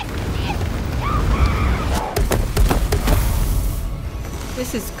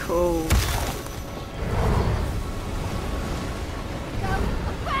 This is cool.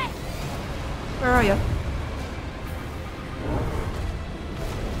 Where are you?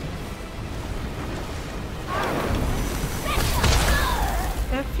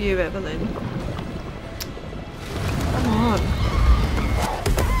 F you, Evelyn. Come on.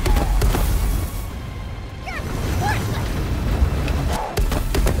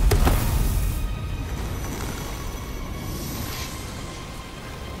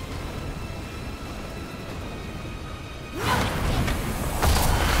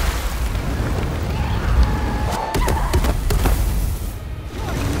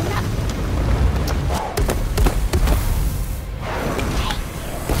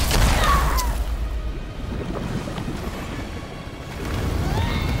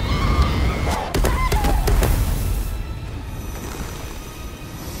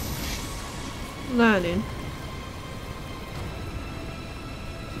 Learning.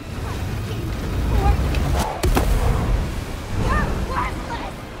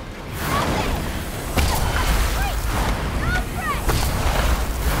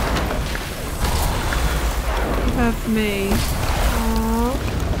 You have me. Aww.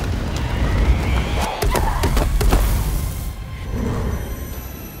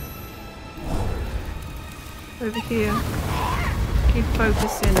 Over here. Keep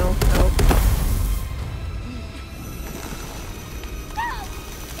focusing, I'll help.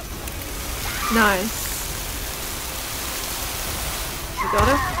 Nice. You got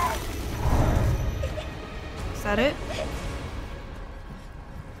her? Is that it?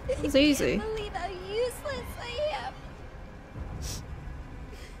 It was easy. I can't believe how useless I am.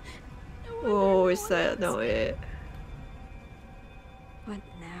 Oh, is that not it? What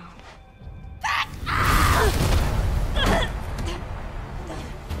now?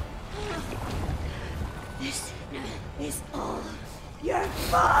 This is all your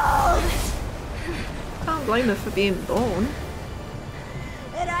fault. Can't blame her for being born.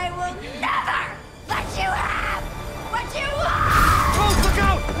 And I will never let you have what you want!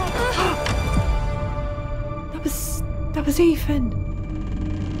 That was Ethan.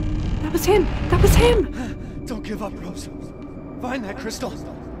 That was him. That was him. Don't give up, Rose. Find that crystal.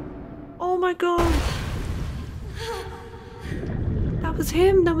 Oh my god. That was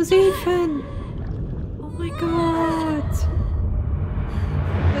him. That was Ethan. Oh my god.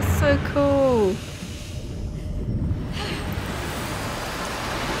 That's so cool.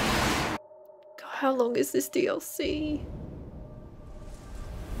 God, how long is this DLC?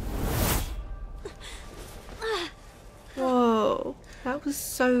 Whoa. That was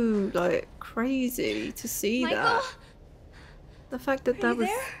so, like, crazy to see Michael? that. The fact that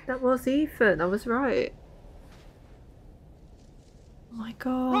that was Ethan. I was right. Oh my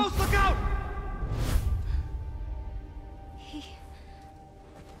god. Rose, look out!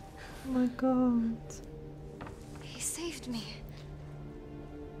 Oh my god. He saved me.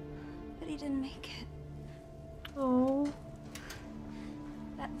 But he didn't make it. Oh.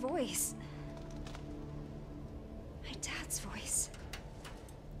 That voice. My dad's voice.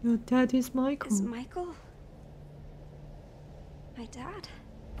 Your dad is Michael. Is Michael my dad?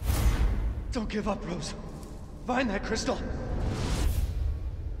 Don't give up, Rose. Find that crystal.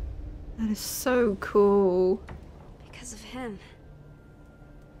 That is so cool. Because of him,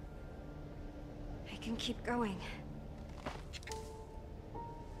 I can keep going.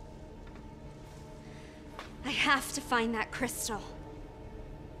 I have to find that crystal.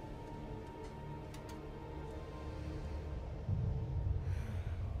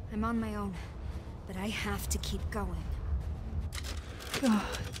 I'm on my own, but I have to keep going. God.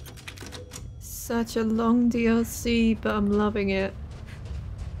 Such a long DLC, but I'm loving it.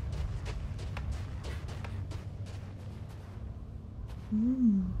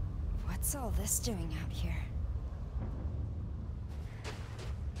 What's all this doing out here?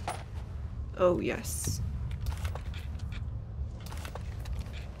 Oh, yes.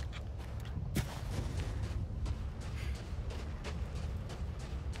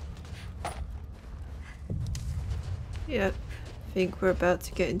 Yep. I think we're about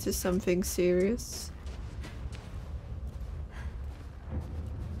to get into something serious.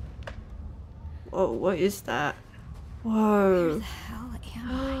 Whoa, what is that? Where Whoa. the hell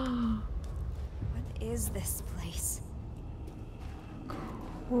am I? What is this place?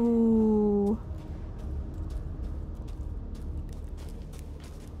 Ooh.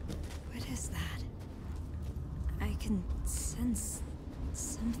 What is that? I can sense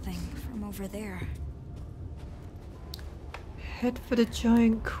something from over there. Head for the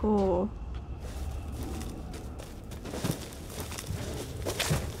giant core.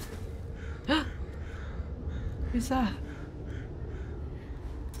 Who's that?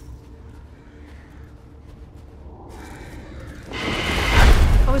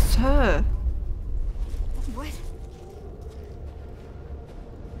 Oh, it's her. What?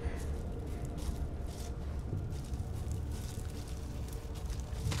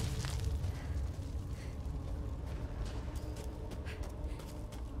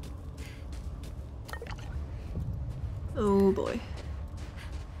 Oh boy.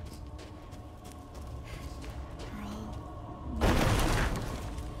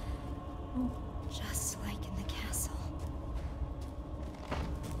 Just like in the castle.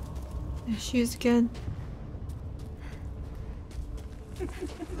 There she is again.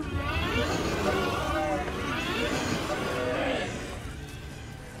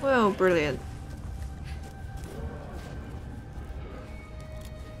 Well, brilliant.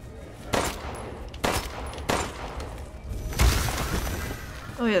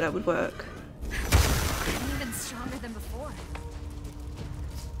 Oh yeah, that would work. I'm even stronger than before.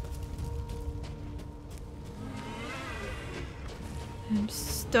 I'm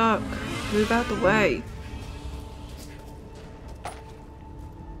stuck. Move out the way.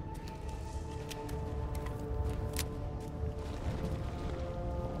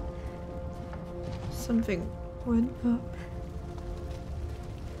 Something went up.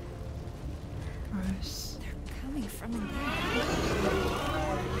 Gross. They're coming from in there.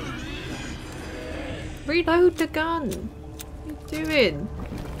 Reload the gun. What are you doing?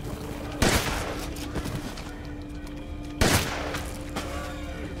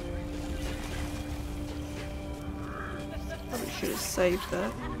 Probably should have saved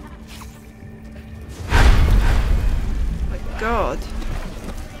that. My God.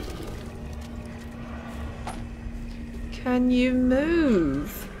 Can you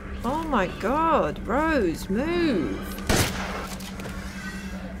move? Oh my God, Rose, move.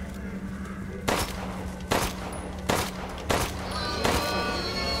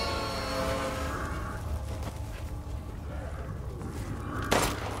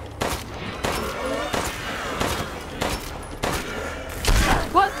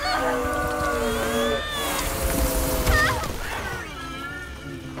 What?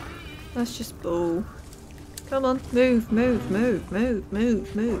 That's just bull. Come on, move, move, move, move,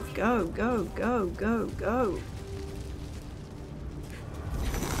 move, move. Go, go, go, go, go.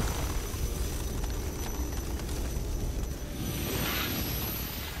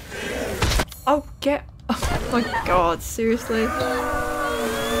 Oh, get. Oh my God, seriously?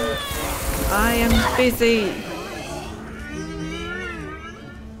 I am busy.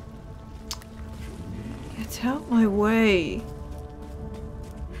 Get out my way.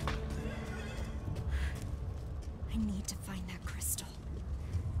 I need to find that crystal.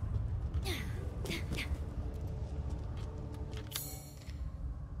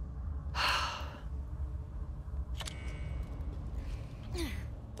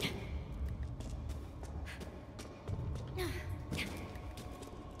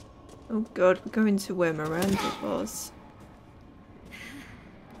 Oh god, we're going to where Miranda was.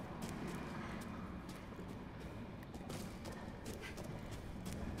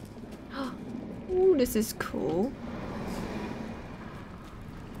 Oh, this is cool.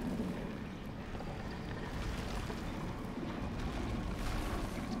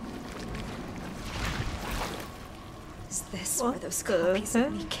 Is this What where those the copies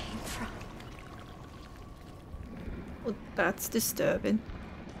of me heck? came from? Well, that's disturbing.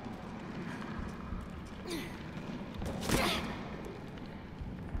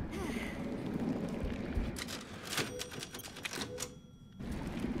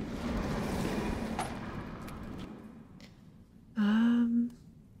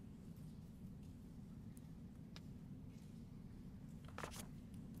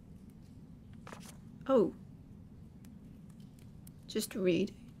 Oh. Just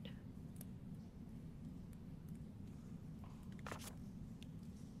read.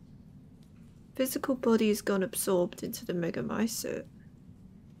 Physical body has gone absorbed into the Megamycete.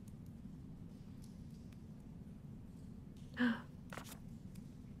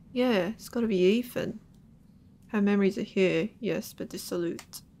 Yeah, it's gotta be Ethan. Her memories are here, yes, but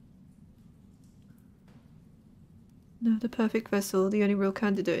dissolute. No, the perfect vessel, the only real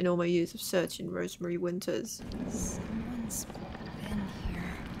candidate in all my years of searching, Rosemary Winters. Someone's been here.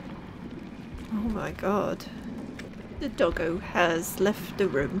 Oh my god. The doggo has left the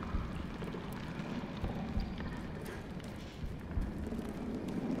room.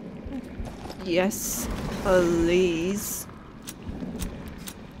 Yes, please.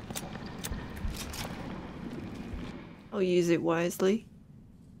 I'll use it wisely.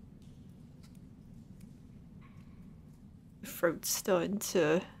 My throat's starting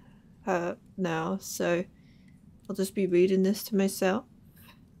to hurt now, so I'll just be reading this to myself.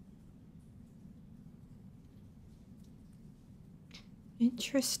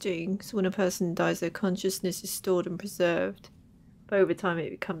 Interesting. So when a person dies, their consciousness is stored and preserved. But over time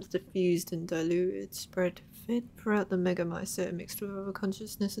it becomes diffused and diluted, spread thin throughout the Megamycete, mixed with other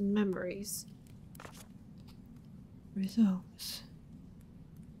consciousness and memories. Results.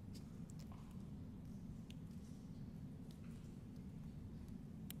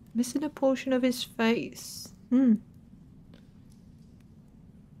 Missing a portion of his face. Who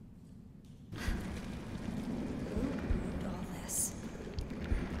brewed all this?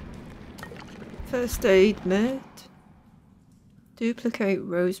 First aid med. Duplicate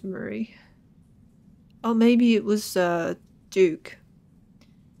Rosemary. Oh, maybe it was Duke.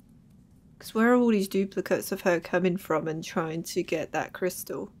 Because where are all these duplicates of her coming from and trying to get that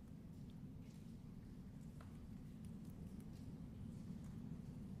crystal?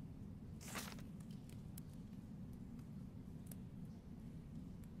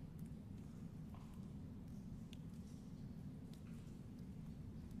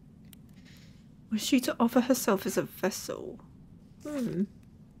 Was she to offer herself as a vessel? I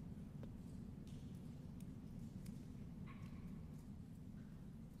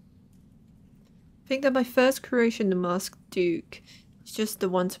think that my first creation, the Masked Duke, is just the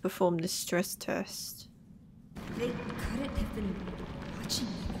one to perform this stress test. They couldn't have been watching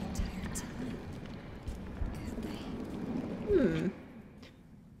me the entire time, could they?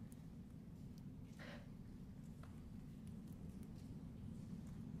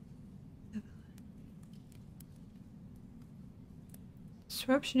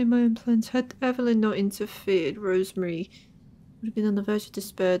 Disruption in my own plans. Had Evelyn not interfered, Rosemary would have been on the verge of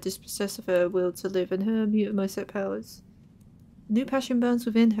despair, dispossessed of her will to live and her mute my set powers. A new passion burns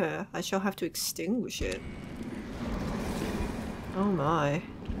within her. I shall have to extinguish it. Oh my.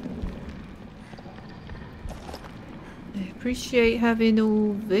 I appreciate having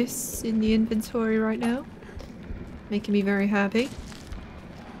all this in the inventory right now. Making me very happy.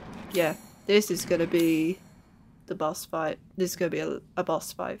 Yeah, this is gonna be the boss fight. This is gonna be a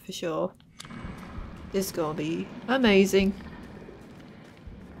boss fight for sure. This is gonna be amazing.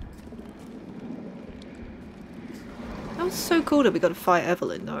 That was so cool that we got to fight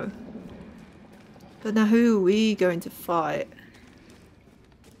Evelyn though. But now who are we going to fight?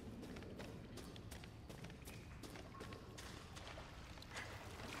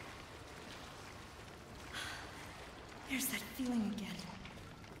 There's that feeling again.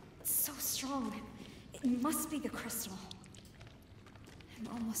 It's so strong. It must be the crystal. I'm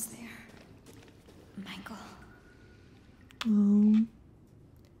almost there. Michael.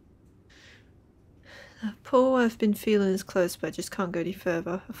 Paul, I've been feeling as close, but I just can't go any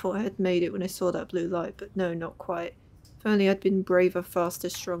further. I thought I had made it when I saw that blue light, but no, not quite. If only I'd been braver, faster,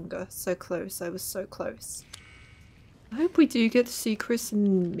 stronger. So close, I was so close. I hope we do get to see Chris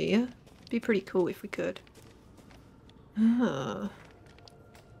and Mia. It'd be pretty cool if we could. Ah.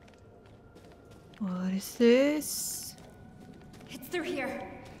 What is this? It's through here.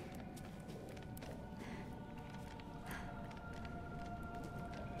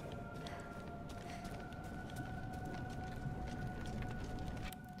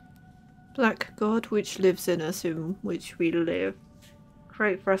 Black God, which lives in us, in which we live.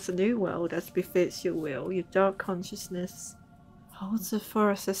 Create for us a new world as befits your will. Your dark consciousness holds for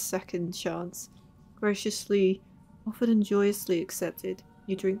us a second chance. Graciously offered and joyously accepted.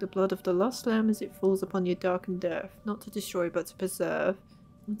 You drink the blood of the lost lamb as it falls upon your darkened earth, not to destroy but to preserve.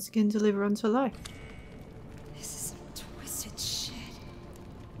 Once again deliver unto life. This is some twisted shit.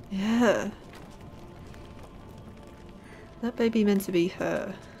 Yeah. That baby meant to be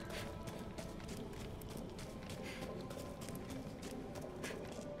her.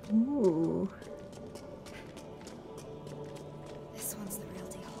 Ooh. This one's the real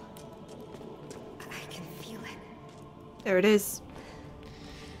deal. I can feel it. There it is.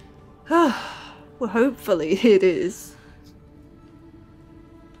 Well, hopefully it is.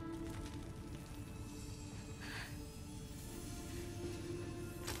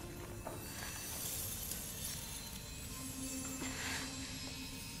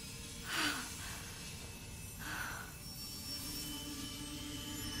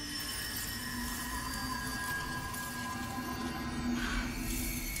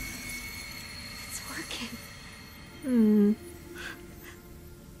 It's working. Hmm.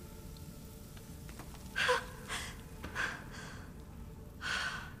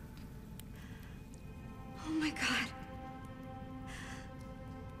 Oh my god.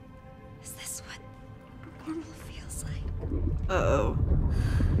 Is this what normal feels like? Uh-oh.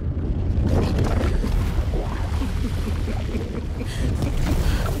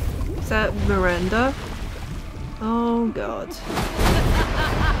 Is that Miranda? Oh god.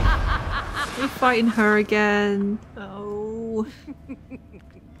 Are we fighting her again? Oh.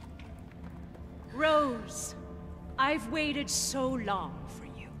 Rose, I've waited so long for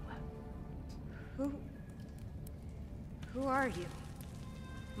you. Who are you?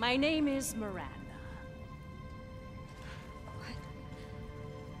 My name is Miranda. What?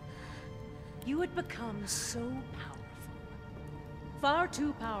 You had become so powerful. Far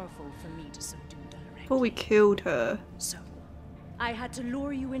too powerful for me to subdue directly. Before we killed her. So, I had to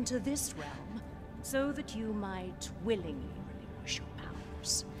lure you into this realm so that you might willingly relinquish your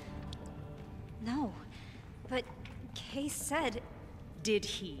powers. No. But Kay said... Did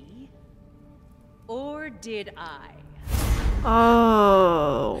he? Or did I?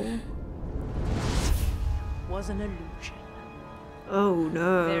 Oh. Was an illusion. Oh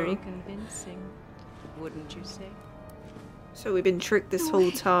no. Very convincing, wouldn't you say? So we've been tricked this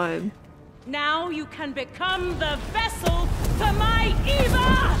whole time. Now you can become the vessel for my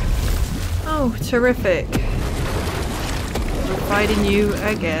Eva! Oh, terrific. We're fighting you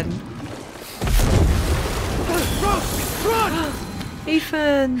again. Run!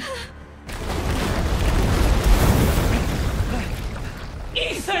 Ethan!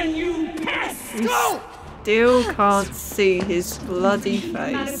 Ethan, you pest! We still can't see his bloody face.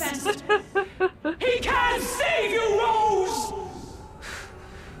 Manifest. He can't save you, Rose!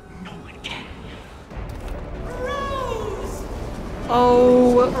 No one can. Rose!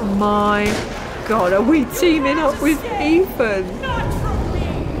 Oh my god, are we teaming up with Ethan? Not from me!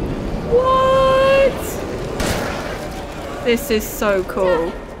 What? This is so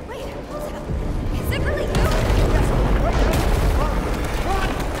cool. Wait, hold up. Is it really you?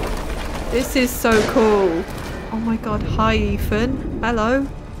 This is so cool. Oh my god, hi Ethan. Hello.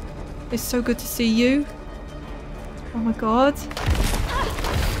 It's so good to see you. Oh my god.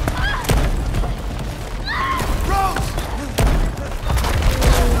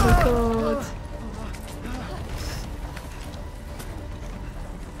 Oh my god.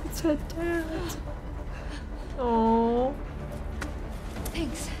 It's her dad. Oh.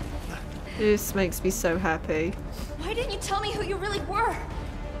 Thanks. This makes me so happy. Why didn't you tell me who you really were?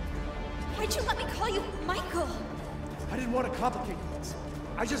 Why'd you let me call you Michael? I didn't want to complicate things.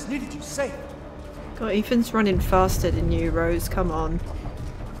 I just needed you safe. God, Ethan's running faster than you, Rose. Come on.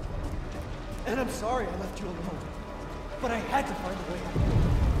 And I'm sorry I left you alone. But I had to find a way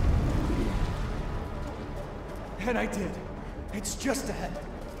out. And I did. It's just ahead.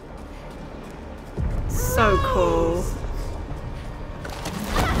 So cool.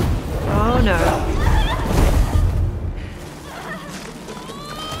 Oh no.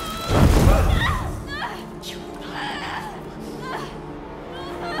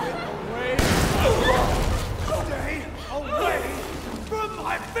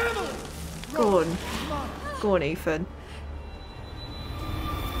 Go on. Go on, Ethan.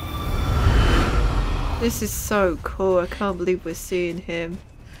 This is so cool. I can't believe we're seeing him.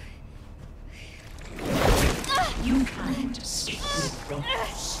 You can't escape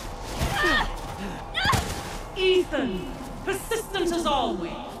Rose. Ethan, persistent as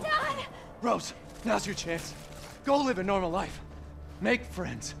always. Rose, now's your chance. Go live a normal life. Make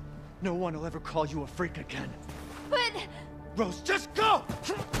friends. No one will ever call you a freak again. But Rose, just go!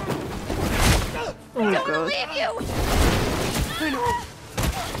 Oh god. leave you!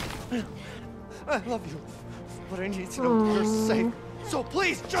 I love you, but I need to know you're safe. So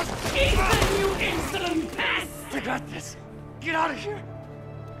please, just... Ethan, you insolent pest! I got this. Get out of here!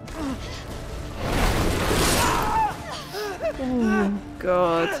 Oh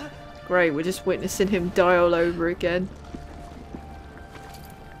god. Great, we're just witnessing him die all over again.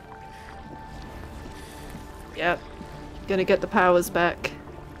 Yep. Gonna get the powers back.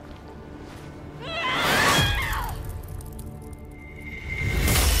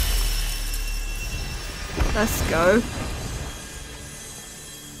 Let's go.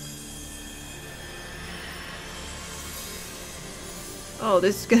 Oh,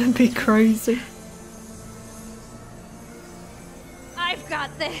 this is gonna be crazy. I've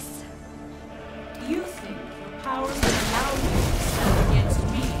got this. You think your powers will allow you to stand against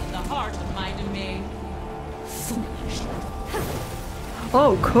me in the heart of my domain? Foolish.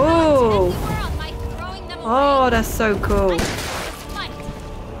 Oh, cool. Oh, that's so cool.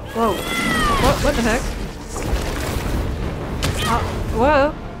 Whoa. What the heck?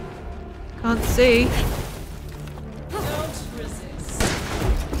 Whoa. Can't see. Don't resist.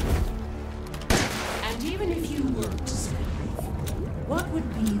 And even if you were to survive, what would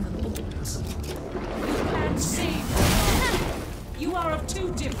be the odds? You can't save them. You are of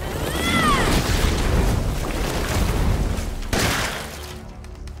two different.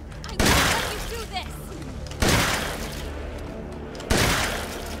 I won't let you do this.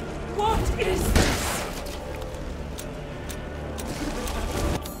 What is this?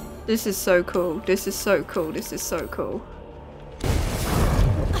 This is so cool. This is so cool. This is so cool.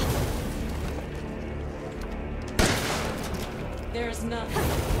 There's nothing.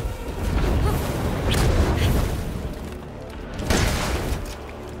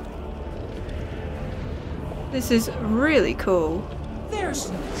 This is really cool. There's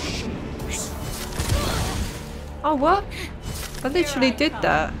no shoes. Oh, what? I literally did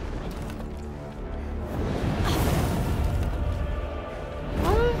that.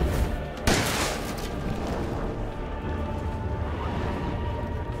 What?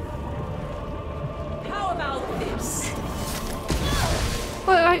 How about this?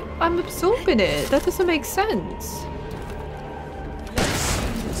 Well, I'm absorbing it. That doesn't make sense. Let's see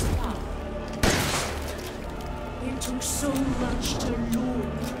this power. It took so much to lure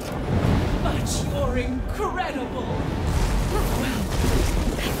you, but you're incredible. Well,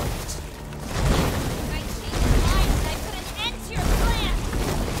 I changed your mind and I put an end to your plan.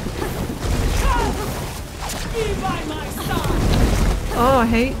 be by my side. Oh, I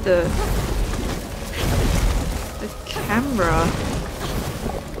hate the camera.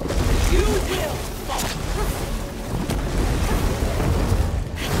 You will fall.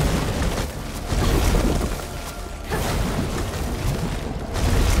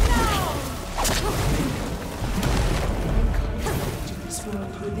 To this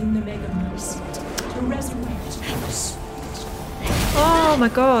world within the Megaverse to resurrect your spirit. Oh my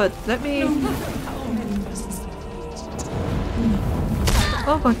god, let me... No matter how many vessels are created.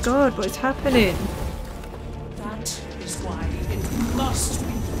 Oh my god, what is happening? That is why it must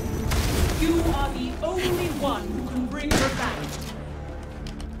be. You are the only one who can bring her back.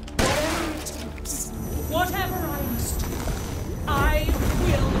 Whatever it takes, whatever I must do, I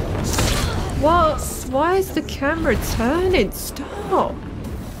will. What? Why is the camera turning? Stop!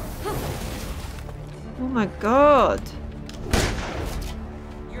 Oh my god.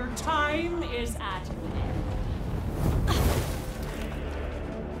 Your time is at an end.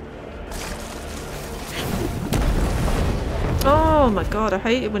 Oh my god, I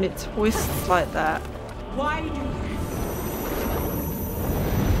hate it when it twists like that. Why do you?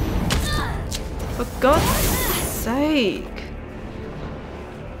 For God's sake.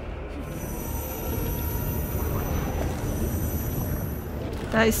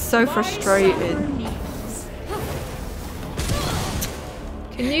 That is so frustrating.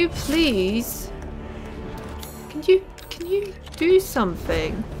 Can you please? Can you do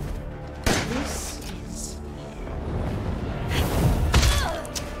something? This is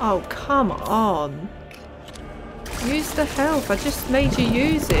Oh, come on. Use the health. I just made you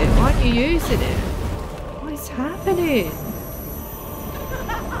use it. Why aren't you using it? What is happening?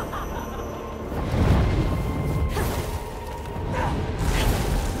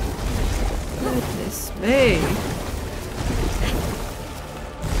 Goodness me.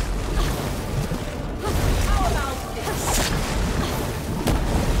 how about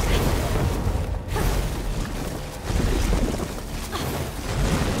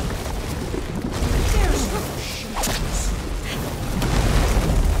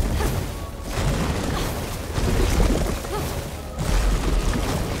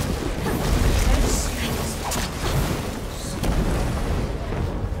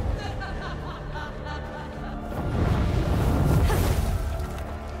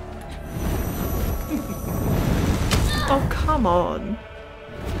Oh, come on.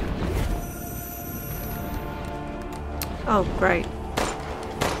 Oh, great.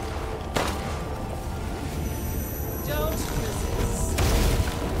 Don't resist.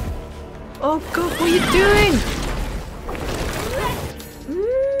 Oh god, what are you doing?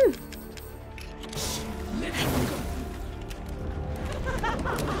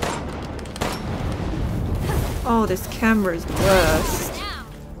 Oh, this camera is the worst.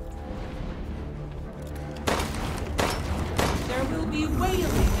 There will be wailing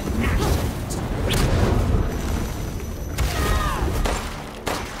and gnashing.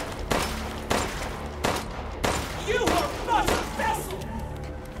 You are but a vessel.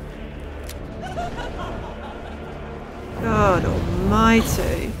 God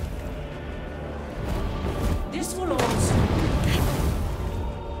almighty. This will also.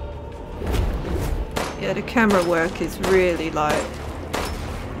 Yeah, the camera work is really like...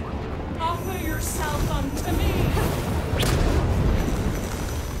 Offer yourself unto me.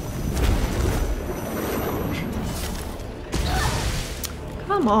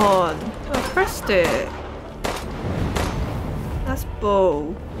 Come on. I pressed it. That's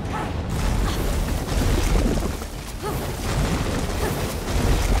bull.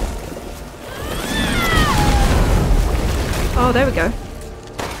 Oh, there we go.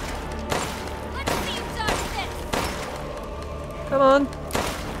 Come on.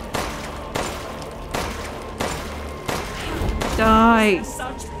 Die.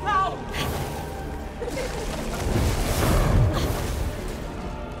 Such power.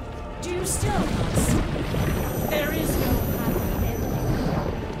 Do you still not see? There is no happy ending.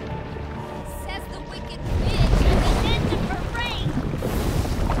 Says the wicked witch at the end of her reign.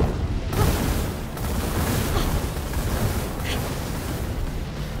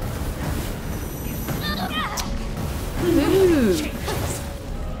 Ooh.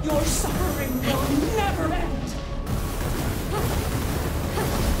 Your suffering will never end.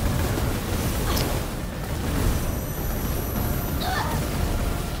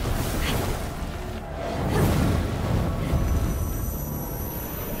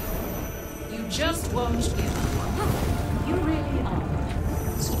 You just won't give up. You really are.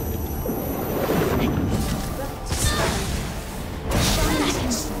 But shines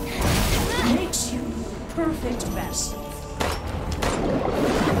inside makes you the perfect vessel.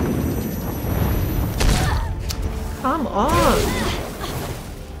 Come on.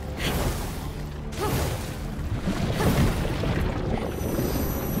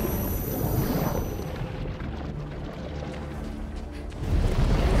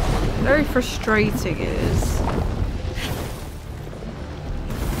 Very frustrating it is.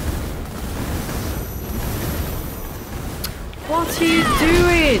 What are you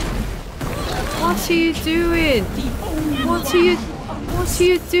doing? What are you doing? What are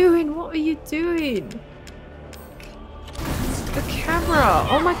you doing? What are you doing? The camera!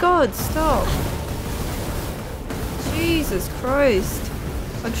 Oh my god, stop! Jesus Christ.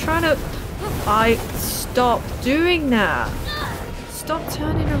 I'm trying to... stop doing that! Stop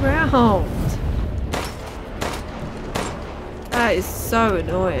turning around! That is so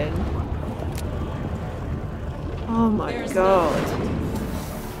annoying. Oh my god.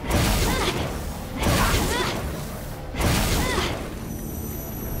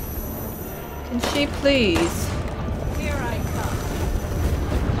 Can she please? Here I come.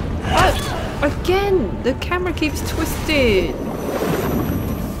 Oh, again! The camera keeps twisting!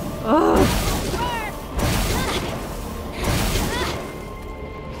 Oh.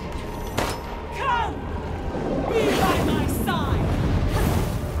 Come! Be by my side!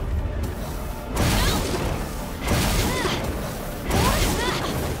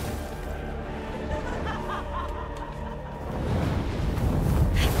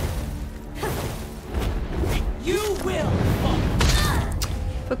 You will fall!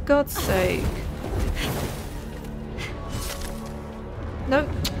 For God's sake. No.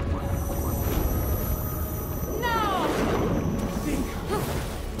 No!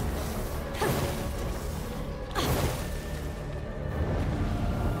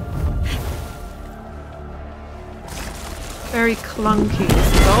 Very clunky.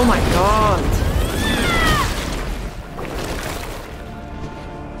 Oh my god.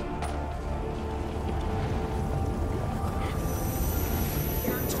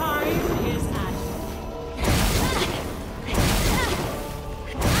 Your time is at.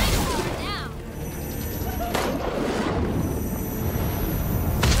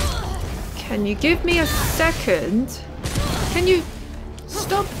 Can you give me a second? Can you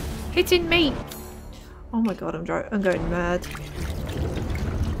stop hitting me? Oh my god, I'm going mad.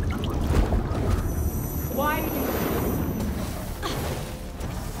 Why do you...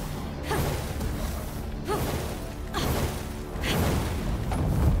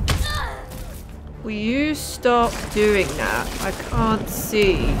 Will you stop doing that? I can't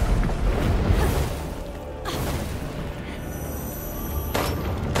see.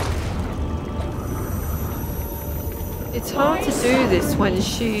 It's hard to do this when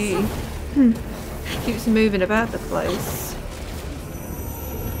she keeps moving about the place.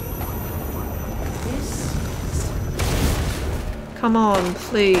 Come on,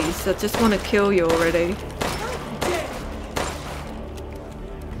 please. I just want to kill you already.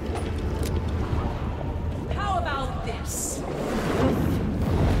 How about this?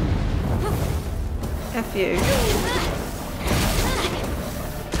 F you.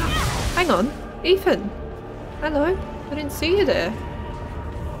 Hang on. Ethan. Hello. I didn't see you there.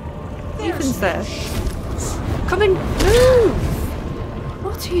 Ethan's there. Come and move!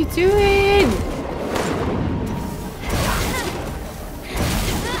 What are you doing?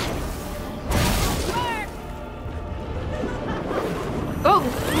 Oh,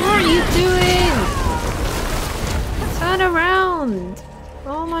 what are you doing? Turn around!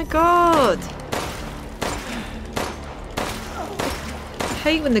 Oh my god! I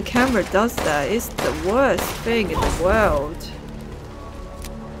hate when the camera does that. It's the worst thing in the world.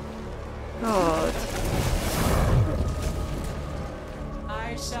 God.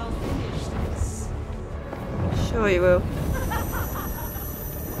 I shall finish this. Sure you will.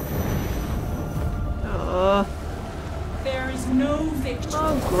 Oh. There is no victory.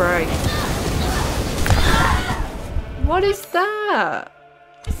 Oh, great. What is that?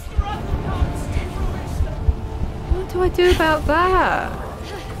 What do I do about that?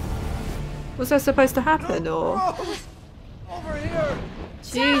 Was that supposed to happen, or? Over here!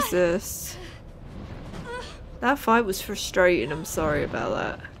 Jesus. That fight was frustrating. I'm sorry about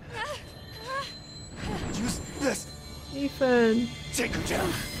that. Use this! Ethan. Take her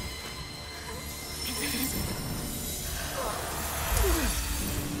down!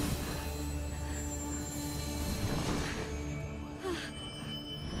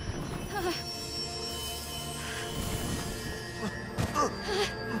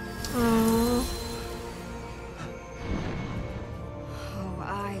 Oh. Oh,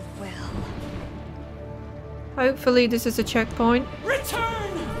 I will. Hopefully this is a checkpoint. Return!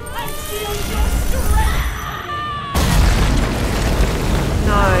 I feel your strength!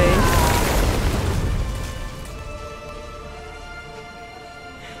 Nice.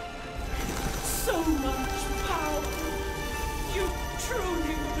 So much power! You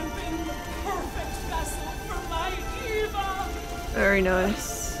truly would have been the perfect vessel for my Eva! Very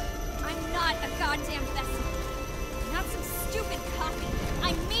nice. I'm not a goddamn vessel. I'm not some stupid copy.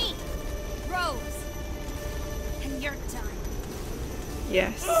 I'm me, Rose. And you're done.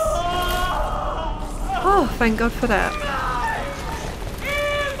 Yes. Oh, thank God for that.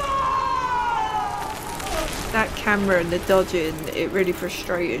 That camera and the dodging, it really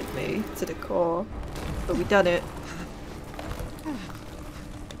frustrated me to the core. But we done it.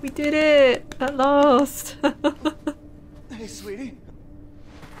 We did it! At last! Hey, sweetie.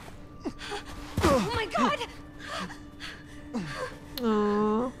 Oh my god!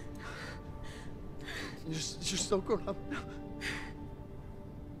 Aww. You're so grown up now.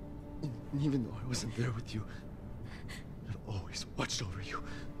 And even though I wasn't there with you, I've always watched over you.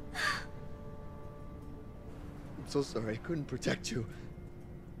 I'm so sorry I couldn't protect you.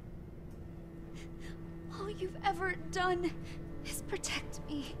 All you've ever done is protect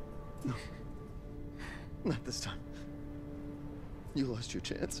me. No. Not this time. You lost your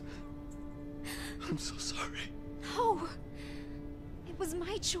chance. I'm so sorry. No. It was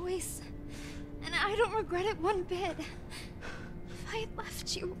my choice. And I don't regret it one bit. If I had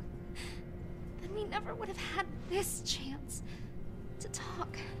left you, then we never would have had this chance to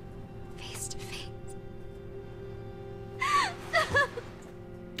talk face to face.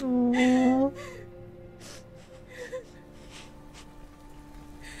 Aww.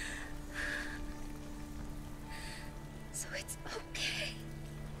 So it's okay.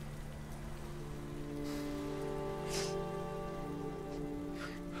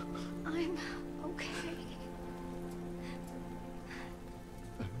 I'm okay.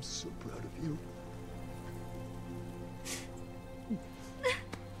 I'm so proud of you.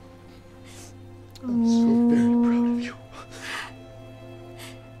 I'm so very proud of you.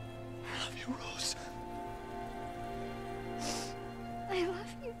 I love you, Rose. I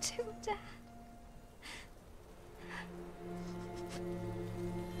love you too, Dad.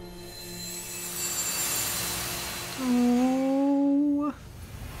 Oh.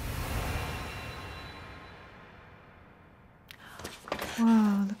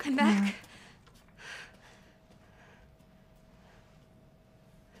 Wow, look I'm at back. that.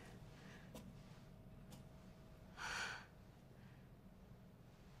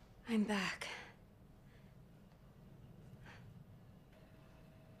 I'm back.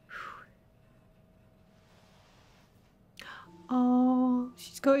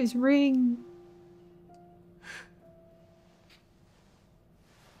 She's got his ring.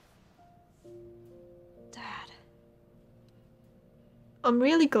 Dad. I'm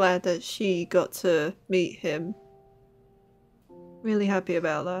really glad that she got to meet him. Really happy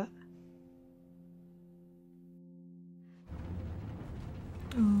about that.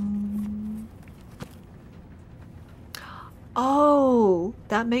 Oh,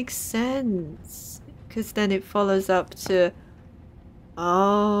 that makes sense. Because then it follows up to...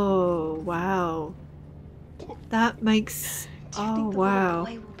 Oh, wow. That makes... Oh, wow.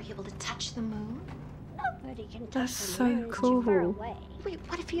 Boy will be able to touch the moon? Nobody can touch That's the so moon. It's too far cool. away. Wait,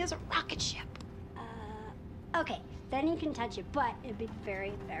 what if he has a rocket ship? Okay, then you can touch it, but it'd be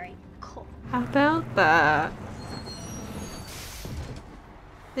very, very cold. How about that?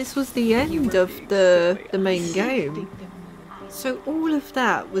 This was the end of the main game. So all of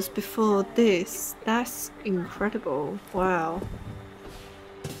that was before this. That's incredible. Wow.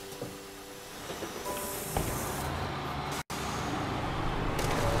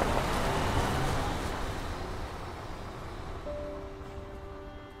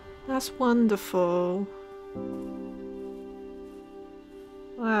 That's wonderful.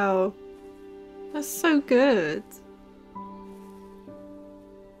 Wow. That's so good.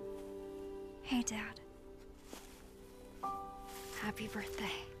 Hey, Dad. Happy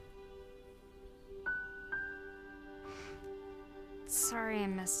birthday. Sorry I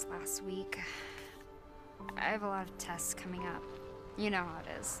missed last week. I have a lot of tests coming up. You know how it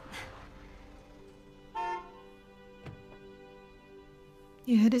is.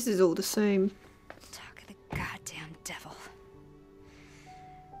 Yeah, this is all the same. Talk of the goddamn devil.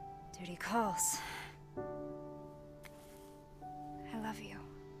 Duty calls. I love you.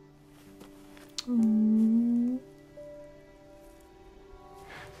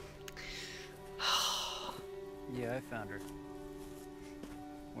 Yeah, I found her.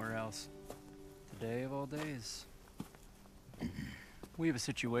 Where else? Today of all days. We have a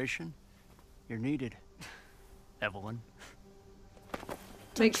situation. You're needed, Evelyn.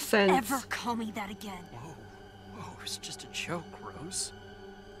 Makes sense. Ever call me that again. Whoa, it's just a joke, Rose.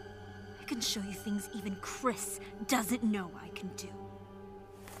 I can show you things even Chris doesn't know I can do.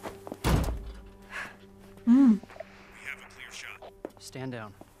 We have a clear shot. Stand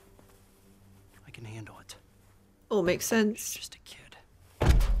down. I can handle it. All makes sense. Just a kid.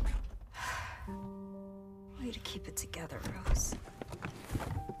 Way to keep it together, Rose.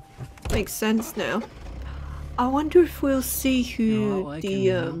 Makes sense now. I wonder if we'll see who You're not like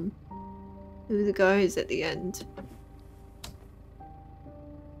him who the guy is at the end.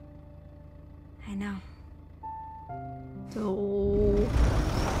 I know. Oh.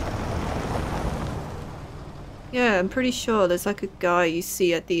 Yeah, I'm pretty sure there's like a guy you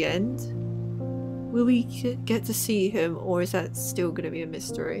see at the end. Will we get to see him, or is that still going to be a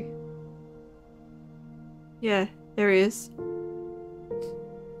mystery? Yeah, there he is.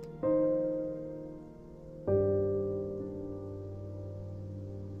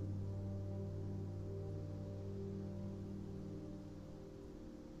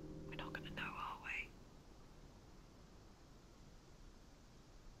 We're not going to know, are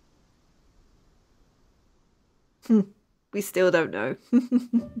we? We still don't know.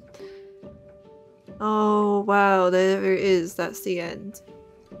 Oh wow, there it is. That's the end.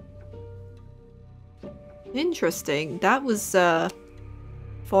 Interesting. That was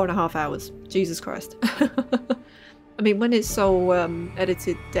 4.5 hours. Jesus Christ. I mean, when it's all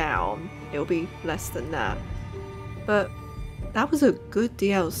edited down, it'll be less than that. But that was a good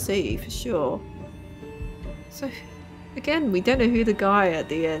DLC for sure. So again, we don't know who the guy at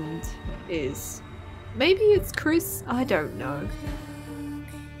the end is. Maybe it's Chris? I don't know.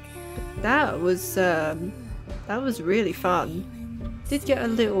 But that was really fun. Did get a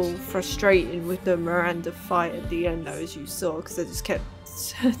little frustrating with the Miranda fight at the end though, as you saw, because I just kept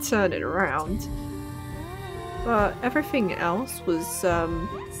turning around. But everything else was a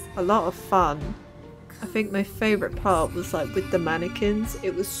lot of fun. I think my favourite part was like with the mannequins.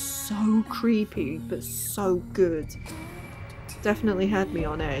 It was so creepy, but so good. Definitely had me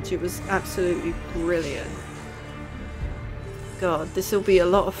on edge. It was absolutely brilliant. God, this will be a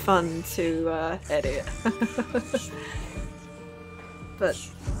lot of fun to edit. But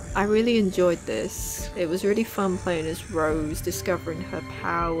I really enjoyed this. It was really fun playing as Rose, discovering her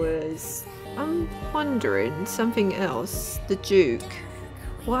powers. I'm wondering something else. The Duke.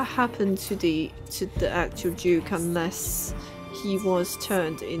 What happened to the actual Duke unless he was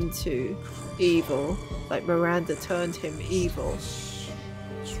turned into evil? Like Miranda turned him evil.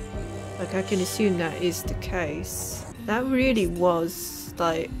 Like I can assume that is the case. That really was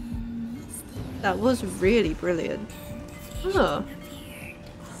like, that was really brilliant. Huh.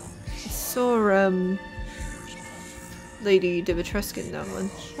 saw Lady Dimitrescu in that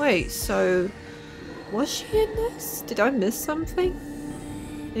one. Wait, so was she in this? Did I miss something?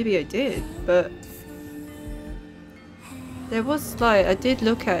 Maybe I did, but there was like, I did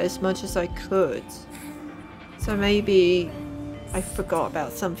look at as much as I could. So maybe I forgot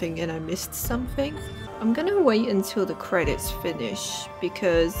about something and I missed something. I'm gonna wait until the credits finish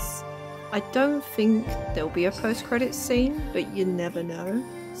because I don't think there'll be a post-credits scene, but you never know.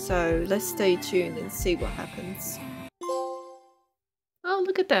 So let's stay tuned and see what happens. Oh,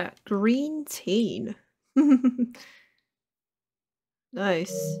 look at that. Green teen.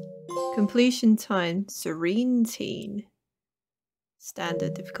 Nice. Completion time, serene teen.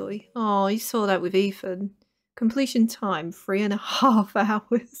 Standard difficulty. Oh, you saw that with Ethan. Completion time, 3.5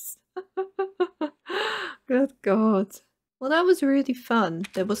 hours. Good God. Well, that was really fun.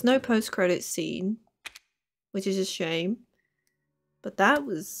 There was no post-credit scene, which is a shame. But that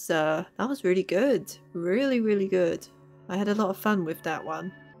was really good. Really, really good. I had a lot of fun with that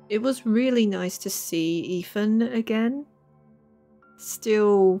one. It was really nice to see Ethan again.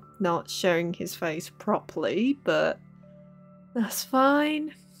 Still not showing his face properly, but that's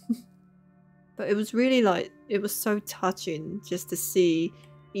fine. But it was really like, it was so touching just to see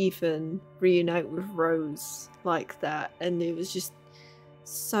Ethan reunite with Rose like that, and it was just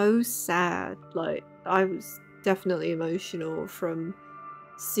so sad. Like, I was definitely emotional from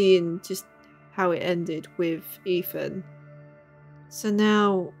seeing just how it ended with Ethan. So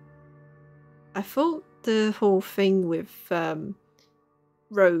now I thought the whole thing with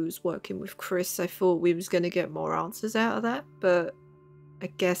Rose working with Chris, I thought we was going to get more answers out of that, but I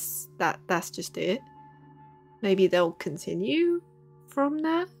guess that's just it. Maybe they'll continue from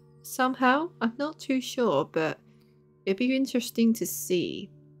that somehow. I'm not too sure, but it'd be interesting to see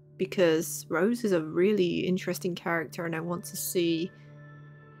because Rose is a really interesting character and I want to see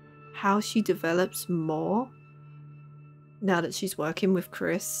how she develops more now that she's working with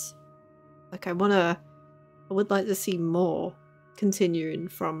Chris. Like, I would like to see more continuing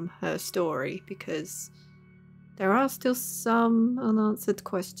from her story because there are still some unanswered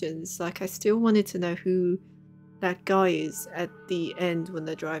questions. Like, I still wanted to know who that guy is at the end when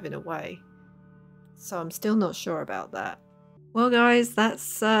they're driving away. So I'm still not sure about that. Well guys,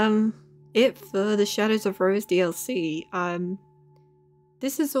 that's it for the Shadows of Rose DLC.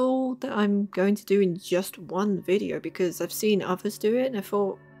 This is all that I'm going to do in just one video because I've seen others do it and I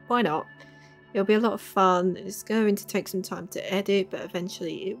thought, why not? It'll be a lot of fun. It's going to take some time to edit, but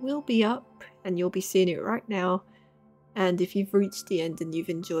eventually it will be up and you'll be seeing it right now. And if you've reached the end and you've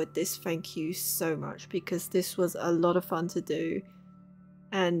enjoyed this, thank you so much because this was a lot of fun to do.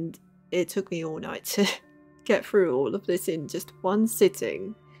 And it took me all night to get through all of this in just one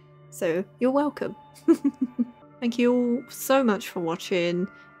sitting. So you're welcome. Thank you all so much for watching.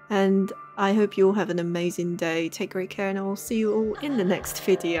 And I hope you all have an amazing day. Take great care and I'll see you all in the next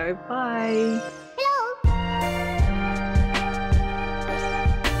video. Bye!